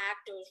what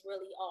actors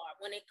really are.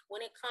 When it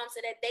comes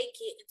to that, they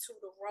get into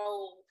the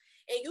role,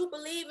 and you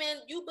believe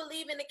in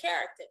the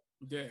character.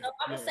 Yeah. So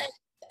I'm gonna say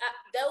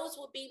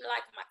those would be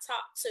like my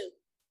top two.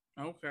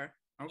 Okay.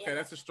 Yeah.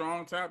 That's a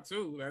strong top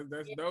two.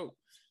 That's dope.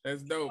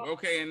 That's dope.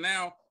 Okay, and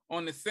now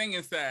on the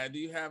singing side, do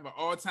you have an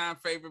all-time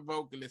favorite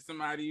vocalist?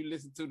 Somebody you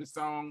listen to the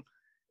song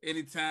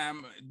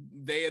anytime,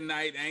 day or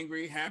night,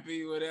 angry,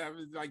 happy,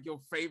 whatever, like your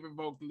favorite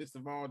vocalist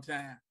of all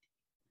time?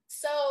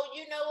 So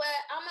you know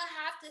what? I'm gonna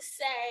have to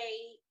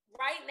say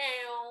right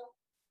now,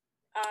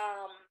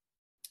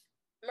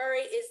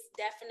 Murray is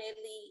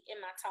definitely in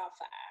my top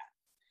 5.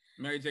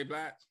 Mary J.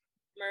 Blige.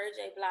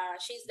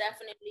 She's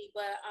definitely,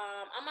 but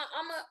I'm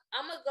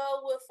gonna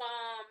go with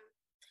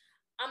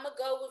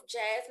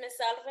Jasmine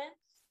Sullivan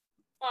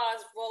as far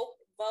as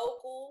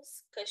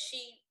vocals, because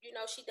she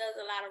does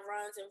a lot of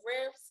runs and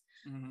riffs.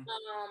 Mm-hmm.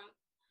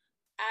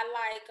 I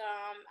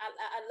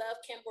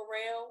love Kim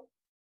Burrell.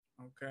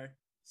 Okay.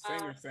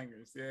 Singers.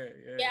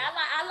 Yeah. Yeah,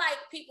 I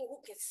like people who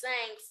can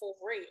sing for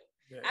real.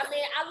 Yeah. I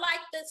mean, I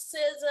like the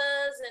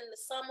Scissors and the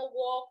Summer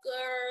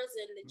Walkers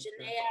and the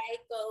Janae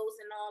Aiko's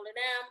and all of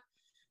them.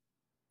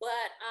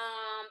 But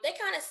they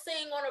kind of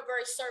sing on a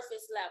very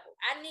surface level.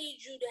 I need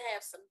you to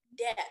have some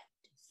depth.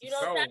 You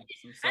know what I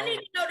mean? I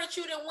need to know that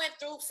you done went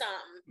through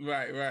something.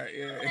 Right,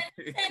 yeah. And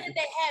that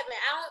they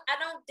haven't. I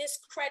don't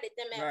discredit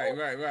them at all.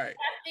 Right.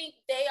 I think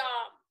they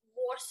are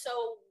more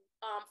so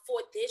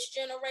for this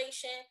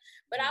generation.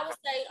 But I would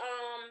say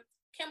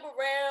Kim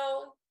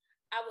Burrell,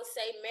 I would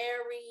say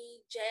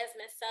Mary,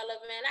 Jasmine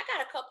Sullivan. I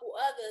got a couple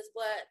others,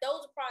 but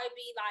those would probably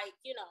be like,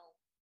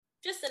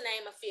 just to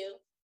name a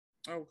few.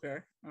 Okay.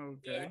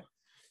 Yeah.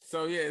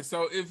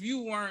 So if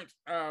you weren't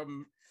a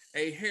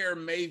hair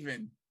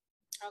maven,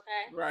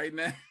 okay, right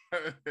now,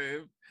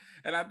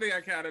 and I think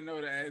I kind of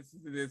know the answer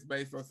to this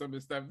based on some of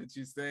the stuff that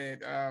you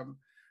said,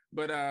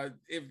 but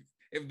if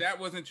that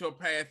wasn't your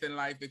path in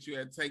life that you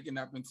had taken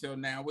up until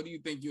now, what do you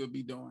think you would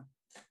be doing?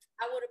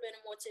 I would have been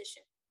a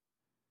mortician.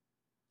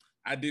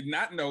 I did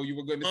not know you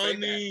were going to say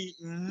that.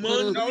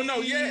 Money.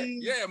 No, yeah.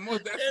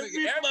 Everybody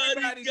got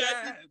dies.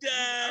 to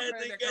die. I've had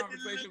they that got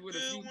conversation to with look a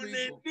good few when people.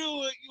 they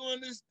do it. You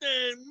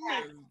understand me?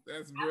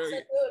 That's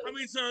brilliant. Absolutely. How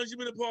many times you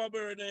been a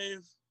pallbearer,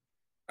 Dave?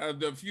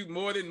 The few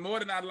more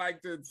than I'd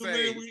like to Too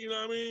say. many, you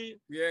know what I mean?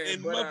 Yeah,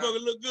 and but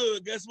motherfucker look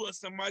good. Guess what?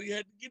 Somebody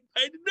had to get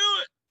paid to do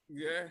it.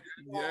 Yeah.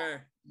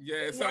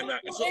 So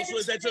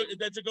is that your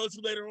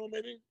go-to later on,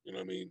 maybe? You know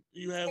what I mean?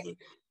 You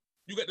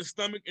got the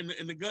stomach and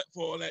the gut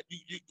for all that.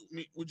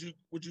 Would you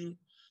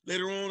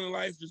later on in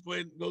life just go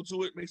ahead and go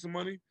to it, make some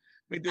money,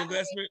 make the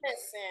investment?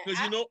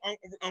 Because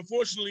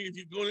unfortunately, if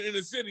you go to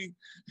inner city,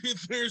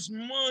 if there's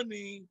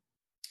money.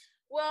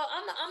 Well,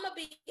 I'm gonna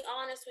be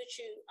honest with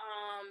you.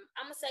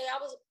 I'm gonna say I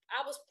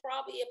was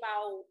probably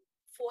about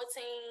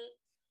 14.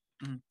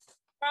 Mm-hmm.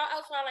 I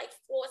was probably like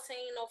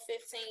 14 or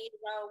 15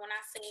 years old when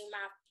I seen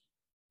my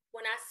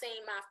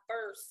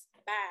first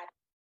body.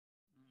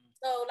 Mm-hmm.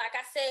 So, like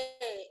I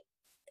said,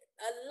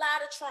 a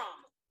lot of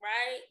trauma,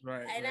 right?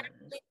 Right. And I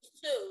believe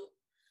too.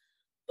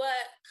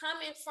 But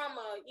coming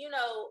from a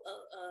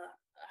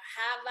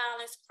high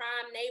violence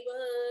crime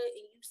neighborhood,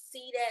 and you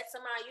see that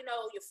somehow,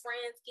 your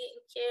friends getting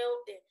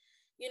killed, and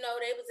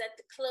they was at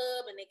the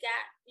club and they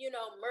got,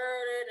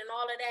 murdered and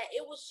all of that.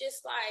 It was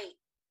just like,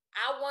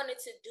 I wanted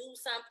to do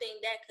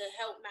something that could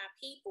help my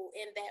people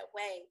in that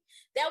way.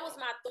 That was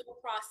my thought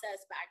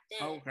process back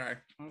then. Okay.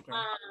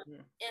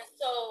 And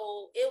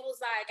so it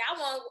was like, I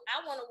want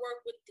to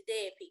work with the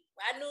dead people.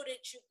 I knew that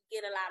you could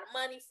get a lot of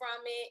money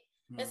from it.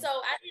 And so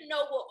I didn't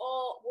know what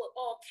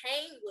all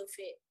came with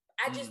it.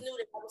 I just knew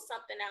that was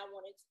something I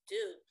wanted to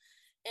do.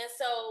 And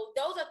so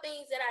those are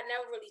things that I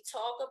never really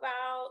talk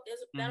about.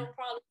 That'll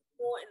probably be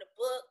more in the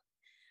book.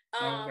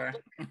 But,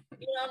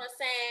 you know what I'm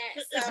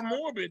saying? It's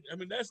morbid. I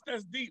mean, that's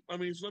deep. I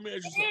mean, so let me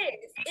ask you something.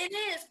 It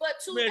is. But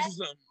to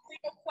answer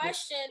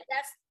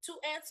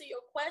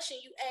your question,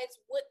 you asked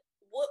what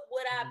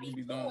would I be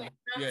doing? I'm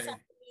telling you,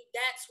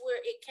 that's where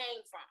it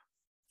came from.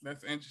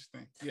 That's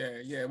interesting.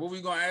 Yeah. What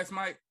we gonna ask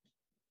Mike?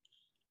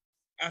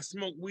 I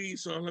smoke weed,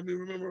 so let me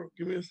remember.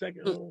 Give me a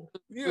second.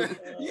 You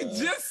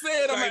just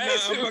said I'm gonna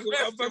ask you. I'm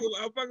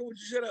fucking with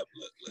you. Shut up.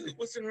 Look,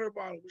 what's in her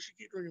bottle? What she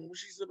keep drinking? What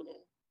she sipping on?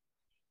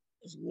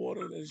 That's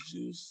water. That's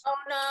juice. Oh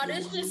no,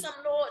 this is some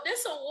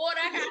water.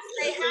 I gotta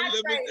stay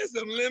hydrated. That's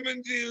some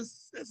lemon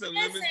juice.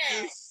 Lemon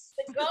juice.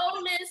 The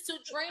goal is to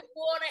drink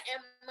water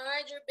and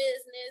mind your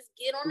business.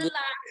 Get on the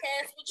live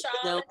cast with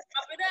y'all and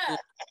pop it up.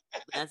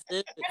 That's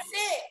it.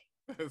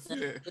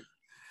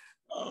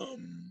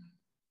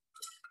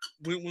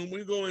 When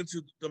we go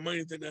into the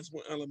money thing, that's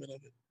one element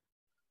of it.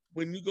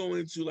 When you go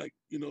into like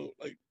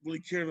really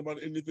caring about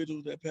the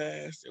individuals that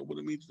passed and what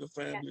it means to the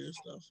family and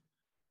stuff.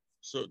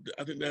 So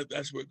I think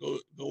that's where it go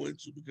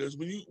into, because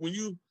when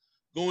you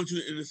go into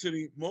the inner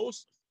city,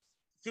 most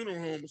funeral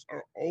homes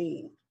are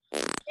old.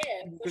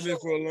 Yeah, been there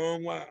for a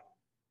long while.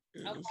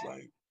 And it's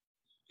like,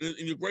 and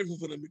you're grateful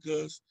for them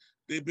because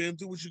they've been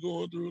through what you're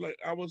going through. Like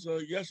I was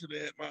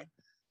yesterday at my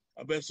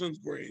best son's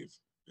grave,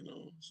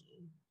 so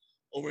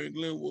over in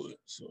Glenwood.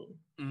 So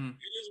it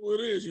is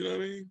what it is, you know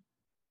what I mean?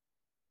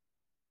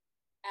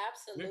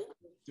 Absolutely.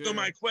 Yeah. So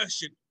my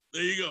question.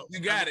 There you go. You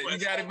got it. You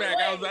got it back.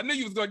 I knew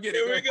you was gonna get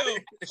it. Here we go.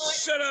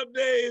 Shut up,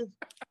 Dave.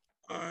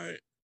 All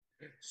right.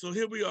 So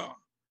here we are.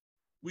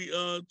 We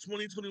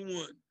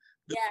 2021.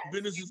 The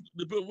business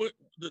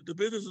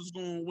is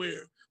going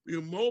where?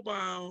 We're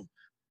mobile.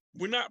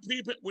 We're not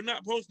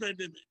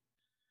post-pandemic.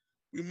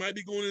 We might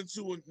be going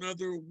into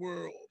another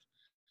world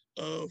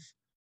of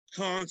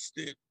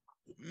constant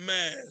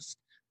mask,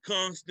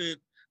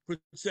 constant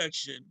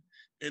protection.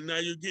 And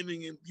now you're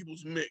getting in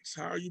people's mix.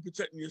 How are you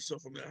protecting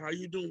yourself from that? How are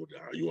you doing with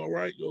that? Are you all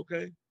right? You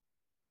okay?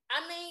 I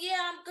mean,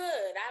 yeah, I'm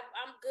good.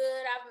 I'm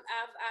good.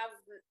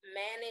 I've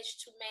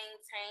managed to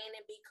maintain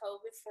and be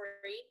COVID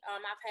free.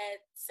 I've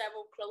had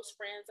several close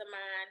friends of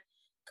mine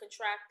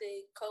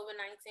contracted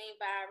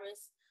COVID-19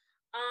 virus.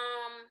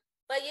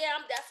 But yeah,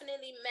 I'm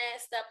definitely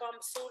masked up.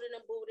 I'm suited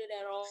and booted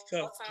at all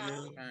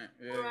times.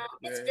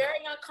 It's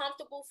very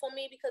uncomfortable for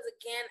me because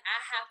again,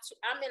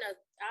 I'm in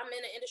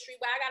an industry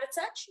where I gotta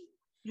touch you.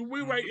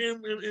 We right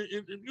in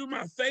you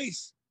my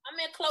face. I'm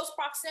in close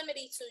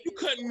proximity to you. You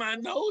cutting my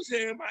nose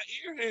hair, my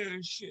ear hair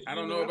and shit. I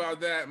don't know about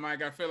that,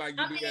 Mike. I feel like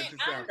you do that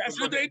yourself. That's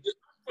what they do.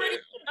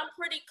 I'm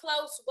pretty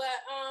close,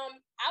 but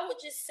I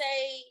would just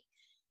say,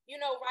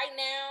 right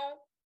now,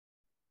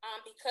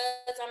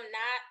 because I'm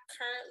not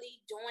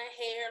currently doing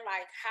hair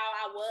like how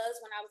I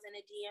was when I was in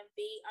the DMV,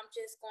 I'm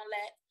just gonna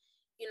let,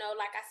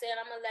 like I said,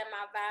 I'm gonna let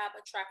my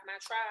vibe attract my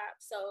tribe.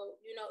 So,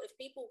 if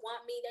people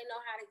want me, they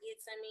know how to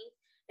get to me.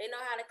 They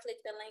know how to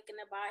click the link in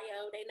the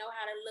bio. They know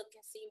how to look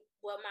and see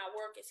what my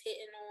work is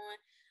hitting on.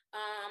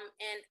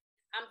 And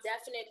I'm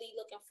definitely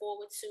looking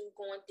forward to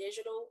going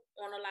digital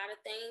on a lot of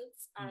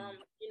things,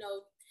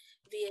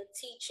 via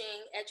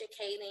teaching,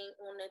 educating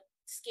on the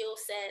skill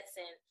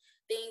sets and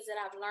things that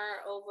I've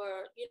learned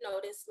over,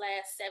 this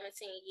last 17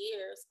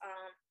 years.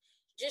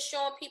 Just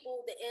showing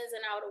people the ins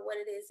and outs of what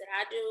it is that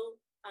I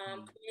do,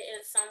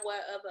 creating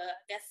somewhat of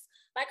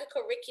like a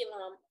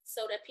curriculum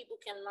so that people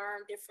can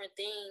learn different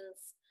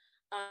things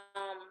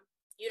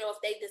if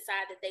they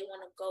decide that they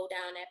want to go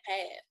down that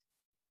path.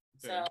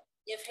 Okay. So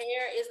if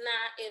hair is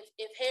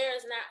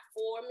not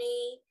for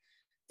me,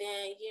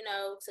 then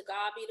to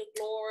God be the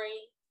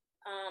glory.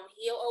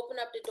 He'll open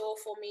up the door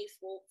for me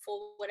for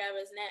whatever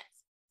is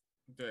next.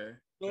 Okay.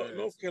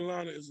 North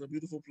Carolina is a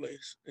beautiful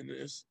place, and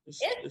it's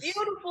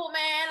beautiful,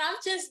 man. I'm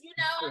just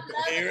I'm loving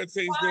air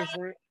tastes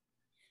different.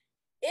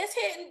 It's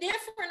hitting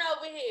different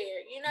over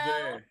here,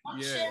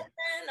 I'm shipping.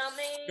 I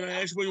mean, can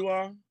I ask where you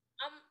are?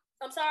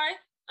 I'm sorry.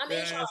 I'm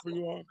in Charlotte. Ask where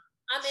you are?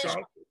 I'm in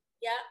Charlotte.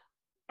 Yeah.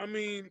 I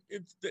mean,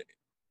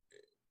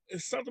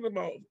 it's something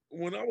about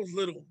when I was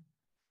little,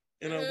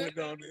 and I went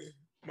down there.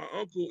 My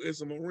uncle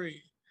is a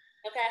Marine.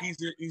 Okay.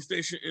 He's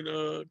stationed in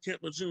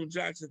Camp Lejeune,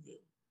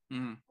 Jacksonville.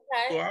 Mm-hmm.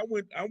 Okay. So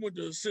I went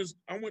to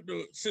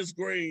sixth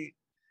grade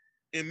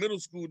in middle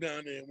school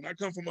down there. When I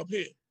come from up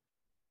here.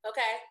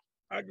 Okay.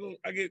 I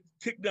get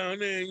kicked down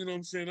there. You know what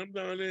I'm saying? I'm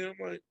down there. I'm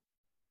like,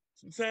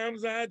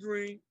 sometimes I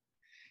dream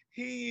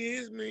he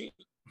is me,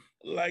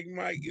 like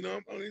Mike.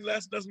 I mean,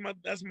 that's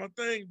my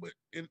thing. But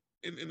in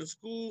the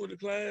school, in the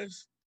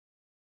class,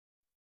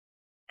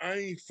 I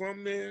ain't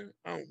from there.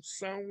 I don't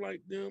sound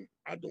like them.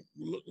 I don't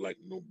look like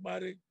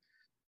nobody.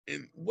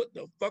 And what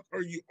the fuck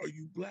are you? Are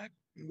you black,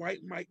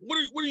 white, Mike? What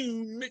are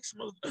you mixed?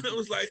 It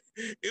was like,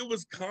 it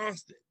was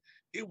constant.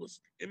 It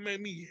made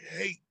me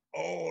hate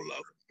all of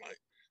them. Like,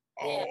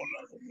 all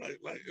of them.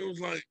 Like, it was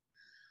like,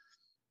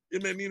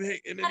 it made me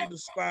hate, it made me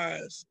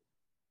despise.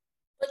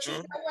 But you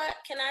know what?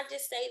 Can I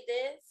just say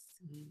this?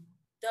 Mm-hmm.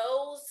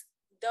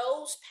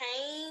 Those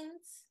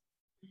pains,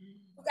 you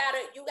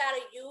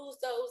gotta use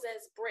those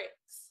as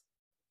bricks.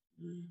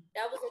 Mm-hmm.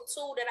 That was a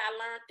tool that I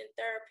learned in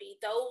therapy.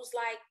 Those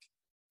like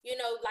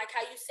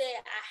how you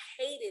said, I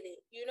hated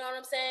it. You know what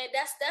I'm saying?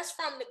 That's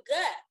from the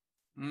gut.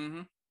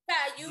 Mm-hmm. You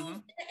gotta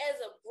use it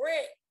as a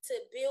brick to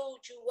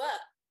build you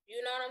up.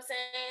 You know what I'm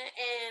saying?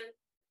 And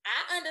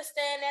I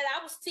understand that.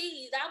 I was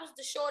teased. I was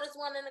the shortest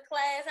one in the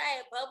class. I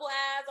had bubble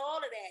eyes, all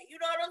of that. You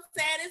know what I'm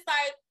saying? It's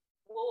like,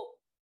 well,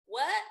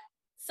 what?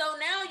 So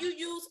now you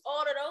use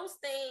all of those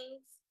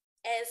things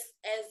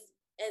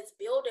as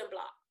building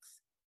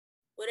blocks.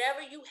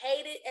 Whatever you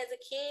hated as a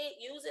kid,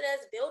 use it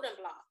as building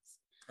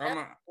blocks. I'm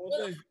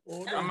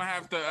gonna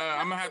have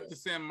to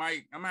send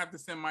Mike. I'm gonna have to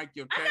send Mike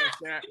your cash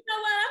app. You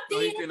know what?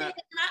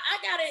 I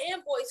got an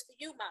invoice for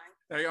you, Mike.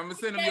 Hey, I'm gonna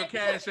send him your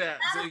cash app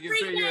so he can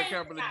send you a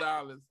couple of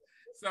dollars.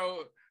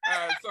 So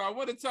I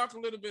want to talk a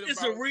little bit about.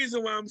 It's a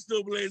reason why I'm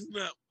still blazing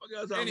up.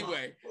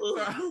 Anyway, so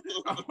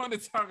I want to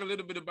talk a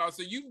little bit about.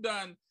 So you've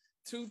done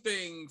two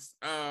things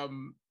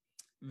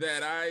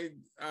that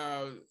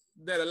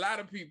a lot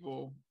of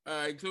people,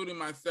 including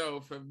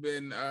myself, have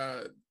been.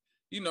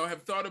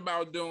 Have thought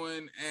about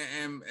doing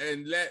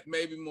and let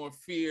maybe more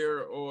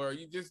fear or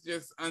you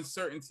just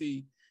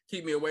uncertainty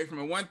keep me away from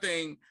it. One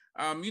thing,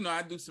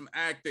 I do some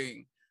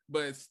acting,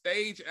 but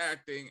stage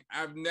acting,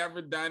 I've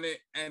never done it.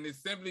 And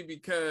it's simply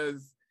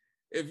because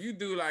if you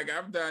do, like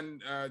I've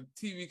done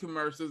TV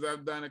commercials,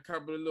 I've done a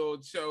couple of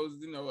little shows,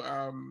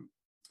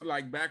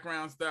 like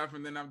background stuff.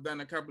 And then I've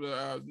done a couple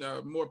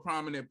of more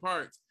prominent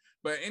parts,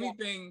 but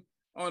anything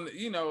on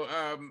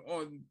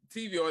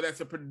TV or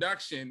that's a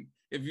production,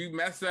 if you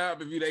mess up,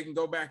 they can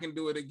go back and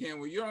do it again.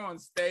 When you're on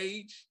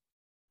stage,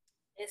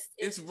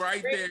 it's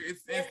right there.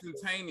 It's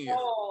instantaneous.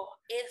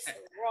 It's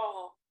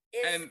raw.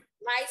 It's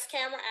lights,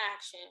 camera,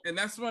 action. And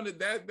that's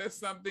that's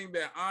something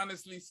that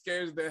honestly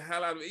scares the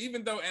hell out of me.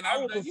 Even though, and I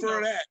would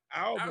prefer that.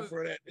 I would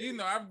prefer that.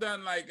 I've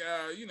done like,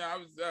 I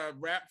was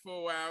rap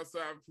for a while, so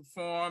I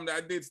performed. I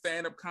did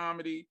stand-up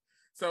comedy.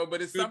 So,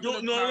 but it's something.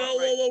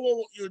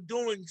 Whoa! You're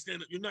doing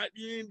stand-up. You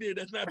ain't did.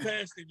 That's not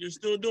past it. You're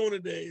still doing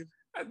it, Dave.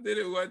 I did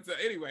it once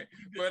anyway,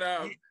 but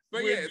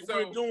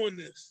we're doing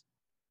this.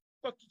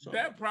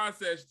 That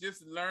process,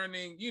 just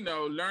learning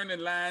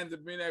lines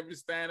and being able to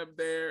stand up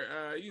there,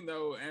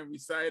 and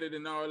recite it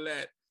and all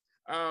that.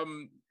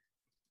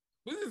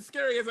 Was it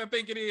scary as I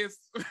think it is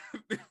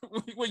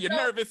when you're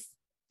nervous?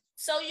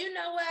 So you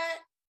know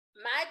what?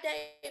 My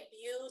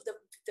debut,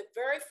 the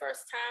very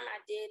first time I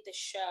did the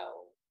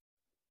show,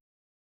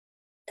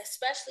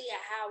 especially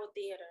at Howard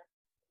Theater,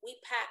 we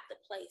packed the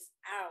place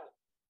out.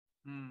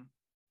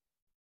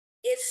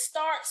 It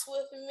starts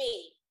with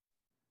me.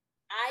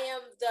 I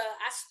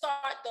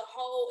start the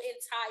whole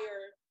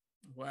entire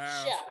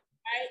show,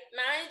 right?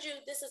 Mind you,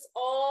 this is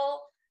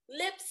all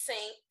lip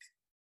sync.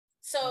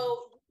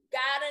 So you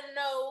gotta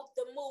know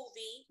the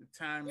movie. The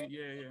timing,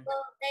 yeah.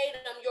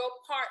 Verbatim, your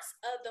parts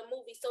of the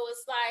movie. So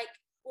it's like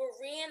we're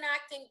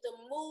reenacting the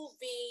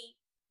movie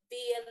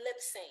via lip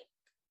sync.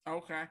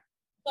 Okay.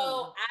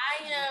 So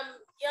I am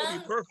young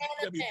anime.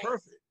 That'd be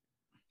perfect.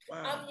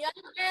 Wow. I'm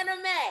young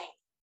anime.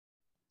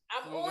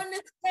 I'm on the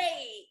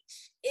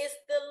stage.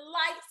 The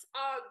lights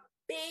are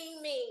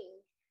beaming.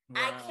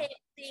 Wow. I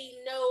can't see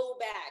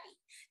nobody.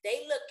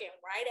 They looking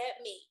right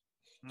at me.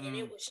 And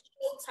it was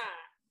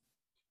showtime.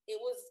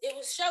 It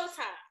was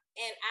showtime.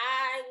 And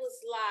I was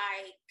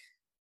like,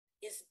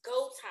 it's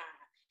go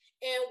time.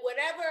 And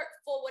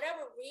for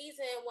whatever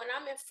reason, when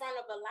I'm in front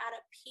of a lot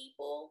of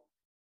people,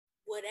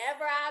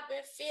 whatever I've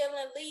been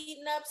feeling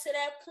leading up to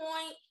that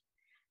point,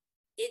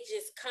 it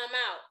just come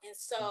out. And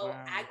so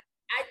I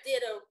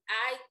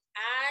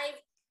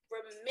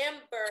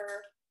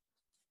remember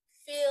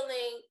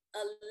feeling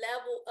a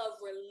level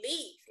of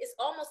relief. It's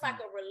almost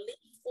like a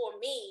relief for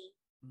me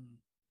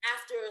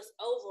after it's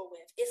over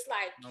with. It's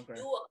like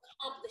you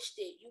accomplished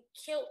it, you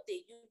killed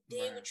it, you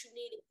did what you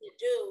needed to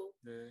do.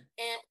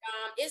 And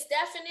it's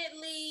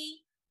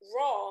definitely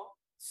raw.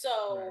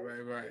 So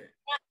not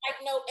like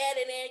no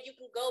editing, you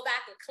can go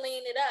back and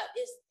clean it up.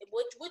 It's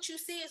what you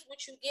see is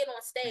what you get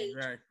on stage.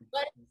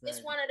 But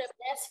it's one of the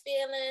best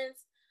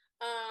feelings.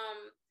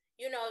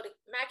 You know,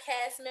 my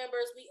cast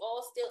members, we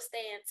all still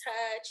stay in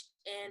touch,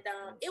 and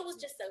it was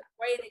just a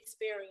great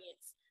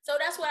experience. So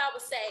that's what I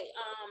would say.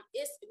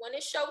 It's when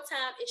it's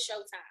showtime, it's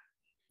showtime.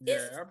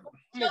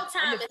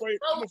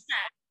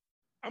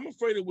 I'm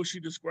afraid of what she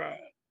described.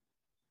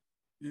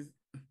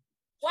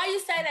 Why you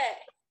say that?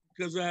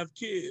 Because I have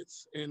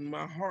kids, and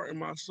my heart and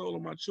my soul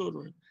and my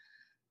children,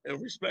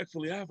 and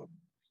respectfully, I have a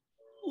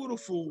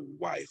beautiful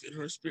wife in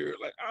her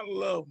spirit. Like, I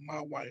love my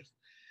wife.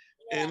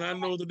 And I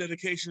know the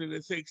dedication that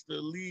it takes to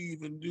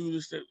leave and do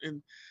this.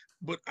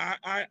 But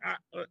I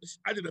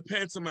did a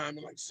pantomime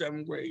in like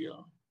 7th grade,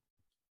 y'all.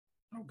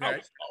 Okay. I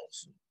was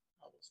awesome.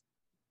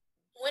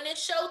 When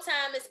it's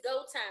showtime, it's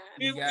go time.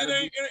 It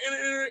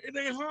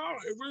ain't hard.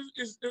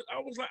 I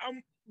was like,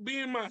 I'm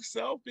being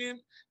myself,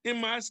 being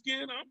in my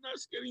skin. I'm not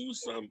scared of you,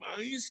 somebody.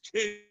 I ain't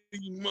scared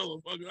of you,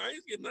 motherfucker. I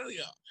ain't scared of none of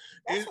y'all.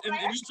 And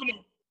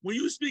when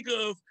you speak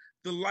of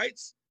the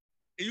lights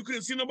and you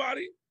couldn't see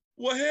nobody,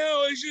 well,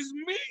 hell, it's just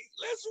me.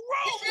 Let's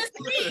roll. It's just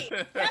me.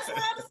 That's what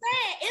I'm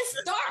saying.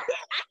 It's dark.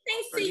 I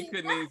can't see. You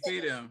couldn't even see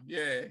them.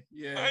 Yeah.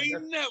 I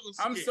ain't never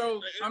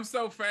scared. I'm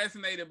so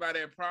fascinated by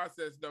that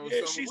process, though.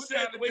 Yeah, so she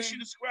said the way she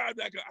described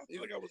that. I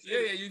feel like I was.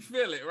 Yeah, you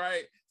feel it,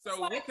 right? So,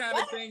 what kind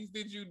of things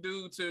did you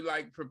do to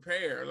like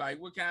prepare? Like,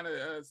 what kind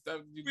of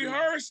stuff did you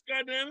rehearse?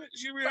 Goddamn it,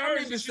 she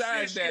rehearsed.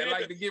 Besides that,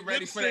 like to get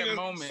ready for that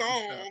moment.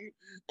 Song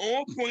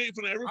on point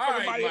for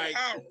everybody an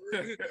hour.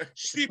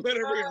 She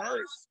better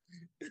rehearse.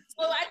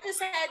 So I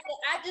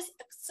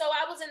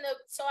was in the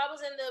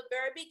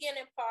very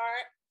beginning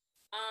part.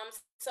 I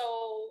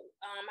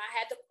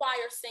had the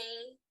choir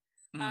scene.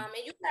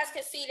 And you guys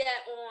can see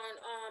that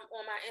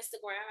on my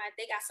Instagram.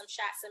 They got some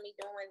shots of me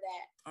doing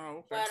that.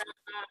 Oh, okay. But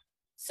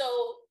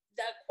so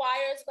the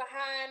choir's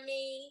behind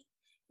me,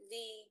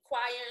 the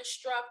choir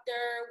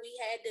instructor. We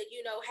had to,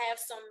 have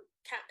some,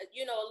 a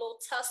little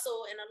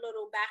tussle and a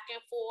little back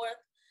and forth.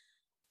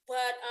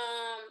 But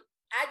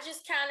I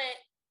just kind of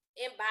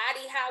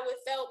embody how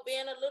it felt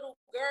being a little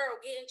girl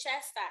getting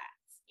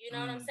chastised. You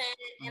know what I'm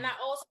saying? And I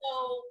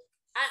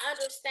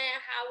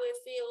understand how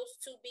it feels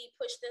to be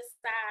pushed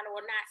aside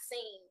or not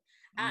seen.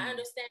 I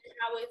understand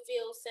how it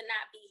feels to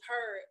not be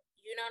heard.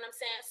 You know what I'm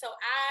saying? So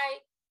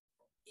I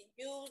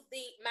use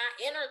my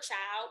inner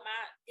child,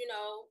 my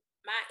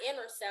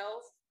inner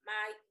self,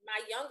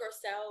 my younger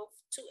self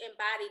to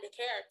embody the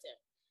character.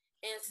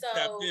 And so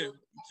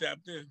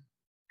tapped in.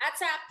 I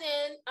tapped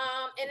in,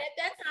 and at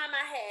that time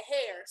I had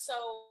hair.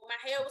 So my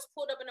hair was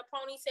pulled up in a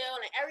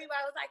ponytail, and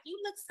everybody was like, "You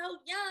look so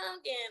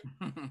young," and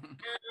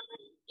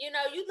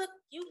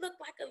you look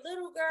like a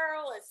little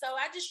girl. And so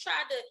I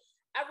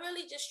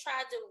really just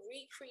tried to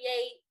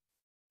recreate,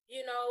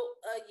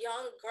 a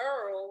young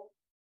girl,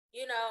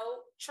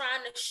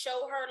 trying to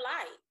show her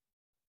light,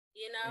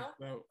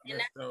 and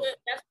that's where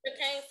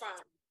it came from.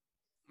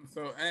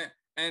 So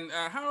and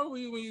how old were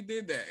you when you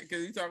did that?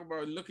 Because you talk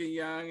about looking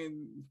young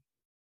and.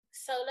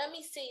 So let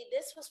me see.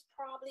 This was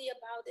probably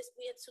we're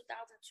in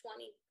 2021.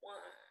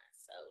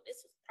 So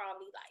this was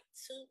probably like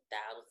 2000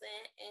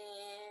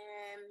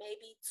 and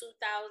maybe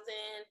 15.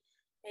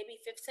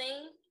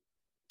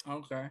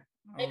 Okay.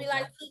 Maybe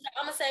like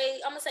I'm gonna say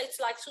it's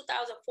like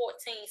 2014,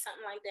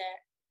 something like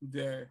that.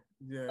 Yeah.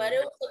 But it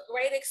was a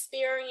great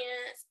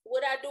experience.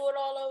 Would I do it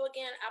all over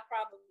again? I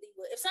probably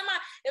would. If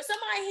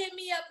somebody hit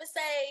me up and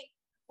say,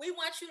 "We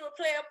want you to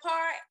play a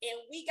part," and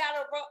we got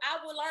a role,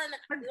 I will learn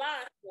the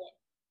line for it.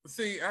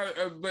 See,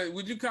 but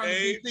would you come to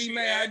DC,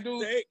 man?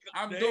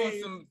 I'm doing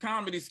some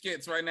comedy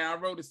skits right now. I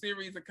wrote a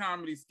series of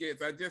comedy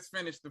skits. I just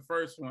finished the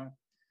first one.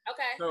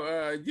 Okay. So,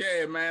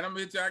 yeah, man, I'm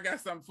with you. I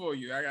got something for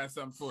you. I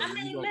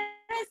mean,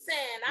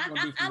 listen, I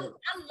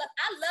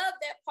love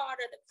that part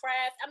of the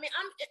craft. I mean,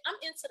 I'm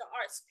into the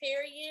arts,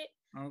 period.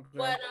 Okay.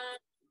 But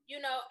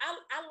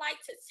I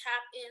like to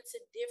tap into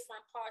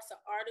different parts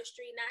of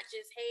artistry, not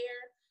just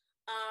hair.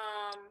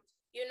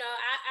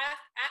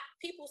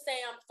 People say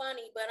I'm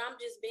funny, but I'm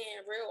just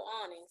being real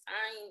honest.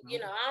 I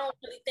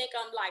don't really think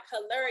I'm like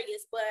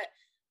hilarious, but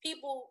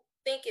people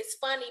think it's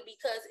funny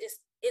because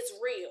it's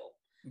real.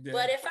 Yeah,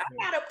 but if I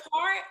got a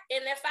part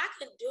and if I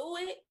can do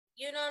it,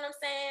 you know what I'm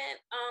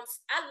saying?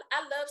 I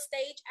love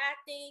stage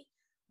acting,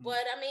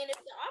 but I mean, if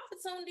the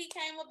opportunity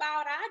came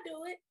about, I'd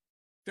do it.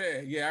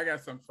 Yeah, I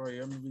got something for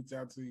you. I'm gonna reach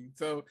out to you.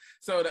 So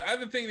the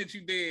other thing that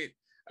you did,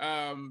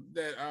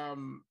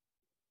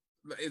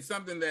 it's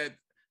something that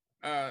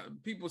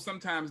people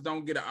sometimes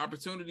don't get an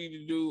opportunity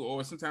to do,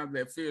 or sometimes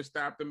that fear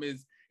stopped them,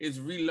 is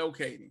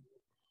relocating.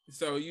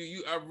 So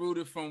you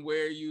uprooted from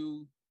where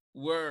you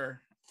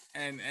were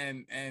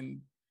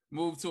and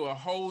moved to a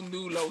whole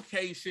new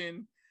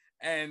location,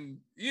 and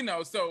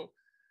so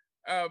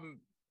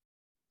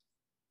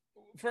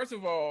first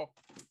of all,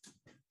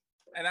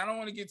 and I don't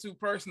want to get too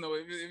personal.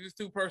 If it's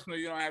too personal,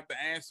 you don't have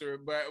to answer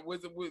it. But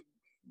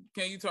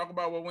can you talk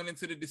about what went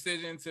into the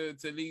decision to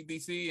leave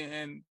DC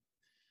and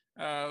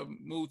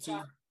move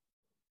to?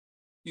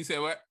 You said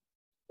what?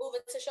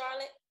 Moving to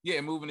Charlotte?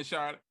 Yeah, moving to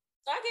Charlotte.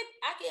 So I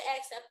get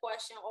asked that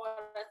question all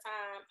the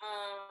time.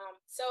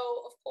 So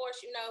of course,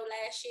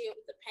 last year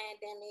with the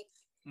pandemic.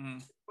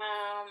 Mm-hmm.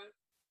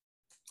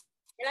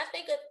 And I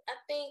think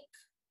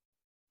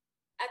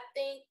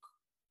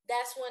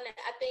that's when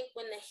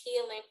the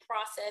healing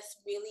process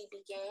really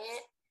began.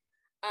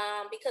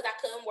 Because I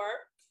couldn't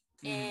work,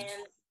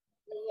 and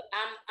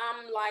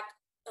I'm like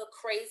a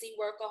crazy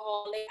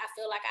workaholic. I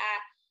feel like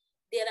I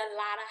did a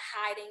lot of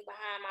hiding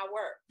behind my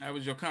work. That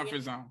was your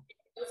comfort zone.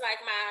 It was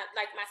like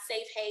my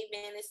safe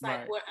haven. It's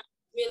like right. where I'm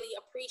really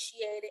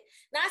appreciated.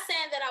 Not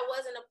saying that I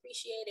wasn't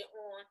appreciated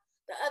on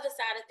the other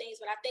side of things,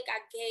 but I think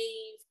I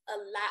gave a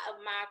lot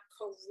of my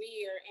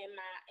career and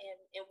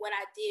what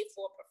I did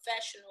for a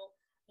professional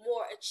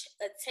more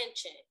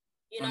attention.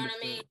 You know what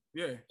I mean?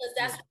 Yeah. Because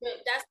that's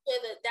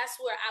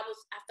where I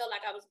felt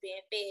like I was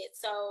being fed.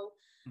 So,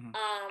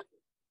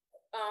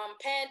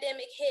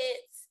 pandemic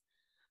hits.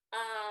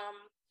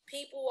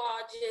 People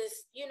are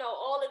just,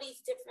 all of these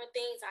different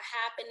things are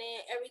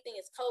happening. Everything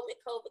is COVID.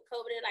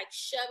 They're like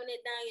shoving it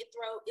down your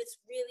throat.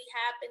 It's really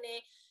happening.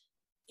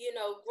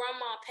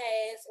 Grandma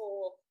passed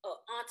or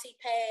auntie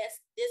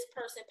passed. This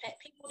person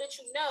passed. People that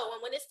you know. And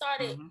when it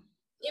started,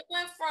 it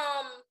went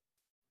from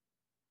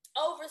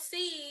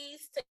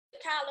overseas to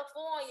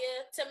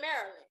California to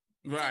Maryland.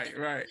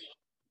 Right.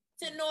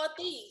 To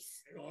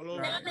Northeast.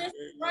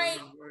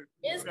 Right.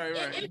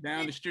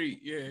 Down the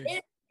street.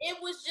 Yeah. It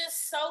was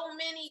just so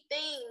many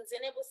things,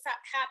 and it was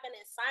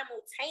happening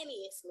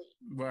simultaneously.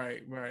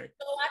 Right.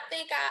 So I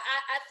think I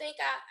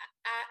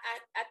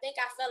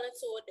fell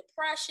into a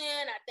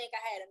depression. I think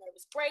I had a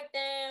nervous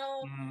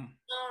breakdown.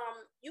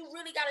 You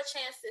really got a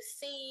chance to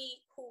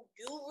see who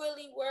you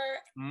really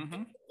were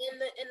in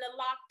the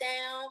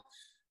lockdown.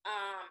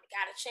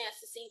 Got a chance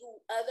to see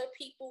who other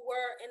people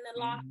were in the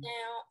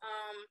lockdown.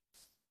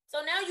 So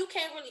now you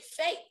can't really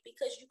fake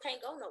because you can't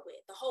go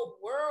nowhere. The whole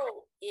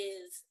world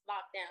is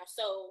locked down.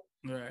 So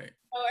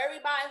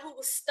everybody who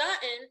was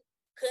stunting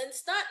couldn't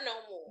stunt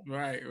no more.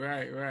 Right.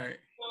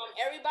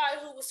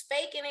 Everybody who was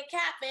faking and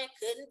capping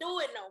couldn't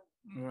do it no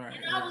more. Right.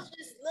 And I was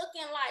just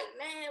looking like,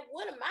 man,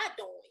 what am I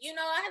doing?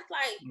 I was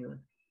like,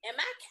 am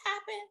I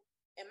capping?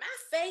 Am I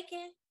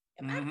faking?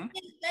 Am I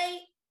being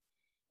fake?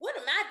 What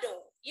am I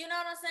doing? You know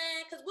what I'm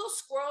saying? Because we'll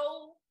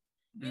scroll,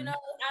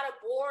 out of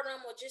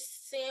boredom or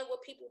just seeing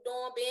what people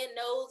doing, being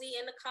nosy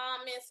in the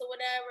comments or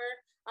whatever.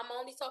 I'm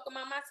only talking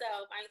about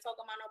myself. I ain't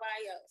talking about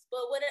nobody else.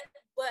 But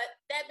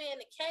that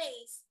being the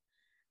case,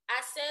 I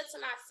said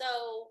to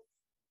myself,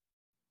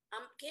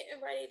 I'm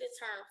getting ready to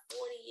turn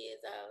 40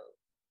 years old.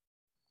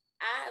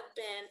 I have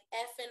been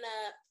effing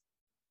up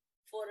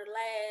for the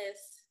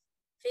last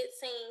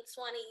 15,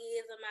 20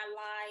 years of my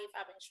life.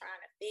 I've been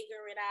trying to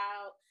figure it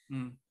out.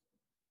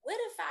 What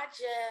if I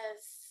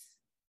just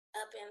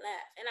up and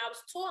left? And I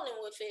was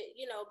toiling with it,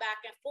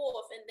 back and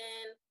forth. And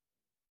then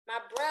my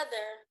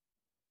brother,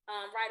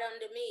 right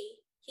under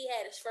me, he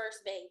had his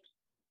first baby.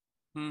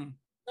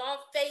 So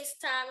I'm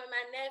FaceTiming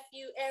my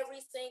nephew every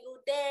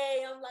single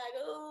day. I'm like,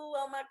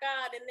 oh my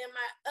God. And then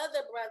my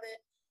other brother,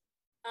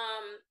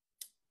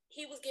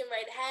 he was getting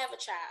ready to have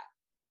a child.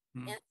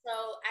 And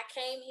so I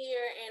came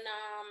here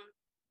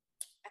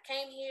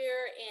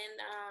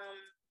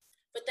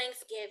for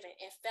Thanksgiving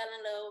and fell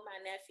in love with my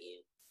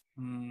nephew.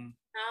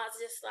 I was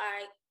just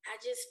like, I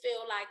just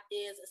feel like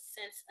there's a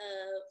sense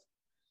of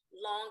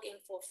longing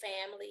for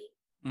family,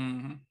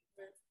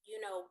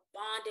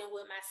 bonding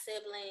with my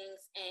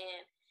siblings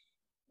and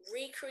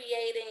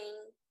recreating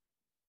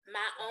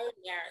my own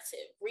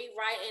narrative,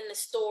 rewriting the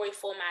story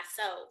for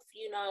myself,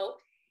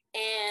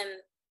 and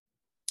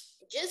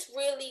just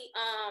really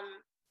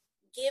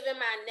giving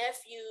my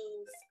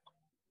nephews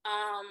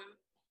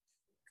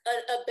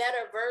a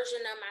better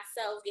version of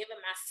myself, giving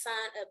my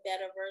son a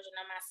better version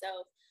of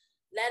myself,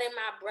 letting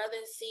my brother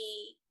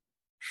see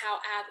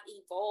how I've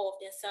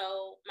evolved. And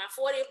so my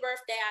 40th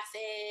birthday, I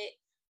said,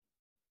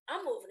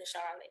 I'm moving to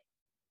Charlotte.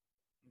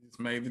 Just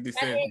made the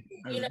decision.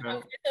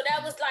 So that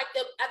was like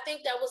I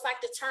think that was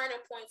like the turning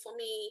point for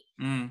me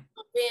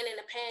being in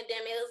the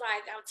pandemic. It was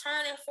like, I'm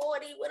turning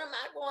 40. What am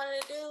I going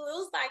to do? It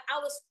was like, I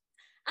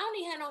don't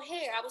even have no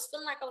hair. I was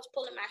feeling like I was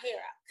pulling my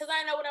hair out because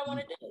I know what I want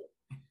to do.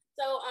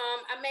 So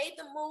I made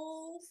the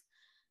move.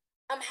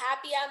 I'm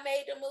happy I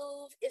made the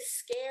move.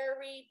 It's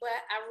scary, but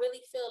I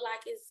really feel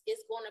like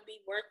it's going to be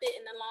worth it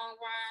in the long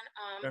run.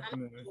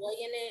 I'm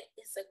enjoying it.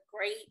 It's a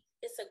great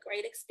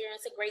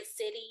experience, a great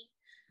city.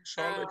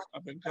 Charlotte's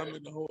up and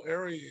coming. The whole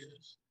area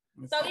is.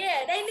 So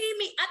yeah, they need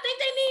me. I think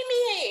they need me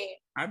here.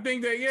 I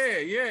think that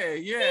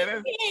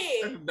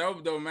that's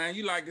dope though, man.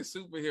 You like a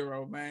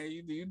superhero, man.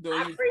 You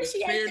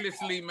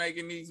fearlessly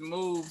making these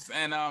moves,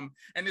 and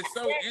it's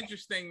so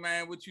interesting,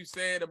 man, what you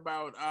said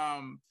about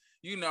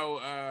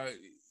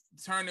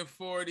turning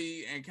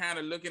 40 and kind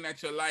of looking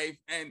at your life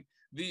and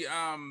the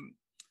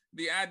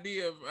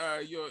idea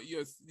of your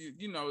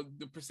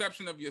the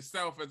perception of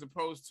yourself as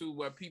opposed to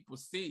what people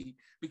see,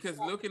 because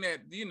looking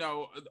at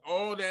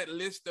all that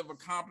list of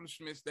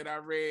accomplishments that I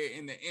read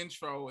in the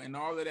intro and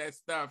all of that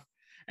stuff,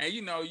 and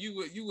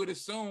you would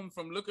assume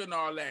from looking at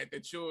all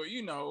that you're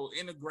in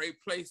a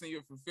great place and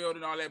you're fulfilled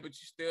and all that, but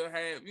you still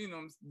have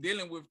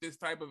dealing with this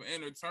type of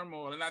inner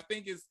turmoil. And I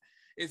think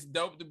it's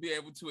dope to be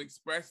able to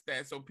express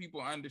that so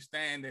people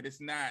understand that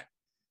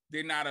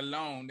they're not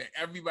alone, that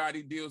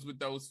everybody deals with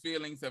those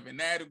feelings of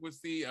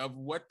inadequacy, of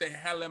what the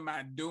hell am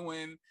I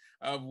doing,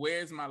 of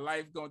where's my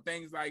life going,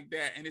 things like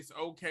that. And it's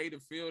okay to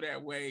feel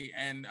that way.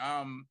 And,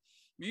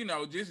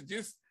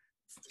 just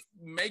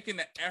making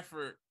the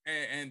effort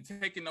and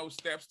taking those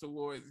steps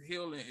towards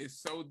healing is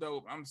so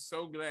dope. I'm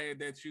so glad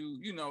that you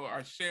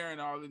are sharing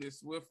all of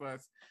this with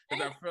us,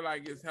 because I feel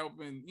like it's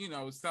helping,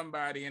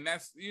 somebody. And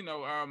that's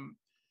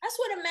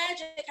where the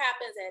magic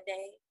happens that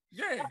day.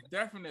 Yeah,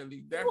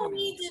 definitely.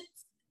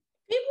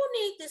 People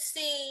need to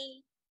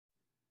see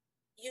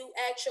you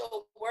at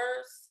your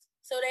worst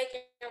so they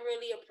can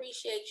really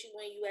appreciate you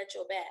when you at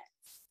your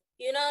best.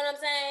 You know what I'm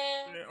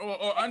saying?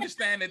 Or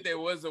understand that there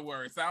was a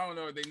worst. I don't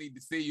know if they need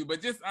to see you,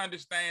 but just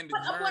understand the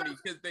journey,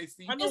 because they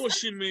see. I know what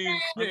she means.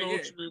 And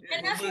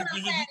that's what I'm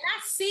saying.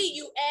 Not see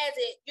you as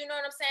it. You know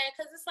what I'm saying?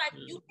 Because it's like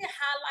you get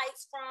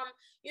highlights from,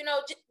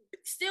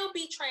 still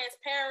be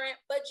transparent,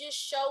 but just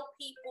show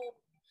people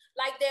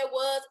like there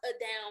was a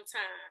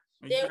downtime.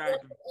 There was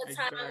a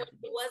time when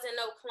there wasn't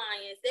no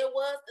clients. There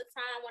was a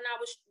time when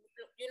I was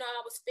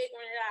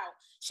figuring it out,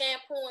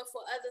 shampooing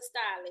for other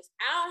stylists.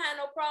 I don't have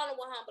no problem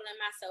with humbling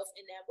myself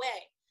in that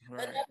way.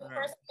 Another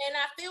person may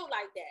not feel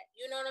like that.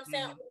 You know what I'm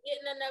saying?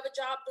 Getting another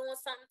job, doing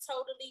something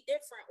totally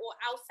different or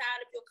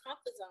outside of your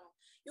comfort zone.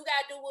 You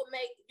gotta do what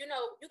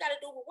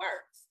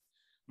works.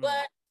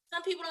 But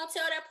some people don't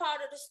tell that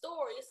part of the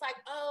story. It's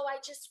like, oh, I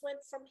just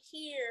went from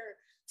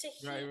here to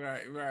here.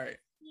 Right.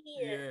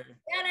 Yeah.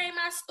 That ain't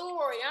my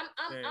story. I'm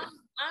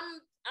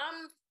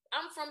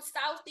from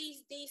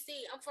Southeast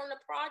DC. I'm from the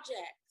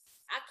projects.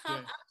 I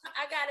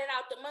got it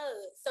out the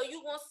mud. So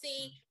you gonna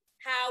see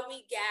how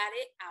we got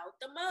it out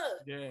the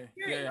mud.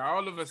 Yeah,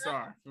 all of us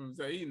are.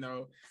 So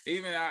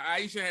even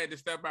Aisha had to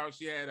step out.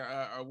 She had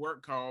a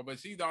work call, but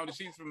she's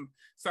from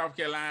South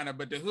Carolina,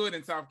 but the hood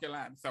in South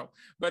Carolina. So,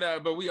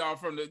 but we all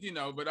from the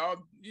but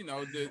all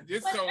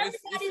everybody's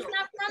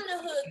not from the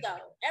hood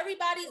though.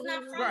 Everybody's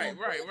not from right.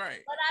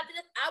 But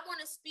I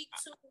want to speak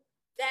to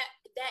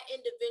that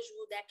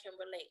individual that can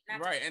relate.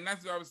 Right, and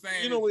that's what I was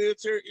saying.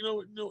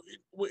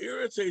 What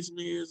irritates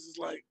me is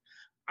like,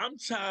 I'm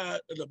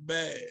tired of the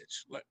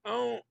badge. Like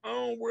I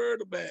don't wear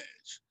the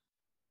badge.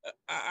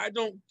 I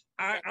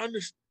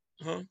understand.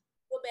 Huh?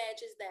 What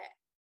badge is that?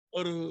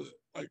 Or the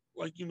like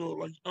I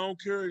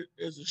don't carry it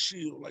as a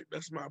shield. Like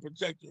that's my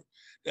protector.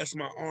 That's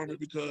my armor,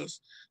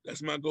 because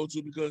that's my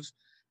go-to, because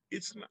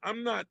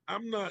I'm not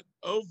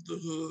of the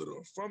hood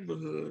or from the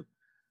hood.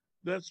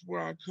 That's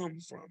where I come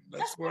from.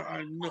 That's where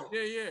I know.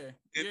 Yeah.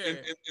 And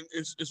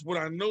it's what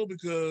I know,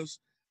 because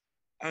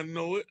I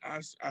know it.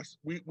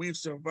 We've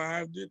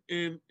survived it,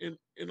 and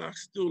I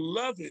still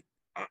love it.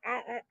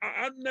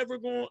 I'm never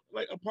going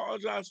to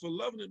apologize for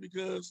loving it,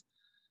 because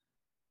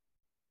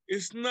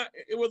it's not,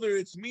 whether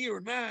it's me or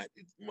not.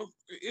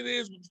 It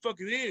is what the fuck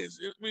it is.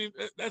 I mean,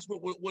 that's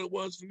what it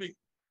was for me,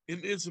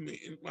 and is for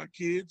me, and my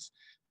kids.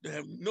 They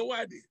have no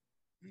idea.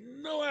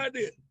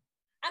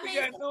 They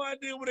got no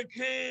idea what a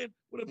can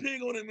with a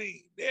pig on it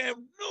means. They have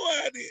no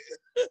idea.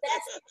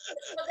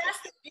 That's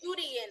the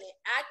beauty in it.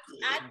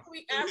 I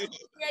create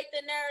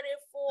the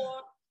narrative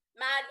for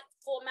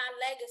my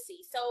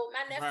legacy. So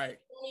my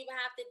nephews don't even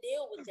have to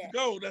deal with that.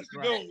 That's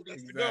the goal.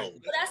 That's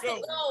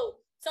the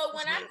goal. So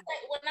when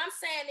I'm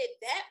saying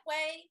it that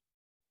way,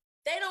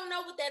 they don't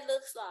know what that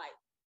looks like.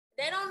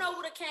 They don't know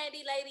what a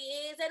candy lady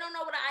is. They don't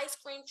know what an ice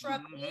cream truck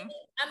is.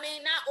 I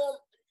mean, not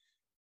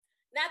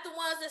the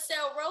ones that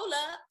sell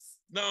roll-ups.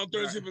 No,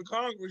 Thursday in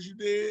Congress, you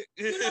did.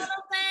 You know what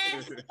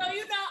I'm saying? So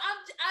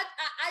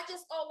I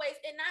just always,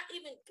 and not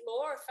even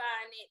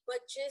glorifying it,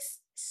 but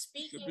just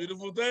speaking. It's a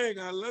beautiful thing.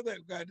 I love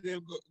that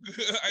goddamn.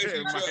 I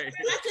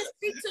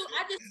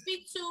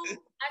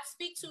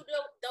speak to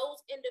those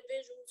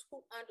individuals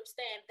who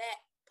understand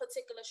that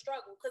particular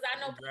struggle, because I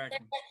know they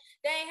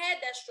ain't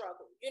had that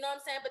struggle. You know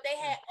what I'm saying? But they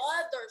had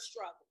other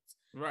struggles.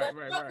 Right.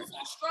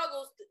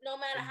 Struggles, no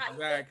matter how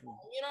you look.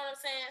 You know what I'm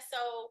saying?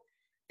 So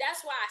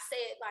that's why I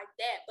say it like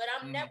that. But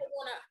I'm never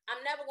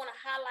gonna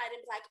highlight and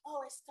be like,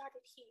 oh, it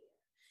started here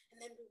and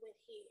then we went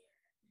here.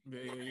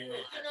 Yeah. You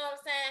know what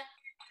I'm saying?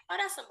 Oh,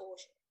 that's some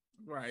bullshit.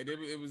 Right.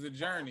 It was a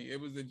journey.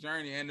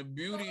 And the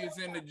beauty is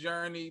in the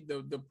journey,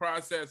 the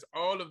process,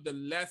 all of the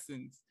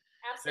lessons.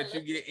 Absolutely.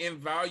 That you get,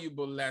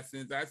 invaluable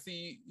lessons.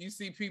 You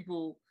see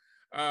people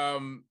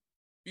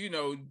you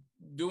know,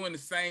 doing the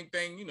same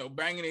thing, you know,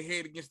 banging their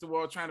head against the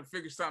wall, trying to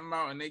figure something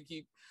out, and they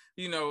keep,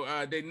 you know,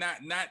 they're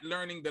not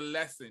learning the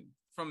lesson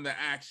from the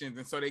actions,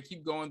 and so they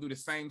keep going through the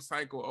same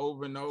cycle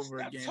over and over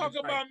again. Talk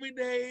about me,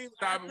 Dave.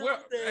 Stop. Well,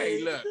 Dave.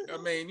 hey, look, I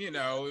mean, you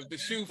know, if the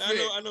shoe fit.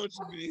 I know what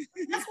you mean.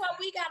 That's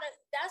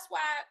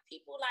why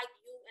people like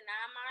you and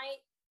I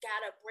might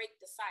gotta break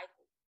the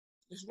cycle.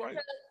 That's right.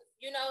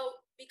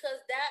 Because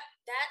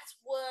that's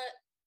what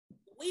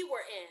we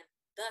were in,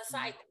 the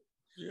cycle.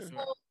 Yeah.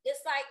 So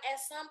it's like at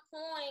some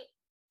point,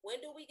 when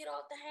do we get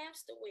off the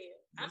hamster wheel?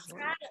 I'm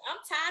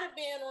tired of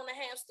being on the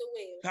hamster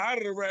wheel.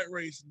 Tired of the rat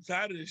race. I'm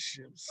tired of this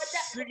shit. I'm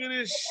sick of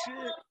this shit.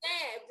 What I'm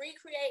saying.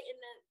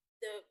 Recreating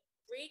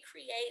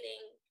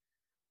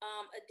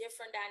a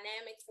different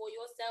dynamic for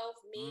yourself,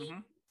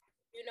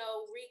 you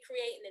know,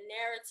 recreating the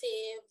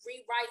narrative,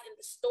 rewriting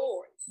the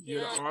story.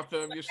 You're the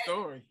author of your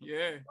story.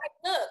 Yeah. Like,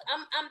 look,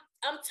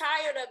 I'm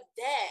tired of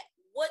that.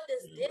 What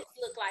does this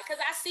look like?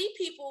 Because I see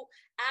people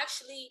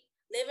actually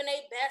living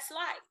their best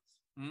life.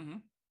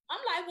 Mm-hmm.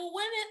 I'm like, well,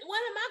 when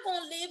am I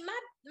gonna live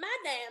my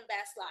damn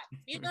best life?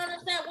 You know what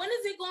I'm saying? When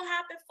is it gonna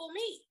happen for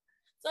me?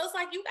 So it's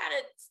like you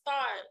gotta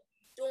start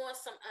doing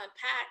some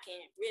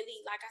unpacking. Really,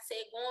 like I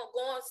said,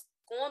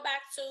 going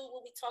back to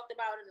what we talked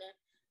about in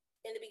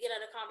the beginning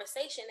of the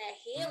conversation, that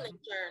healing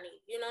journey.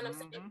 You know what I'm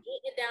saying?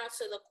 Getting down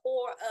to the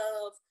core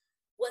of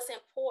what's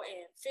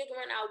important,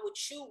 figuring out what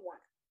you want,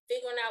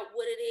 figuring out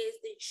what it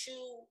is that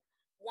you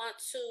want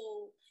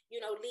to, you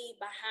know, leave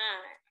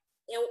behind.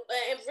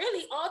 And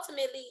really,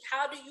 ultimately,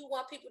 how do you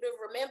want people to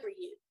remember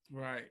you?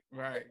 Right.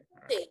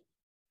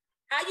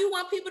 How you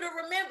want people to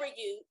remember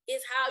you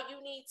is how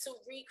you need to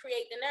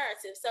recreate the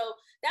narrative. So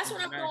that's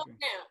what I'm doing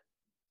now.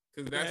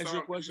 Because that's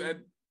your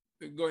question.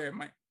 Go ahead,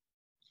 Mike.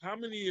 How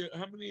many of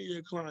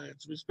your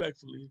clients,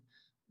 respectfully,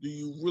 do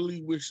you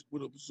really wish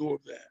would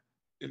absorb that?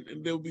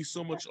 And there would be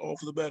so much all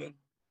for the better.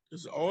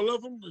 Is it all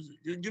of them?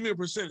 Give me a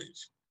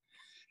percentage.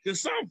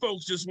 Because some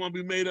folks just want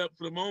to be made up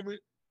for the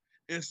moment,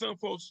 and some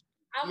folks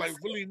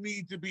really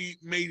need to be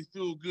made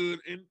feel good,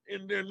 and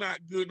they're not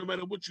good no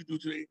matter what you do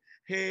to their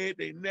head,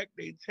 their neck,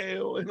 their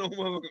tail. It don't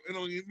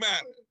even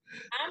matter.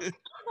 I'm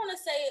gonna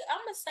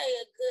say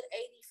a good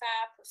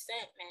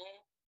 85%,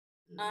 man.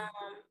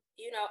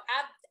 You know,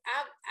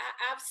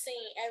 I've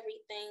seen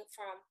everything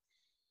from,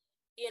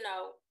 you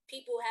know,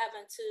 people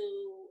having to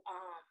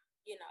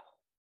you know,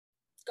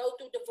 go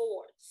through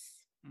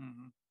divorce,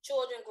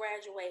 children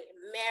graduating,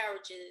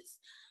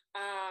 marriages,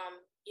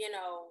 you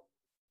know,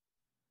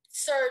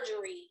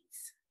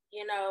 surgeries,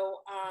 you know,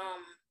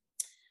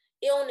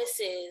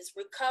 illnesses,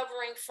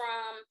 recovering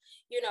from,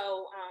 you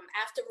know,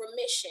 after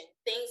remission,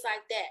 things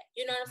like that.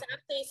 You know what I'm saying?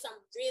 I've seen some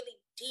really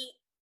deep,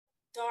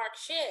 dark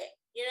shit,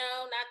 you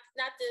know,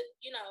 not the,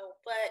 you know,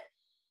 but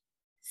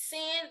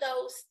seeing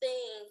those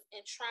things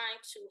and trying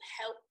to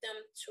help them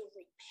to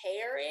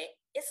repair it,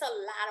 it's a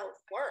lot of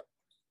work.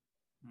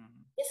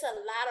 It's a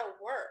lot of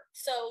work.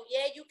 So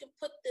yeah, you can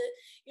put the,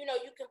 you know,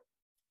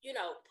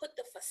 put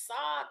the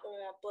facade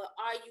on, but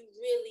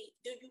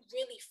do you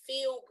really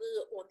feel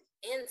good on the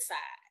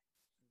inside?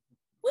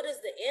 What does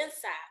the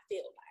inside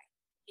feel like?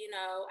 You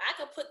know, I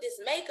can put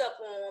this makeup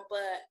on,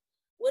 but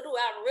what do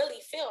I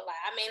really feel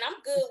like? I mean, I'm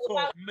good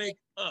without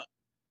makeup.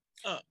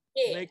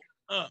 Yeah. Make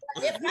up.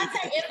 If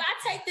I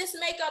take this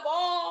makeup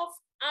off,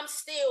 I'm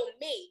still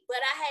me.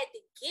 But I had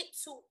to get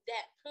to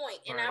that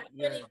point, and I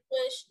really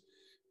wish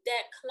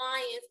that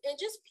clients and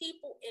just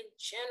people in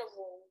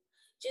general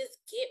just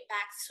get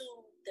back to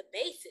the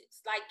basics,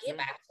 like get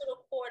back to the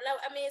core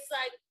level. I mean, it's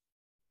like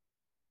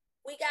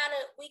we got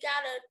to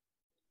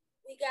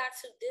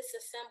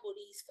disassemble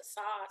these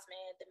facades,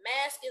 man. The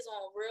mask is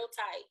on real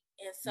tight,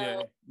 and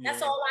so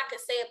that's all I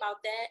can say about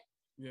that.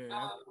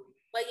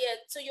 But yeah,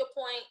 to your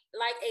point,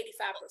 like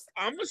 85%.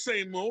 I'm gonna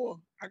say more.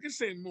 I can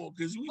say more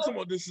because we talking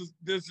about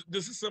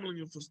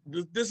disassembling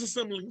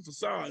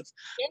facades.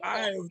 I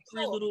have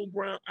three little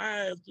brown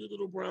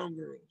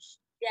girls.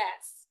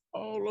 Yes.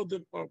 All of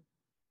them are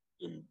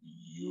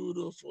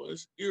beautiful.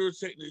 It's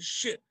irritating as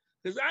shit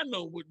because I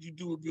know what you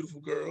do with beautiful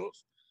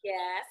girls.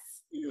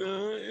 Yes. You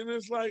know, and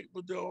it's like,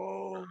 but they're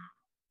all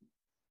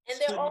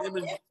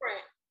different,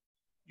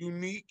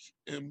 unique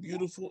and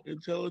beautiful,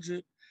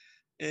 intelligent,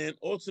 and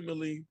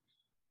ultimately,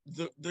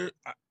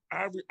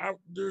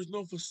 there's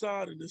no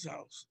facade in this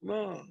house.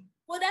 No.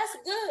 Well, that's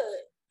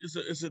good.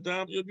 It's a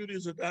dime. Your beauty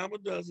is a dime a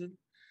dozen.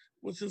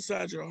 What's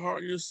inside your heart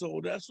and your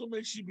soul? That's what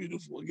makes you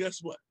beautiful. And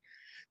guess what?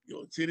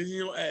 Your titties and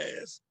your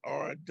ass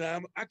are a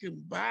dime. I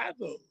can buy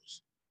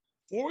those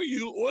for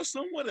you or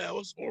someone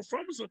else or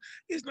from someone.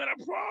 It's not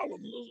a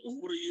problem.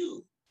 Who are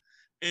you?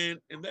 And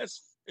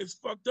it's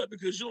fucked up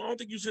because I don't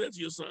think you say that to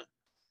your son.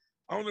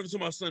 I don't ever tell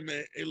my son,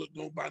 man, hey, look,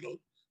 don't buy no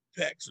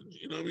packs. And,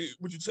 you know what I mean?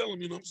 What you tell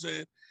him, you know what I'm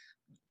saying?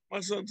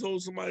 My son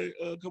told somebody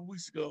a couple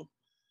weeks ago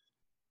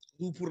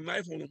who put a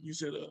knife on him. He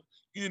said,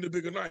 you need a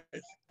bigger knife.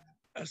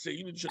 I said,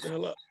 you need to shut the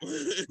hell up.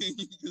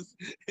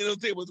 It'll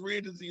take about 3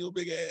 inches in your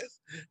big ass.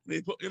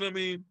 They put, you know what I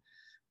mean?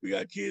 We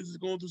got kids that's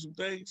going through some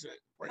things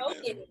right now.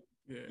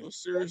 Yeah. No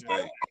serious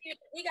thing.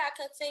 We gotta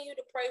continue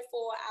to pray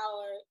for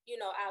our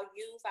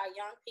youth, our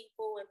young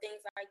people, and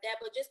things like that.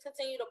 But just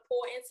continue to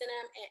pour into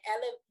them and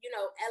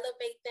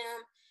elevate them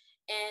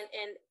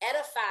and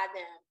edify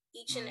them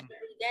each and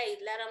every day.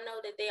 Let them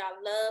know that they are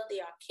loved, they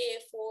are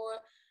cared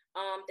for,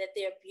 that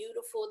they're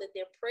beautiful, that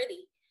they're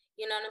pretty.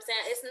 You know what I'm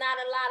saying? It's not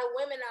a lot of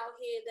women out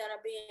here that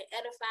are being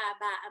edified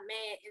by a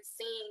man and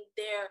seeing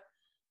their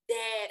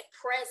dad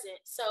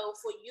present. So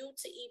for you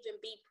to even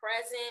be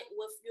present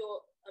with your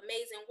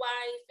amazing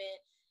wife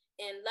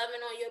and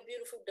loving on your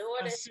beautiful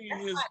daughter,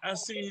 I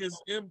seen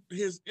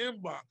his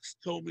inbox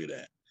told me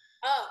that.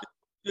 Oh,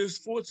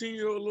 this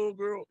 14-year-old little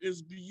girl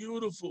is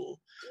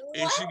beautiful,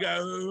 and she got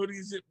her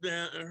hoodie zipped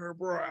down and her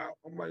bra out.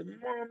 I'm like,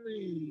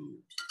 mommy,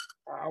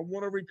 I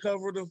want to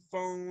recover the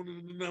phone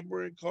and the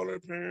number and call her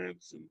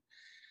parents,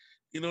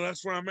 and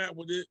that's where I'm at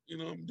with it.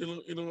 I'm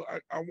dealing.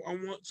 I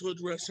want to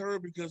address her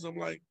because I'm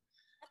like,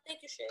 I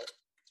think you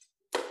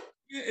should.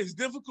 Yeah, it's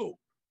difficult.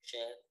 Should.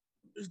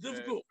 It's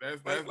difficult.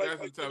 That's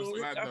a tough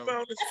spot, though.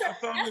 I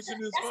found this in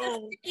his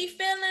phone. He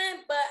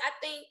feeling, but I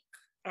think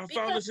I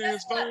found this in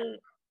his phone.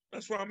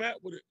 That's where I'm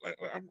at with it. Like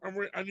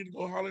I need to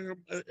go holler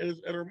at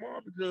him at her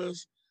mom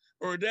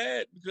or her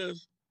dad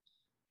because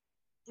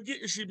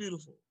forget is she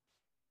beautiful.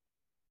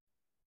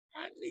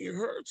 I need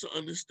her to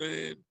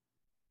understand.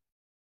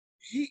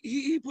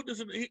 He put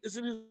this it's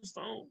in his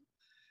phone.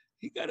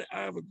 He got it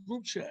out of a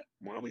group chat.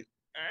 Mommy,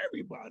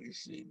 everybody's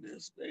seen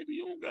this, baby.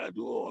 You don't gotta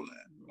do all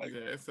that. Like,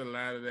 yeah, it's a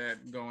lot of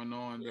that going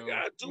on, though. You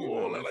gotta do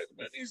all that. Like,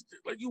 man,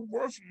 you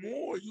worth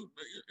more.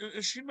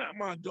 And she's not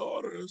my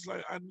daughter. It's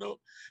like I know,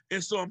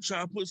 and so I'm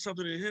trying to put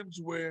something in him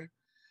to where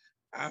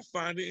I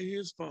find it in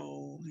his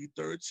phone. He's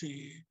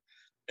 13,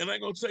 and I'm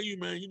gonna tell you,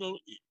 man.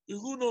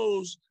 Who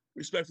knows?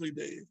 Respectfully,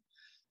 Dave,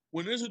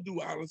 when there's a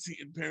duality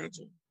in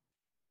parenting,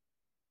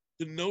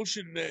 the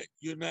notion that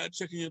you're not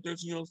checking your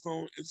 13-year-old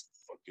phone is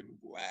fucking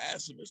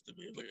blasphemous to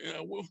me. Like,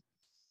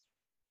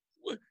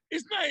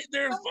 it's not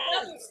their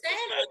phone. It's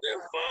not their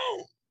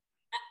phone.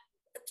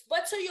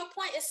 But to your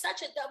point, it's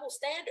such a double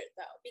standard,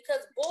 though,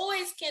 because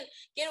boys can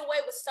get away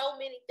with so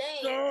many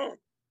things.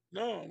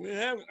 No, we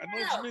haven't. I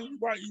know what you mean.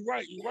 You're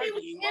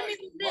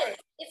right.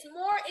 It's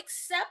more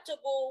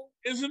acceptable,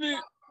 isn't it?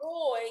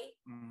 Boy,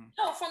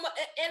 no.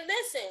 And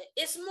listen,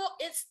 it's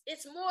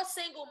more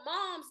single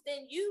moms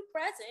than you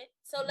present.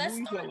 So let's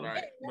start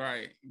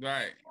right.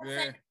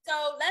 Yeah.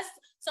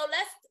 So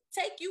let's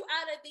take you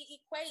out of the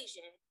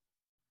equation.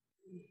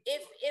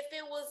 If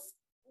it was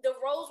the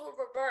roles were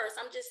reversed,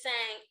 I'm just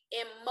saying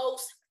in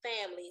most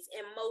families,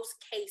 in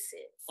most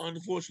cases.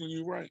 Unfortunately,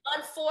 you're right.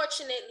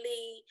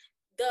 Unfortunately,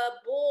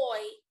 the boy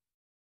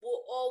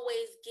will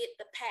always get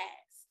the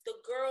pass. The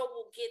girl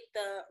will get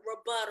the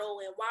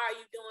rebuttal and why are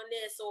you doing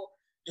this or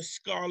the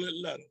scarlet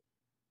letter.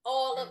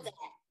 All of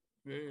that.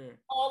 Yeah.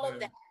 All of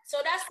that. So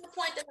that's the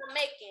point that I'm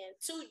making.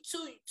 To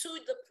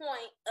the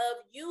point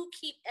of you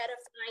keep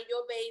edifying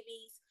your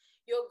babies,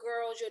 your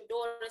girls, your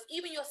daughters,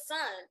 even your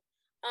son,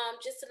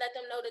 just to let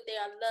them know that they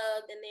are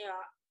loved and they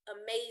are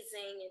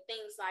amazing and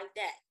things like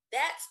that.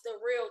 That's the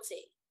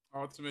reality.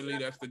 Ultimately,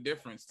 that's the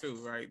difference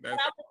too, right? But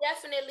I would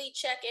definitely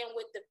check in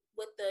with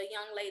the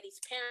young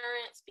lady's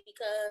parents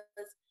because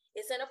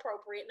it's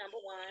inappropriate, number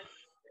one,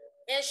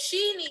 and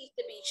she needs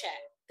to be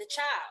checked. The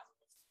child.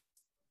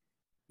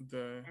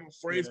 I'm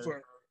afraid for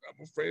her.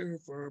 I'm afraid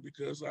for her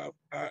because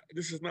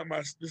this is not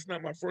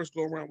my first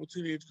go around with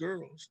teenage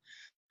girls.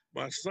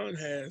 My son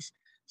has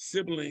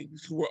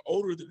siblings who are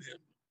older than him,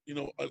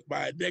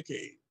 by a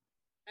decade.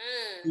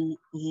 Who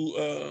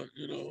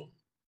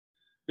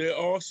they're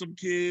awesome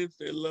kids.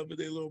 They love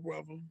their little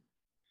brother,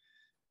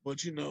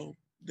 but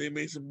they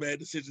made some bad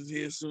decisions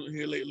here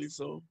lately.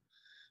 So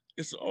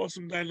it's an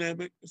awesome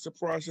dynamic. It's a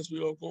process we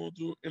all going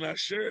through, and I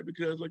share it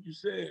because, like you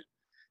said,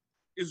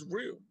 it's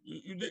real.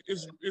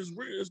 It's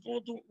real. It's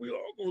going through. We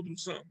all going through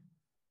something.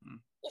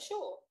 For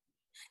sure.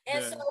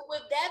 And so,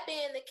 with that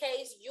being the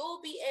case,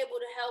 you'll be able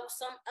to help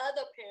some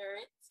other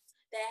parents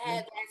that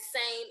have that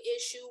same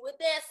issue with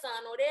their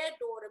son or their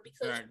daughter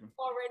because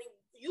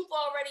you've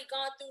already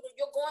gone through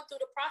you're going through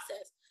the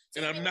process.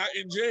 So and I'm not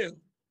in jail.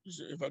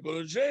 If I go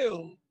to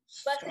jail.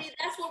 But see,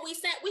 that's what we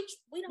said. We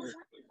don't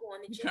want you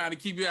going to jail. Trying to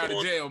keep you out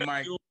of jail,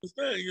 Mike.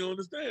 You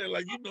understand?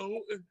 Like,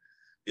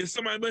 if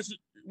somebody messes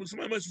with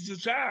your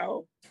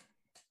child.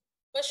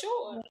 For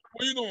sure.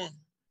 Where you going?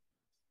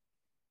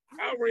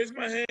 I raised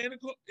my hand.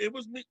 It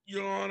was me,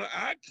 Your Honor.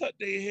 I cut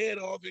their head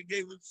off and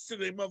gave it to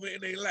their mother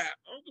in their lap.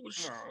 I don't give a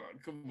shit. Oh,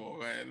 come on,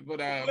 man. But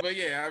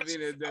yeah, I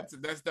mean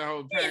that's the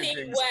whole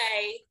parenting.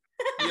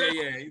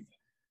 Anyway.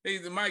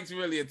 Yeah. Mike's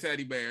really a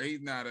teddy bear.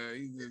 He's not a.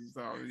 He's just.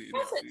 I'm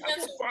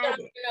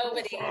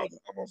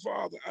a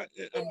father.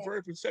 I'm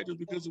very protective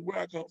because of where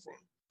I come from.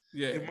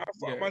 Yeah.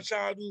 If my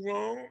child do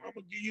wrong, I'm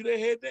gonna give you their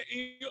head,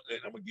 and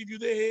I'm gonna give you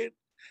their head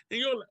in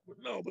your lap.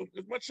 No, but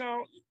if my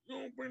child, you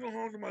don't bring no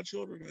harm to my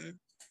children, man.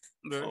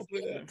 Don't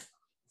play that.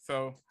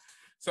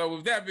 So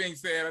with that being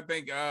said, I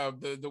think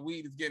the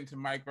weed is getting to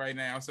Mike right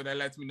now, so that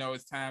lets me know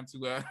it's time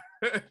to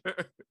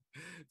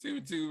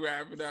to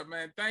wrap it up,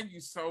 man. Thank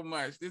you so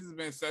much. This has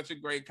been such a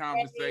great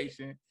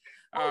conversation.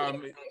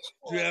 Did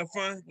you have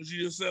fun? Was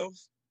you yourself?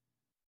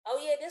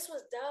 Oh yeah, this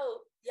was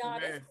dope, y'all.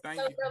 Man, thank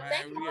you, man.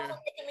 Thank you for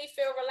making me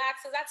feel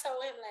relaxed. Cause I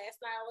told him last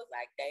night, I was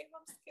like, Dave,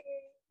 I'm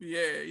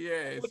scared.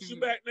 Yeah. Put you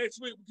back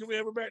next week. Can we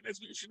have her back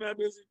next week if she's not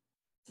busy?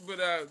 But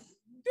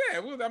yeah,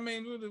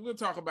 we'll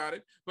talk about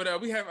it.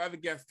 But we have other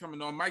guests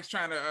coming on. Mike's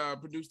trying to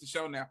produce the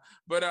show now.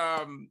 But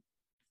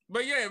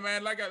yeah,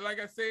 man, like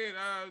I said,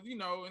 you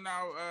know, in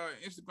our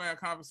Instagram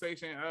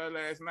conversation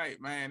last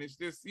night, man, it's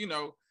just, you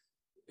know,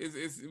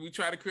 it's we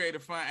try to create a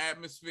fun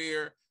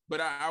atmosphere,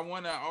 but I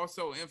want to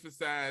also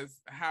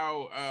emphasize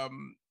how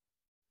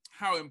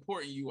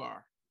important you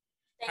are.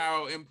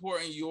 How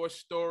important your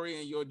story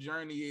and your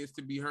journey is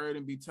to be heard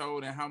and be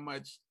told, and how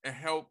much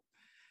help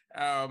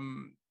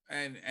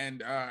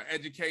and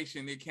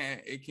education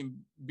it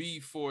can be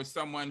for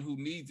someone who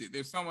needs it.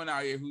 There's someone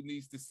out here who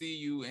needs to see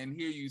you and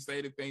hear you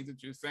say the things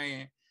that you're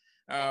saying,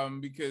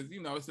 because,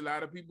 you know, it's a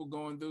lot of people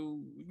going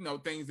through, you know,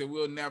 things that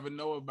we'll never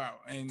know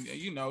about, and,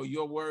 you know,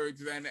 your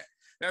words, and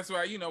that's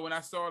why, you know, when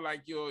I saw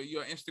like your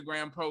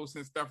Instagram posts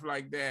and stuff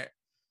like that,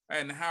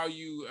 and how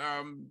you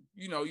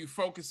you know, you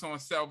focus on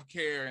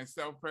self-care and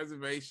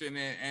self-preservation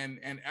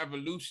and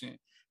evolution,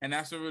 and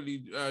that's what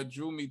really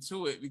drew me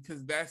to it,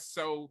 because that's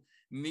so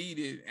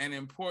needed and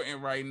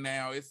important right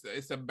now.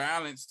 It's a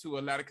balance to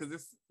a lot of, because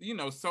it's, you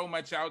know, so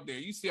much out there.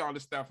 You see all the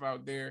stuff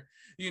out there,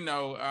 you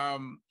know,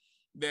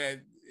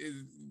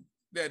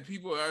 that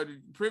people are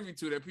privy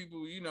to, that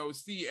people, you know,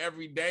 see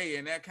every day,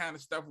 and that kind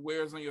of stuff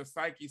wears on your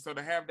psyche. So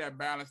to have that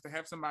balance, to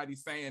have somebody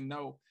saying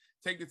no,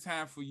 take the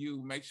time for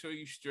you, make sure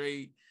you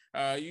straight,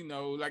 you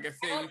know, like I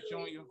said, you're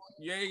showing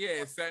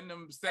you,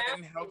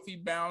 setting healthy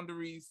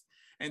boundaries,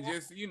 and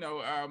just, you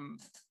know,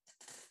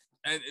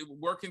 and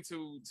working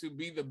to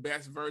be the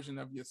best version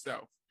of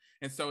yourself.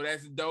 And so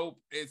that's dope.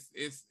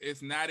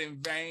 It's not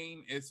in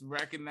vain. It's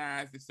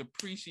recognized. It's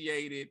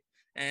appreciated.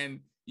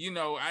 And, you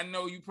know, I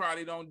know you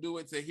probably don't do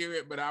it to hear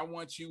it, but I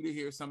want you to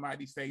hear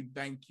somebody say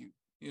thank you.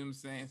 You know what I'm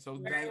saying? So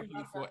thank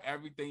you for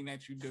everything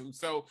that you do.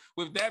 So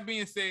with that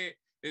being said,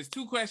 there's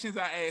two questions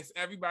I ask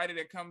everybody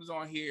that comes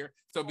on here.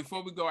 So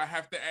before we go, I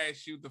have to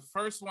ask you. The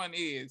first one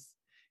is,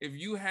 if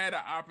you had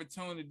an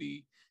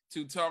opportunity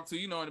to talk to,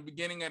 you know, in the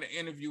beginning of the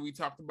interview, we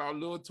talked about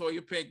little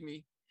Toya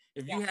Pinkney.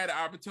 If you had an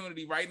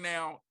opportunity right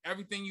now,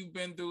 everything you've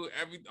been through,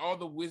 all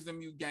the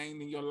wisdom you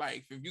gained in your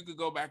life, if you could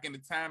go back in the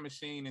time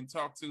machine and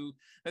talk to,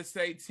 let's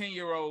say,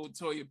 10-year-old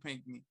Toya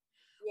Pinkney,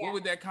 what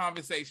would that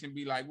conversation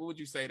be like? What would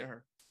you say to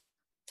her?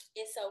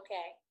 It's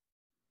okay.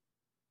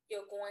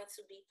 You're going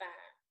to be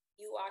fine.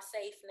 You are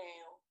safe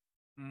now.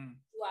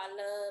 You are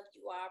loved.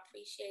 You are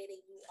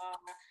appreciated. You are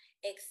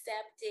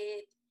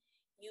accepted.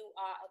 You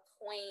are a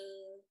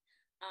queen.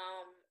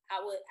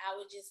 I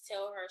would just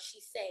tell her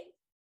she's safe.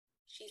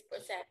 She's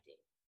protected.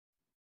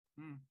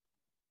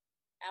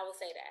 I would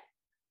say that.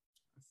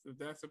 So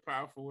that's a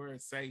powerful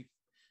word, safe.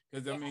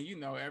 Because I mean, you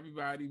know,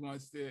 everybody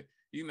wants to,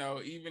 you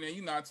know, even,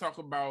 you know, I talk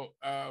about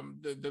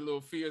the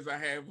little fears I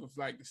have with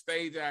like the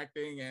stage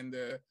acting and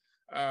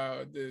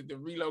the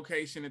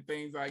relocation and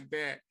things like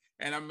that.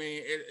 And I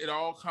mean, it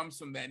all comes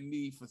from that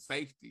need for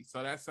safety.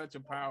 So that's such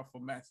a powerful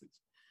message.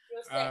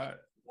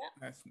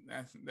 That's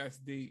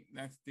deep.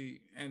 That's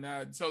deep. And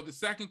so the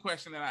second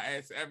question that I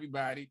ask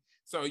everybody,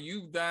 so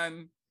you've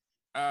done,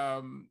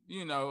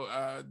 you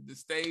know, the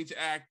stage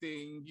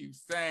acting, you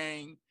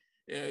sang,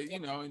 you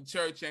know, in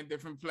church and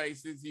different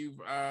places.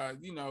 You've,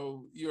 you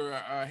know, you're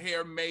a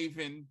hair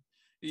maven.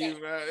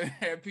 You've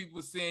had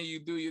people seeing you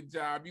do your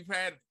job. You've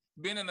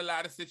been in a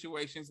lot of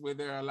situations where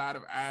there are a lot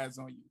of eyes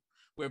on you,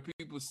 where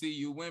people see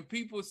you. When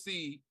people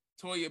see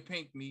Toya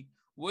Pinkney,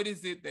 what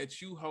is it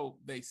that you hope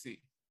they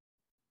see?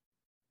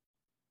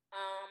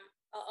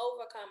 An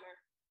overcomer.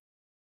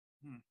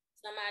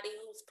 Somebody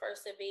who's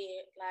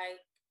persevered,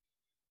 like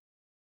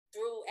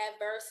through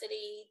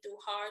adversity, through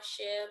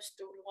hardships,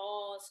 through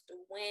loss,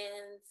 through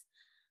wins.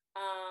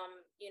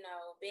 You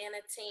know, being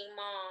a teen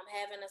mom,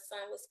 having a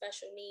son with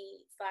special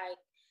needs, like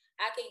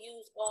I could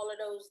use all of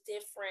those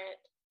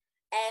different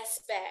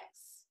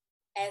aspects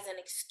as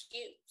an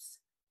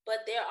excuse,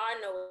 but there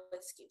are no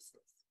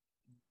excuses.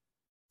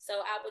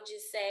 So I would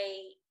just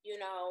say,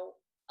 you know,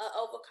 an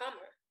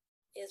overcomer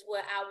is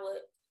what I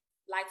would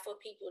like for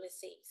people to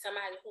see.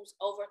 Somebody who's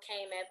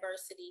overcame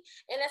adversity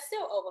and that's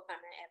still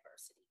overcoming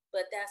adversity,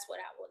 but that's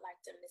what I would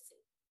like them to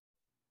see.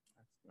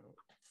 That's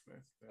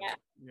dope. Yeah.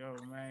 Yo,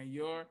 man,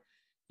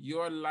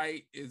 your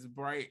light is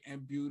bright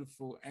and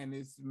beautiful, and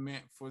it's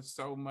meant for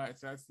so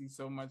much. I see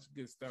so much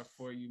good stuff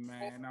for you,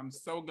 man. And I'm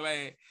so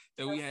glad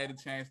that we had a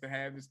chance to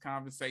have this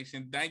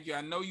conversation. Thank you.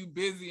 I know you're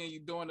busy and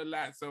you're doing a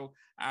lot, so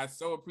I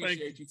so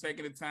appreciate you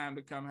taking the time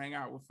to come hang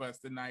out with us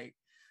tonight.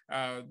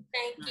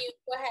 Thank you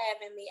for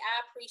having me.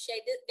 I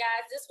appreciate this,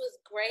 guys. This was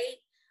great.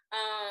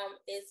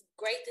 It's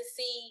great to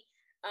see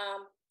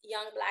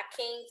young Black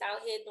kings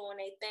out here doing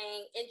their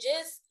thing, and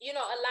just, you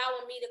know,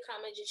 allowing me to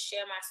come and just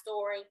share my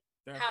story,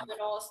 how it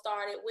all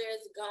started, where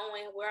it's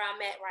going, where I'm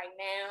at right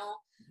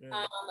now.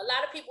 A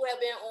lot of people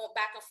have been on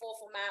back and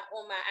forth on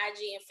my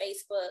IG and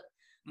Facebook,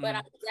 but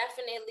I'm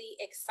definitely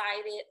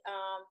excited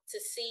to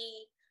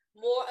see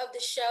more of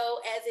the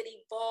show as it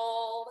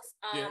evolves.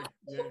 I'm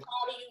so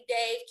proud of you,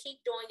 Dave.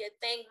 Keep doing your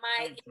thing,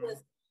 Mike. It was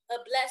a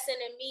blessing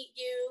to meet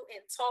you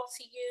and talk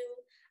to you.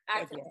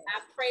 I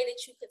pray that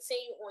you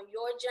continue on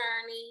your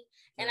journey,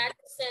 and I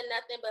just send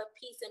nothing but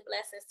peace and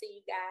blessings to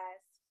you guys.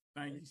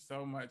 Thank you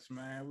so much,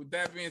 man. With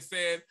that being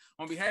said,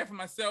 on behalf of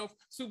myself,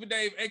 Super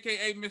Dave,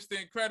 aka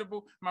Mr.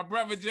 Incredible, my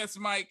brother Just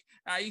Mike,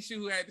 Aisha,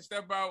 who had to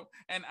step out,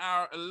 and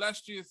our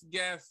illustrious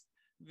guest,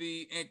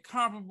 the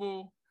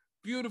incomparable,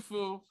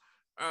 beautiful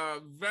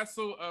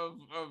vessel of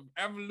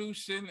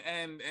evolution,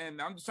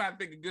 and I'm just trying to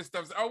think of good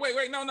stuff. Oh,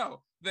 wait,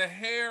 no. The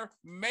hair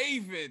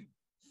maven,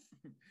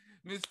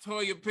 Miss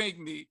Toya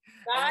Pinkney.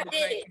 God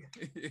did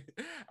it.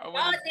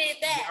 God did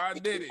that.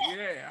 God did it,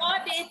 yeah.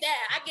 God did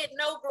that. I get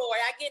no glory.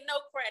 I get no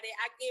credit.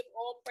 I give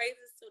all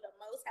praises to the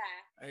Most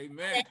High.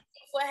 Amen. Thank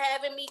you for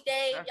having me,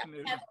 Dave.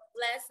 Y'all have a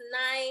blessed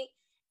night.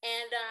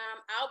 And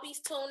I'll be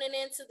tuning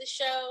into the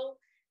show.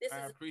 This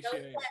is a great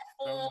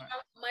platform.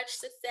 So much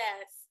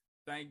success.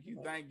 Thank you.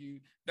 Thank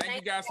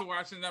you guys for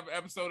watching another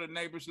episode of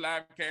Neighborish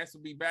Livecast.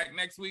 We'll be back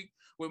next week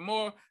with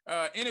more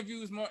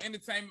interviews, more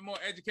entertainment, more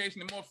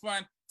education, and more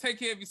fun. Take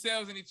care of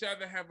yourselves and each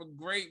other. Have a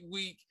great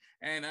week,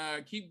 and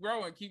keep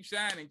growing, keep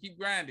shining, keep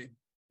grinding.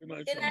 Good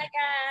night,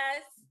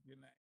 guys.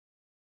 Good night.